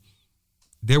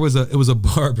 It was a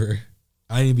barber.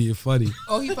 I ain't being funny.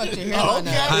 Oh, he fucked your hair on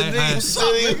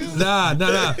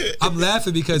Nah. I'm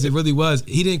laughing because it really was.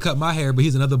 He didn't cut my hair, but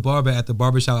he's another barber at the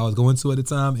barbershop I was going to at the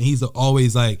time. And he's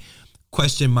always like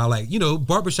question my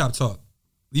barbershop talk.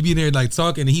 We be in there like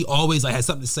talking, and he always like had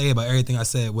something to say about everything I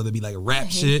said, whether it be like rap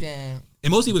shit. That.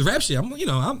 And mostly it was rap shit.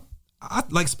 I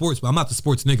like sports, but I'm not the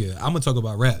sports nigga. I'm gonna talk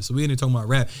about rap. So we in there talking about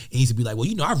rap, and he used to be like, "Well,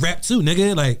 I rap too,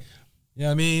 nigga." Like, you know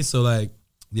what I mean? So like,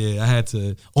 yeah, I had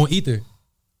to on Ether.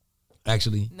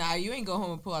 Actually, nah, you ain't go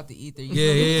home and pull out the Ether.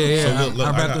 Yeah. So look,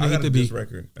 I rapped on the Ether beat.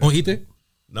 Record On Ether?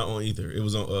 Not on Ether. It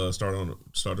was on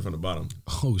started from the bottom.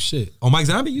 Oh shit! On Mike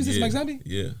Zombie? Use this Mike Zombie?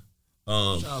 Yeah.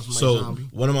 So Zombie.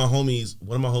 one of my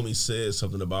homies said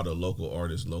something about a local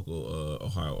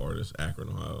Ohio artist, Akron,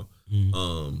 Ohio.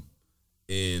 Mm-hmm.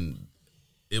 And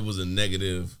it was a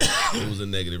negative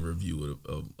review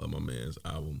of my man's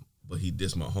album, but he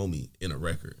dissed my homie in a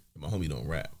record. My homie don't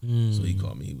rap, so he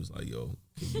called me. He was like, "Yo,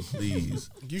 can you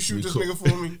please you shoot this nigga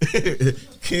for me?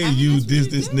 Can you diss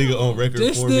this nigga on record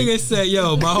this for me?" This nigga said,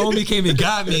 "Yo, my homie came and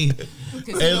got me."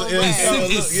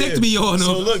 It sicked me on him.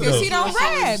 So look, because he don't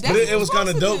rap. But it was kind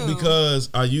of dope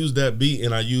because I used that beat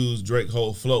and I used Drake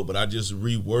whole flow, but I just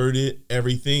reworded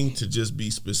everything to just be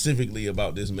specifically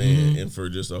about this man, and for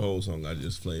just a whole song, I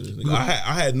just played this nigga.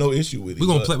 I had no issue with it. We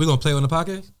gonna play on the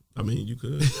podcast. I mean, you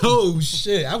could. Oh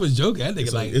shit! I was joking. That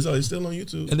nigga it's still on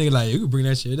YouTube. That nigga like you can bring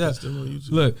that shit up. It's still on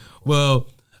YouTube. Look, well,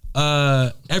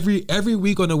 every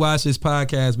week on the Watch This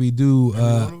podcast, we do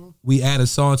we add a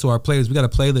song to our playlist. We got a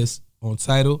playlist on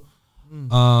Tidal,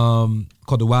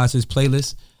 called the Watch This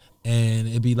playlist, and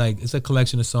it'd be like it's a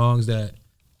collection of songs that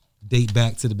date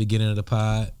back to the beginning of the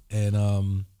pod,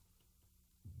 and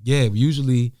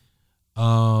usually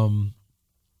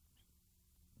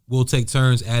we'll take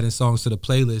turns adding songs to the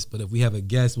playlist, but if we have a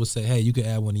guest, we'll say, hey, you can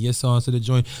add one of your songs to the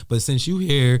joint. But since you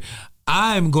here,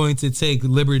 I'm going to take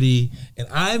liberty and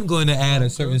I'm going to add a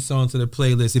certain song to the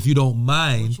playlist, if you don't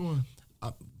mind. Which one?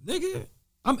 Nigga,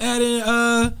 I'm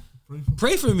adding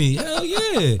Pray For Me. Hell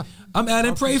yeah. I'm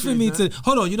adding Pray For Me to.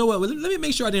 Hold on, you know what? Let me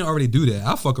make sure I didn't already do that.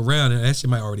 I'll fuck around and that shit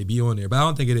might already be on there, but I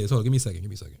don't think it is. Hold on, give me a second.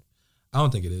 I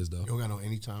don't think it is, though. You don't got no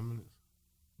anytime minutes?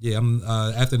 Yeah, I'm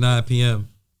after 9 p.m.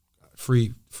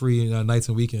 Free nights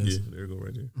and weekends. Yeah, there you go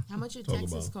right there. How much your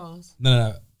Texas cost?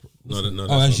 No. No,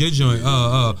 that's your joint.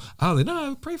 I was like,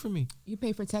 no, Pray For Me. You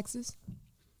pay for Texas?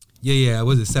 Yeah.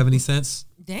 Was it 70 cents?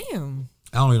 Damn.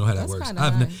 I don't even know how that That's works. kinda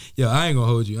high. I ain't gonna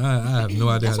hold you. I have no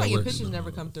idea That's how why that your works. pictures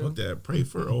never come through. Fuck that. Pray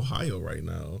for Ohio right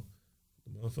now.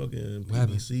 The motherfucking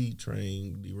PBC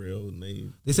train derailed and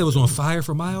they said it was on fire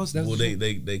for miles. Well,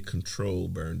 they control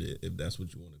burned it, if that's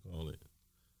what you want to call it.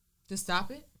 To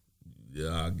stop it?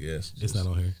 Yeah, I guess it's not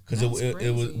on here because it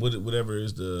was whatever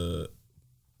is the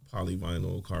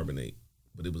polyvinyl carbonate,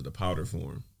 but it was the powder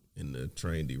form, and the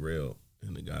train derailed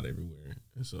and it got everywhere.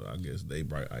 And so I guess their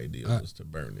bright idea was to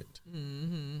burn it.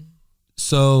 Mm-hmm.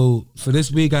 So for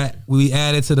this week, we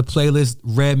added to the playlist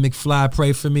Red McFly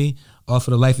Pray For Me off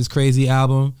of the Life Is Crazy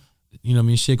album. You know what I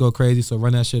mean? Shit go crazy, so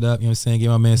run that shit up. You know what I'm saying?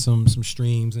 Give my man some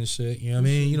streams and shit. You know what I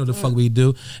mean? You know the fuck we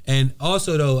do. And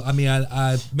also though, I mean,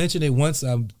 I mentioned it once.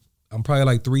 I'm probably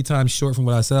like 3 times short from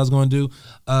what I said I was going to do.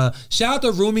 Shout out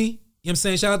to Rumi. You know what I'm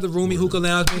saying? Shout out to Rumi Hookah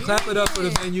Lounge. Man, clap it up for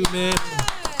the venue, man.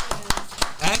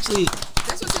 Actually,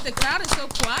 that's what the crowd is so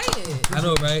quiet. I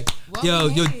know, right?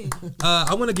 Well, Yo,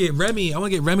 I want to get Remy. I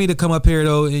want to get Remy to come up here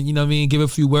though, and you know what I mean, give a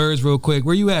few words real quick.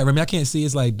 Where you at, Remy? I can't see.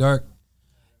 It's like dark.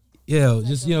 Yeah, like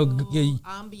just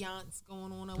ambiance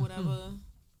going on or whatever.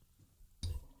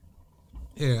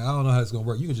 Here, I don't know how it's gonna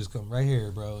work. You can just come right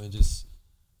here, bro, and just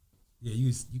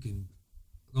you can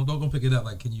don't pick it up.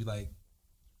 Like, can you like?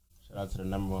 Shout out to the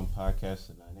 #1 podcast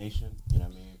in our nation. You know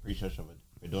what I mean? Appreciate y'all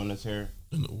for doing this here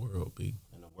In the world, B.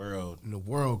 in the world. In the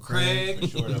world, Craig. For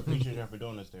sure. Appreciate y'all for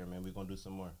doing this there, man. We're gonna do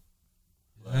some more.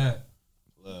 Yeah,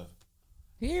 Love.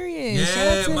 Period. Shout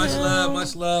out to much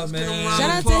him. love, man. Shout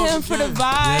out to him for the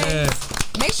vibe.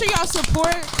 Yeah. Make sure y'all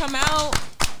support. Come out.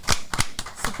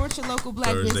 Support your local black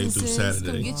Thursday through businesses.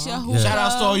 Saturday. Come get your Yeah. hookah. Shout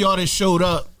out to all y'all that showed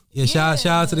up. Yeah, shout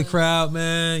out to the crowd,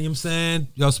 man. You know what I'm saying?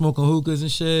 Y'all smoking hookahs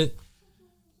and shit.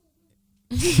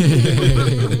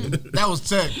 That was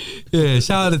Tech. Yeah,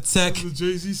 shout out to Tech. The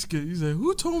Jay-Z skit. He said,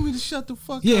 "Who told me to shut the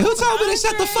fuck Yeah, up?" who told me to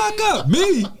shut the fuck up?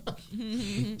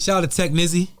 Me. Shout out to Tech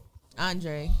Nizzy.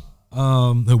 Andre.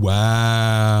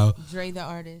 Wow. Dre the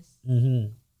artist.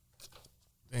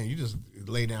 Man, you just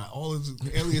laid down all his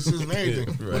aliases and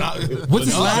everything. What's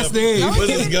his last name? What's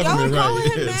his Y'all government calling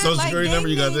right? him mad, Social like, security gang number,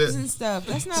 you got names that? and stuff.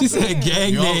 That's not She fair. said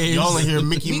gang names. Y'all in here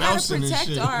Mickey We Mouse gotta and protect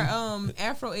shit. our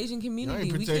Afro-Asian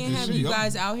community. We protecting can't have shit. you Y'all-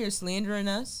 guys out here slandering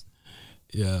us.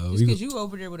 Yeah, Just because you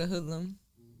over there with a hoodlum.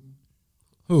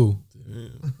 who?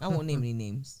 I won't name any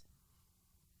names.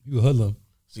 You a hoodlum.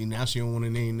 See, now she don't want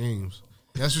to name names.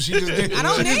 That's what she just did. I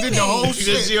don't she just name did the whole names.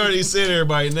 shit. She already said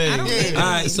everybody's name. I don't name All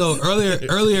right, names. so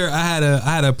earlier I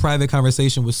had a private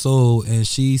conversation with Soul, and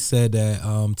she said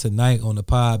that tonight on the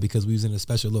pod, because we was in a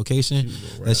special location,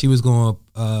 that she was going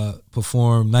to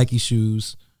perform Nike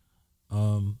shoes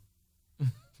for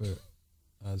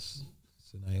us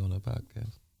tonight on the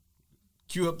podcast.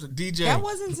 Cue up the DJ. That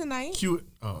wasn't tonight. Cue it.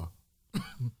 Oh.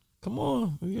 Come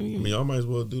on, I mean, y'all might as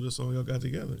well do the song y'all got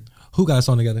together. who got a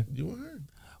song together? You and her.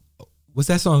 What's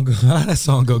that song? How did that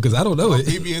song go? Because I don't know it.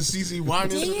 BB and CC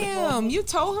Winans. Damn, you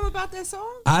told him about that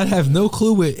song? I have no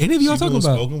clue what any of y'all She talking doing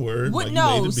about. spoken word. What? like you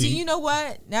No, made the see, beat. you know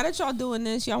what? Now that y'all doing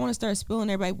this, y'all want to start spilling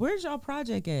everybody. Where's y'all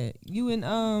project at? You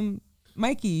and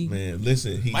Mikey. Man,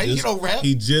 listen, Mike, you don't rap?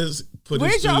 he just put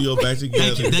Where's his y'all- studio back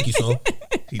together. Thank you, Soul.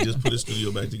 He just put his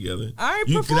studio back together. All right,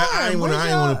 You- 'cause perform. I ain't want Where's to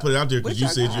y'all- put it out there what because you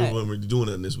y'all said you got? weren't doing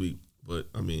nothing this week. But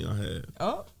I mean,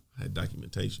 Oh, I had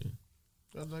documentation.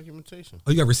 Got documentation.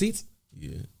 Oh, you got receipts?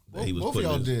 Yeah, Both- he was both of putting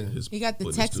y'all his, did. his- he got the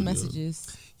putting his text studio.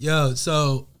 messages. Yo,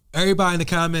 so everybody in the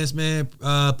comments, man,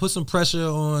 put some pressure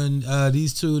on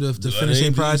these two to I finish their ain't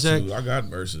these project. two. I got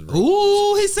verses. Bro.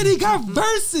 Ooh, he said he got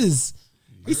verses.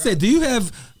 He said, "Do you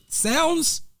have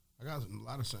sounds?" I got a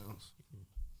lot of sounds.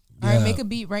 All right, Yeah. make a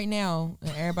beat right now.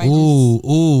 And everybody Ooh, just,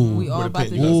 ooh, we all Where the about pen-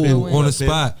 to you got just pen? go in. on the pen?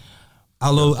 spot. I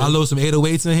load some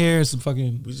 808s in here and some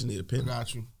fucking. We just need a I pen.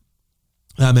 got you.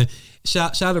 Nah, man.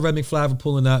 Shout out to Red McFly for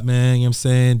pulling up, man. You know what I'm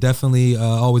saying? Definitely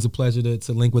always a pleasure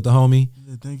to link with the homie.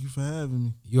 Yeah, thank you for having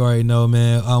me. You already know,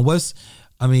 man.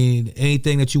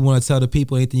 Anything that you want to tell the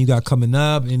people, anything you got coming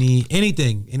up,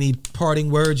 any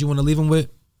parting words you want to leave them with?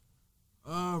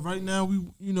 Right now we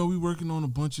working on a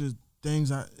bunch of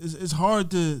things. It's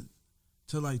hard to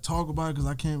like talk about it because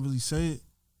I can't really say it,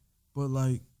 but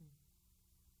like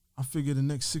I figure the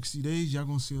next 60 days y'all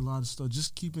gonna see a lot of stuff.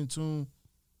 Just keep in tune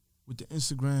with the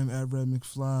Instagram at Red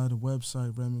McFly, the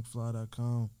website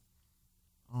redmcfly.com.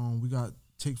 We got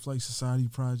Take Flight Society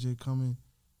project coming.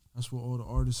 That's with all the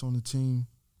artists on the team.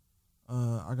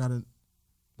 I got a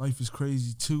Life is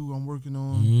Crazy 2 I'm working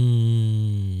on.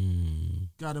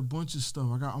 Got a bunch of stuff.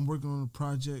 I'm working on a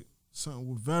project, something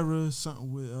with Vera,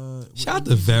 something with Shout out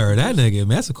to Vera, that nigga, man.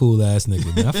 That's a cool ass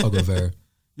nigga, man. I fuck with Vera.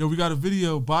 Yo, we got a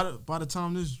video by the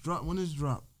time this drop. When this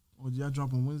drop? Or y'all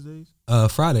drop on Wednesdays?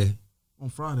 Friday. On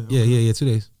Friday. Yeah, okay. yeah, 2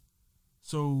 days.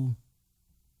 So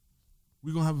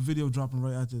we're gonna have a video dropping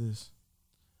right after this.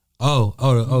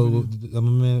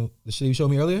 The shit you showed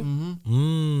me earlier?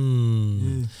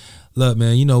 Yeah. Look,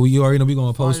 man, you already know we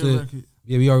gonna post Fire it. record.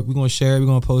 Yeah, we're gonna share it, we're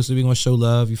gonna post it, we're gonna show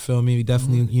love, you feel me? We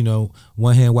definitely,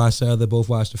 one hand wash the other, both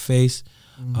wash the face.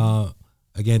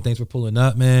 Again, thanks for pulling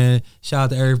up, man. Shout out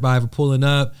to everybody for pulling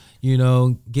up,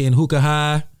 getting hookah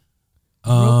high.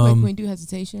 Real quick, can we do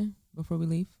hesitation before we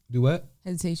leave? Do what?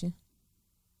 Hesitation.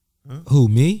 Who,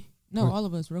 me? No, all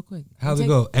of us, real quick. How's it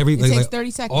go? It takes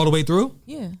 30 seconds. All the way through?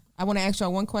 Yeah. I want to ask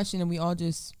y'all one question and we all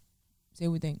just say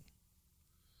what we think.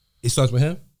 It starts with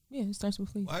him? Yeah, it starts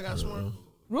with Lee. I got some.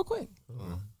 Real quick.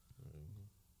 All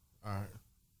right.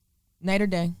 Night or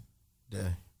day?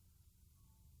 Day.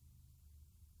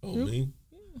 Oh, me?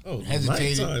 Oh,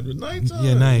 Hesitated. Nighttime.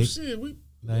 Yeah, night. Shit,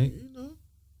 Night.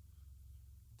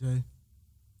 Day.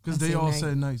 Because I they say all night.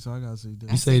 said night, so I gotta say day.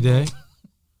 You say day?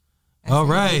 I All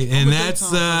say right, and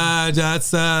that's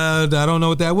I don't know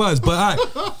what that was, but all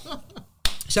right.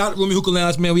 Shout out to Rumi Hookah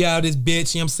Lounge, man. We out of this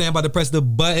bitch. You know what I'm saying? About to press the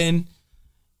button.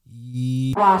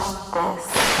 Watch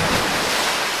this.